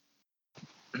me?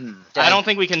 I don't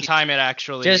think we can time it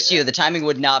actually. Just you. The timing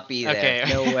would not be there. Okay.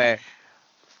 No way.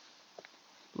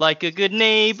 Like a good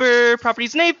neighbor,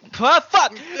 properties neighbor.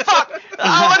 Fuck.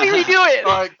 Let me redo it.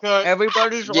 All right, cut.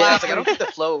 Everybody's Yeah, it's like I laughing. don't think the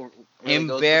flow really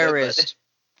goes with it, Embarrassed.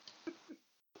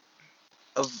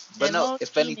 but no,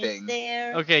 if anything,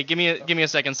 Okay, give me a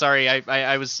second. Sorry,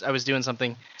 I was doing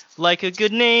something. Like a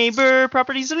good neighbor,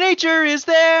 properties of nature is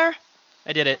there.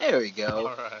 I did it. there we go.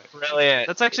 All right. Brilliant.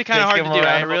 That's actually kind of Let's hard give to him do. a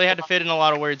I round of really had to fit in a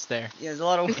lot of words there. Yeah, there's a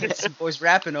lot of words. Boys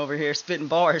rapping over here, spitting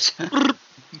bars.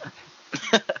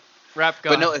 Rap God.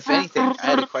 But no, if anything, I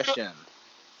had a question.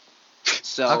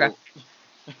 So, Okay.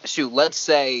 shoot, let's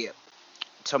say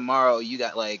tomorrow you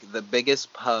got like the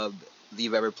biggest pub that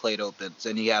you've ever played opens,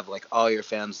 and you have like all your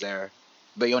fans there,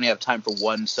 but you only have time for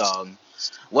one song.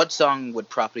 What song would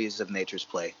Properties of Nature's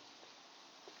play?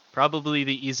 Probably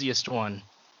the easiest one.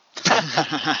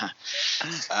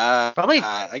 Probably-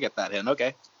 I get that hint.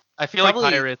 Okay. I feel Probably-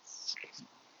 like Pirates.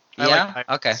 I like Yeah. Pirates.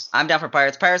 Okay. I'm down for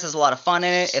Pirates. Pirates has a lot of fun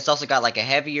in it. It's also got like a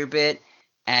heavier bit,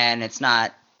 and it's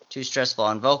not too stressful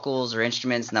on vocals or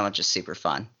instruments, and that one's just super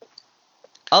fun.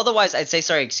 Otherwise, I'd say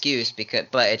sorry excuse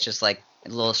but it's just like a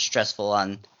little stressful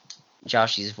on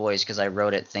Joshy's voice because I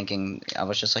wrote it thinking I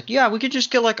was just like, yeah, we could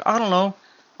just get like I don't know,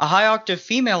 a high octave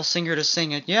female singer to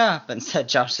sing it, yeah. But instead,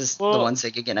 Josh is the Well, one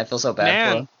singing it. And I feel so bad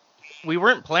for Man, him. we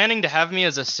weren't planning to have me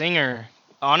as a singer.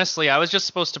 Honestly, I was just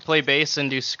supposed to play bass and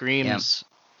do screams.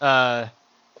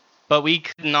 But we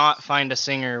could not find a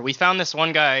singer. We found this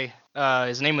one guy.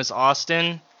 His name was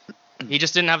Austin. He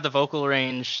just didn't have the vocal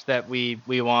range that we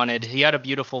wanted. He had a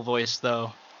beautiful voice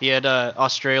though. He had a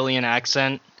Australian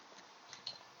accent.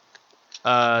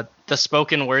 The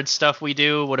spoken word stuff we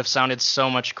do would have sounded so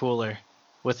much cooler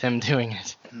with him doing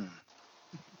it.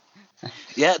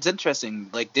 Yeah, it's interesting.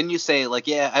 Like, didn't you say like,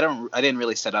 yeah, I didn't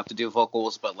really set up to do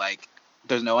vocals, but like,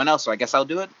 there's no one else, so I guess I'll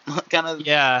do it. Kind of.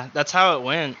 Yeah, that's how it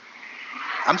went.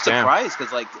 I'm surprised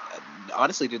because like,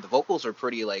 honestly, dude, the vocals are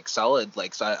pretty like solid.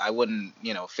 Like, so I wouldn't,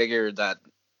 figure that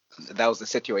was the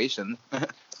situation.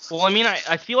 Well, I mean,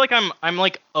 I feel like I'm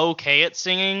like okay at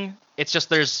singing. It's just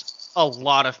there's a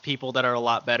lot of people that are a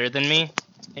lot better than me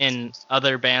in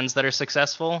other bands that are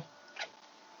successful.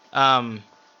 Man,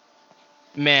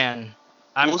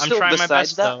 I'm Well, still, trying my besides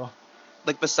best that- though.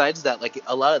 Like, besides that, like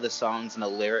a lot of the songs and the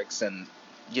lyrics and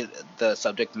the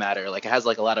subject matter, like it has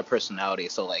like a lot of personality.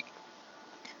 So like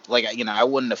I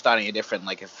wouldn't have thought any different.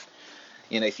 Like if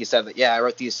you said that, yeah, I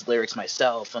wrote these lyrics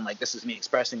myself, and like this is me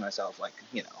expressing myself, like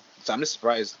So I'm just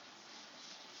surprised.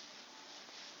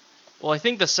 Well, I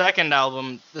think the second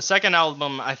album,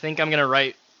 I think I'm gonna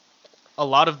write a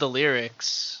lot of the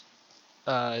lyrics,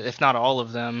 if not all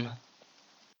of them.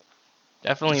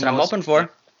 Definitely. That's what I'm most hoping of for. them.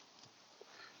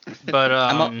 But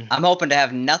I'm hoping to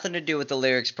have nothing to do with the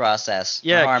lyrics process. or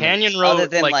Yeah, harmonies, Canyon wrote, other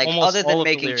than like, almost other than all of the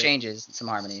making lyrics. changes and some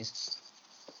harmonies.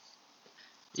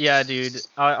 Yeah, dude,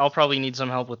 I'll probably need some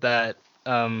help with that.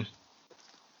 But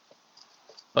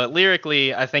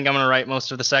lyrically, I think I'm gonna write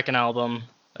most of the second album.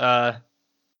 I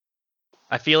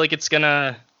feel like it's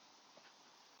not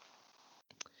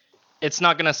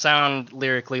gonna sound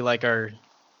lyrically like our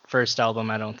first album.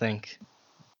 I don't think.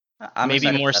 I'm Maybe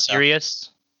excited more for that, though. serious.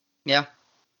 Yeah.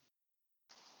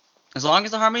 As long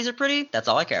as the harmonies are pretty, that's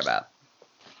all I care about.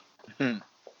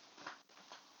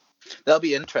 That'll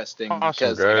be interesting Awesome,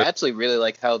 because guys. I actually really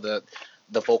like how the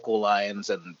vocal lines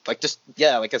and like just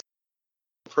like a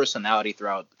personality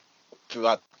throughout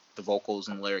the vocals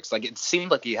and lyrics. Like it seemed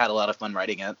like you had a lot of fun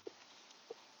writing it.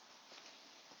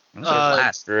 It was a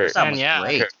blast. great. This album was Yeah.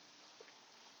 great.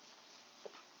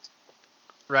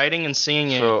 writing and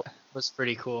singing So- it was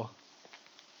pretty cool.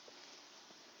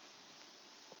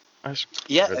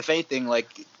 Yeah, if anything, like,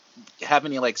 have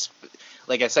any like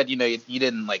I said, you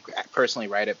didn't like personally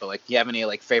write it, but like, do you have any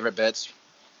like favorite bits?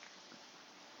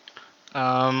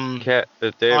 David.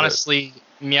 Honestly,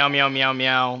 meow meow meow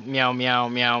meow meow meow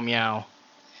meow meow.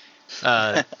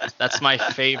 That's my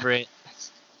favorite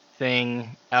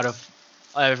thing out of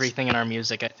everything in our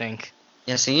music, I think.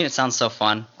 Yeah, singing it sounds so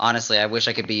fun. Honestly, I wish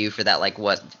I could be you for that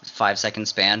 5-second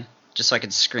span, just so I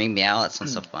could scream meow. That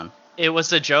sounds so fun. It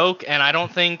was a joke, and I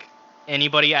don't think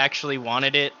anybody actually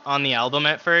wanted it on the album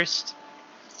at first.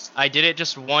 I did it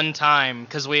just one time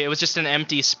because it was just an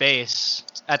empty space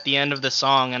at the end of the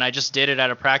song, and I just did it at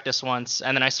a practice once,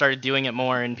 and then I started doing it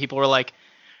more, and people were like,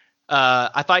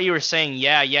 I thought you were saying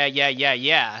yeah, yeah, yeah, yeah,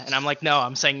 yeah, and I'm like, no,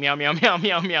 I'm saying meow, meow, meow,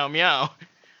 meow, meow, meow.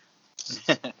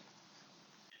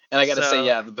 And I gotta say, So-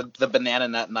 yeah, the banana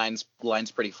nut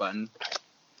line's pretty fun,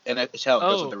 and it's how it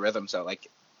goes with the rhythm. So like,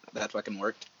 that fucking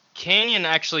worked. Canyon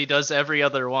actually does every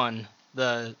other one,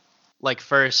 the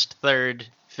first, third,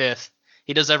 fifth.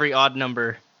 He does every odd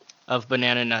number of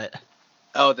banana nut.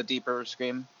 Oh, the deeper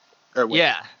scream, or wait,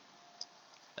 Yeah.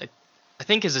 I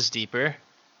think his is deeper.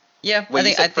 Yeah, Wait, you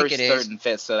I said think first, it third, is. and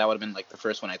fifth, so that would have been like the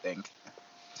first one, I think.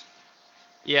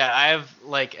 Yeah, I have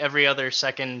every other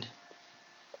second.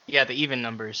 Yeah, the even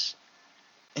numbers.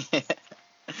 And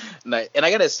I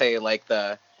gotta say, like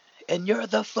and you're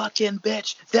the fucking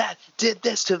bitch that did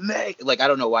this to me. Like, I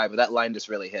don't know why, but that line just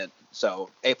really hit. So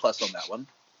A+ on that one.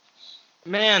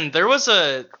 Man, there was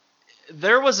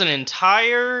an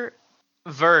entire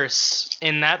verse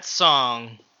in that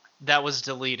song that was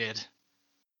deleted.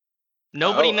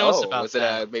 Nobody knows about was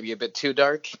that. it maybe a bit too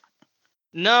dark?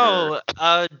 No,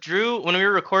 Drew, when we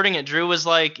were recording it, Drew was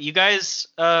like, you guys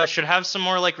should have some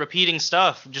more repeating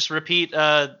stuff. Just repeat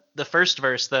the first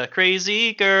verse, the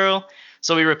crazy girl.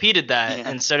 So we repeated that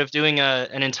Yeah. instead of doing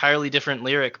an entirely different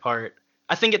lyric part.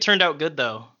 I think it turned out good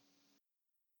though.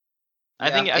 I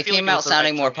Yeah, feel it came like out was the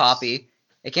sounding right more choice. poppy.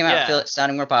 It came out Yeah.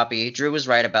 sounding more poppy. Drew was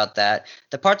right about that.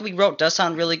 The part that we wrote does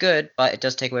sound really good, but it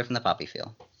does take away from the poppy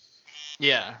feel.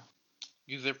 Yeah.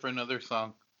 Use it for another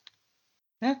song.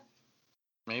 Yeah.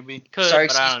 Maybe. Could, Sorry,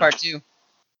 but I excuse don't part know. 2.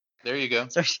 There you go.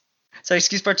 Sorry,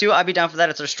 excuse part 2. I'd be down for that.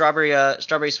 It's our strawberry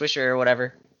swisher or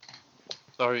whatever.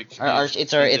 Sorry.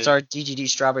 It's our DGD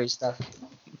strawberry stuff.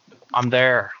 I'm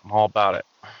there. I'm all about it.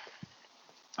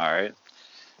 All right.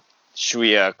 Should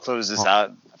we close this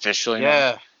out officially? now?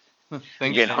 Yeah.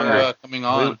 Thanks getting for hungry. coming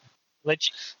on.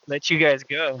 Let you guys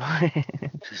go.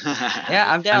 Yeah,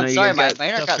 I'm I down. know you Sorry, guys my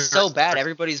internet got got stuff so to- bad.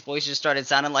 Everybody's voice just started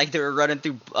sounding like they were running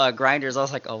through grinders. I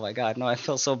was like, oh my god, no, I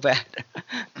feel so bad.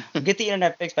 Get the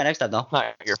internet fixed by next time, though.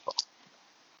 Not your fault.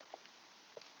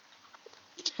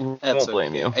 That's Won't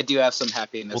blame okay. you. I do have some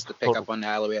happiness to pick up on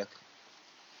Halloween.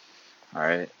 All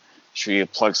right. Should we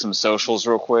plug some socials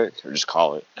real quick, or just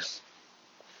call it?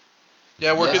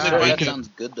 Yeah, where Yeah, can they sure, find that you? sounds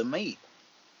good to me.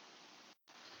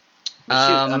 But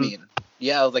shoot, I mean,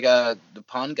 yeah, like the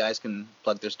Pawn guys can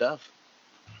plug their stuff.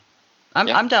 I'm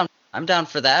down. I'm down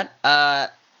for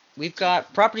that. We've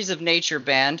got Properties of Nature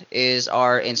Band is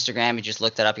our Instagram. You just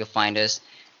look that up, you'll find us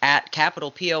at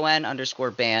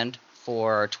 _PON_band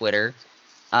for our Twitter.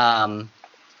 And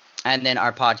then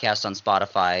our podcast on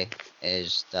Spotify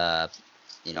is the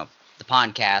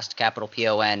PONcast,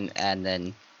 _PON and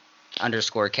then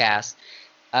 _cast.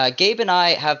 Gabe and I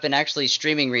have been actually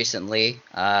streaming recently,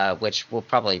 which we'll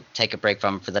probably take a break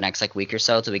from for the next week or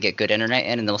so till we get good internet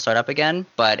in, and then we'll start up again.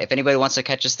 But if anybody wants to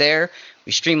catch us there,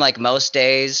 we stream most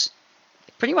days,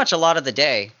 pretty much a lot of the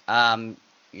day,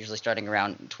 usually starting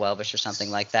around 12ish or something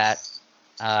like that.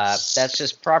 That's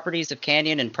just Properties of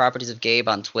Canyon and Properties of Gabe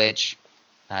on Twitch.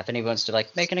 If anyone wants to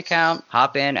make an account,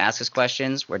 hop in, ask us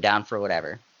questions, we're down for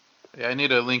whatever. Yeah, I need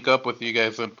to link up with you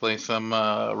guys and play some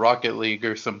Rocket League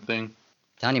or something.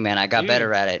 Telling you, man, I got Dude,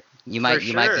 better at it. You might be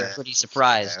sure. pretty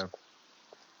surprised. Yeah.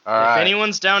 All If right.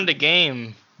 anyone's down to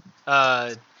game,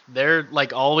 they're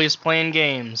always playing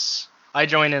games. I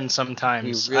join in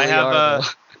sometimes. You really I have are, though.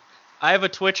 I have a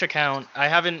Twitch account. I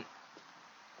haven't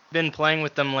been playing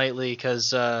with them lately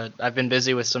because I've been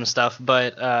busy with some stuff.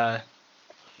 But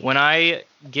when I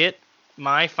get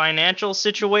my financial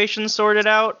situation sorted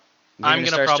out, You're I'm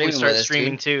gonna probably streaming start with us,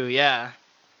 streaming dude. too. Yeah.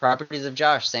 Properties of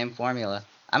Josh, same formula.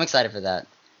 I'm excited for that.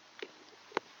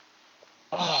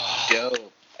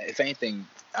 Dope. If anything,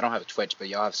 I don't have a Twitch, but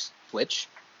y'all have Twitch.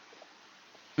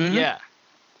 Mhm. Yeah.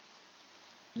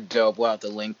 Dope. We'll have to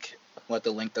link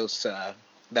those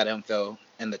that info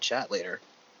in the chat later.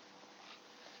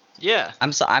 Yeah.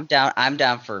 I'm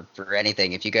down for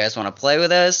anything. If you guys want to play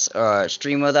with us or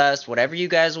stream with us, whatever you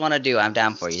guys want to do, I'm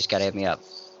down for you. You just gotta hit me up.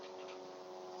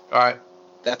 All right,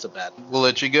 That's a bad. we'll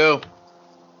let you go.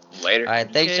 Later. All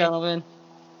right, thanks, Okay. gentlemen.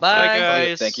 Bye, Bye.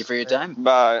 guys. Thank you for your time.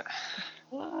 Bye.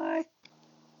 Bye.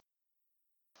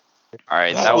 All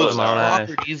right, That was our nice.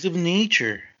 Properties of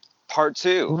Nature. part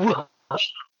 2.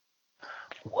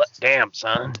 What? Damn,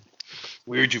 son.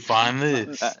 Where'd you find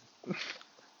this?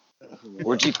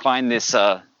 Where'd you find this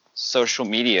social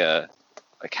media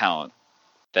account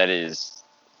that is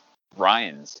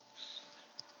Ryan's?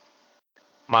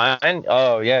 Mine?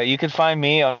 Oh, yeah. You can find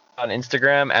me on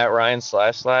Instagram at Ryan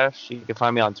 // You can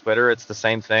find me on Twitter. It's the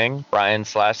same thing, Ryan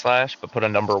 // but put a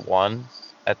number 1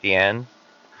 at the end.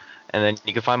 And then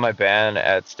you can find my band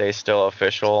at Stay Still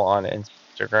Official on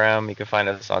Instagram. You can find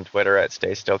us on Twitter at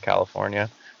Stay Still California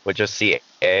with just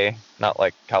CA, not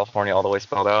like California all the way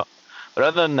spelled out. But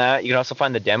other than that, you can also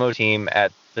find the demo team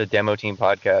at the Demo Team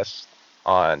Podcast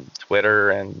on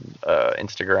Twitter and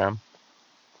Instagram.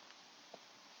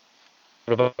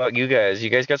 What about you guys? You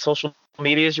guys got social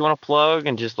medias you want to plug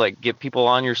and just like get people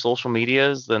on your social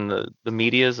medias and the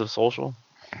medias of social?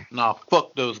 Nah,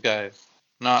 fuck those guys.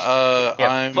 Nah, Yeah,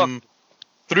 I'm fuck.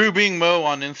 through being Mo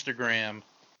on Instagram.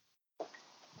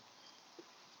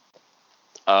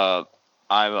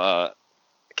 I'm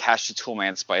Cash the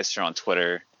Toolman Spicer on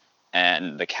Twitter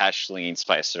and the Cash Lean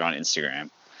Spicer on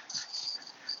Instagram.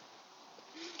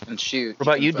 And shoot, What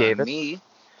about can you, find David? me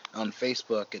on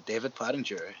Facebook at David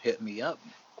Pottinger. Hit me up.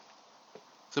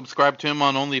 Subscribe to him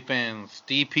on OnlyFans.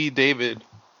 DP David.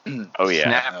 Oh yeah.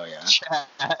 Snap. Oh yeah.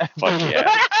 Fuck yeah.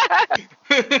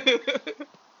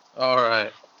 All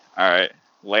right. All right.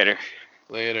 Later.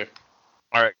 Later.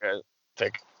 All right, guys.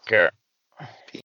 Take care.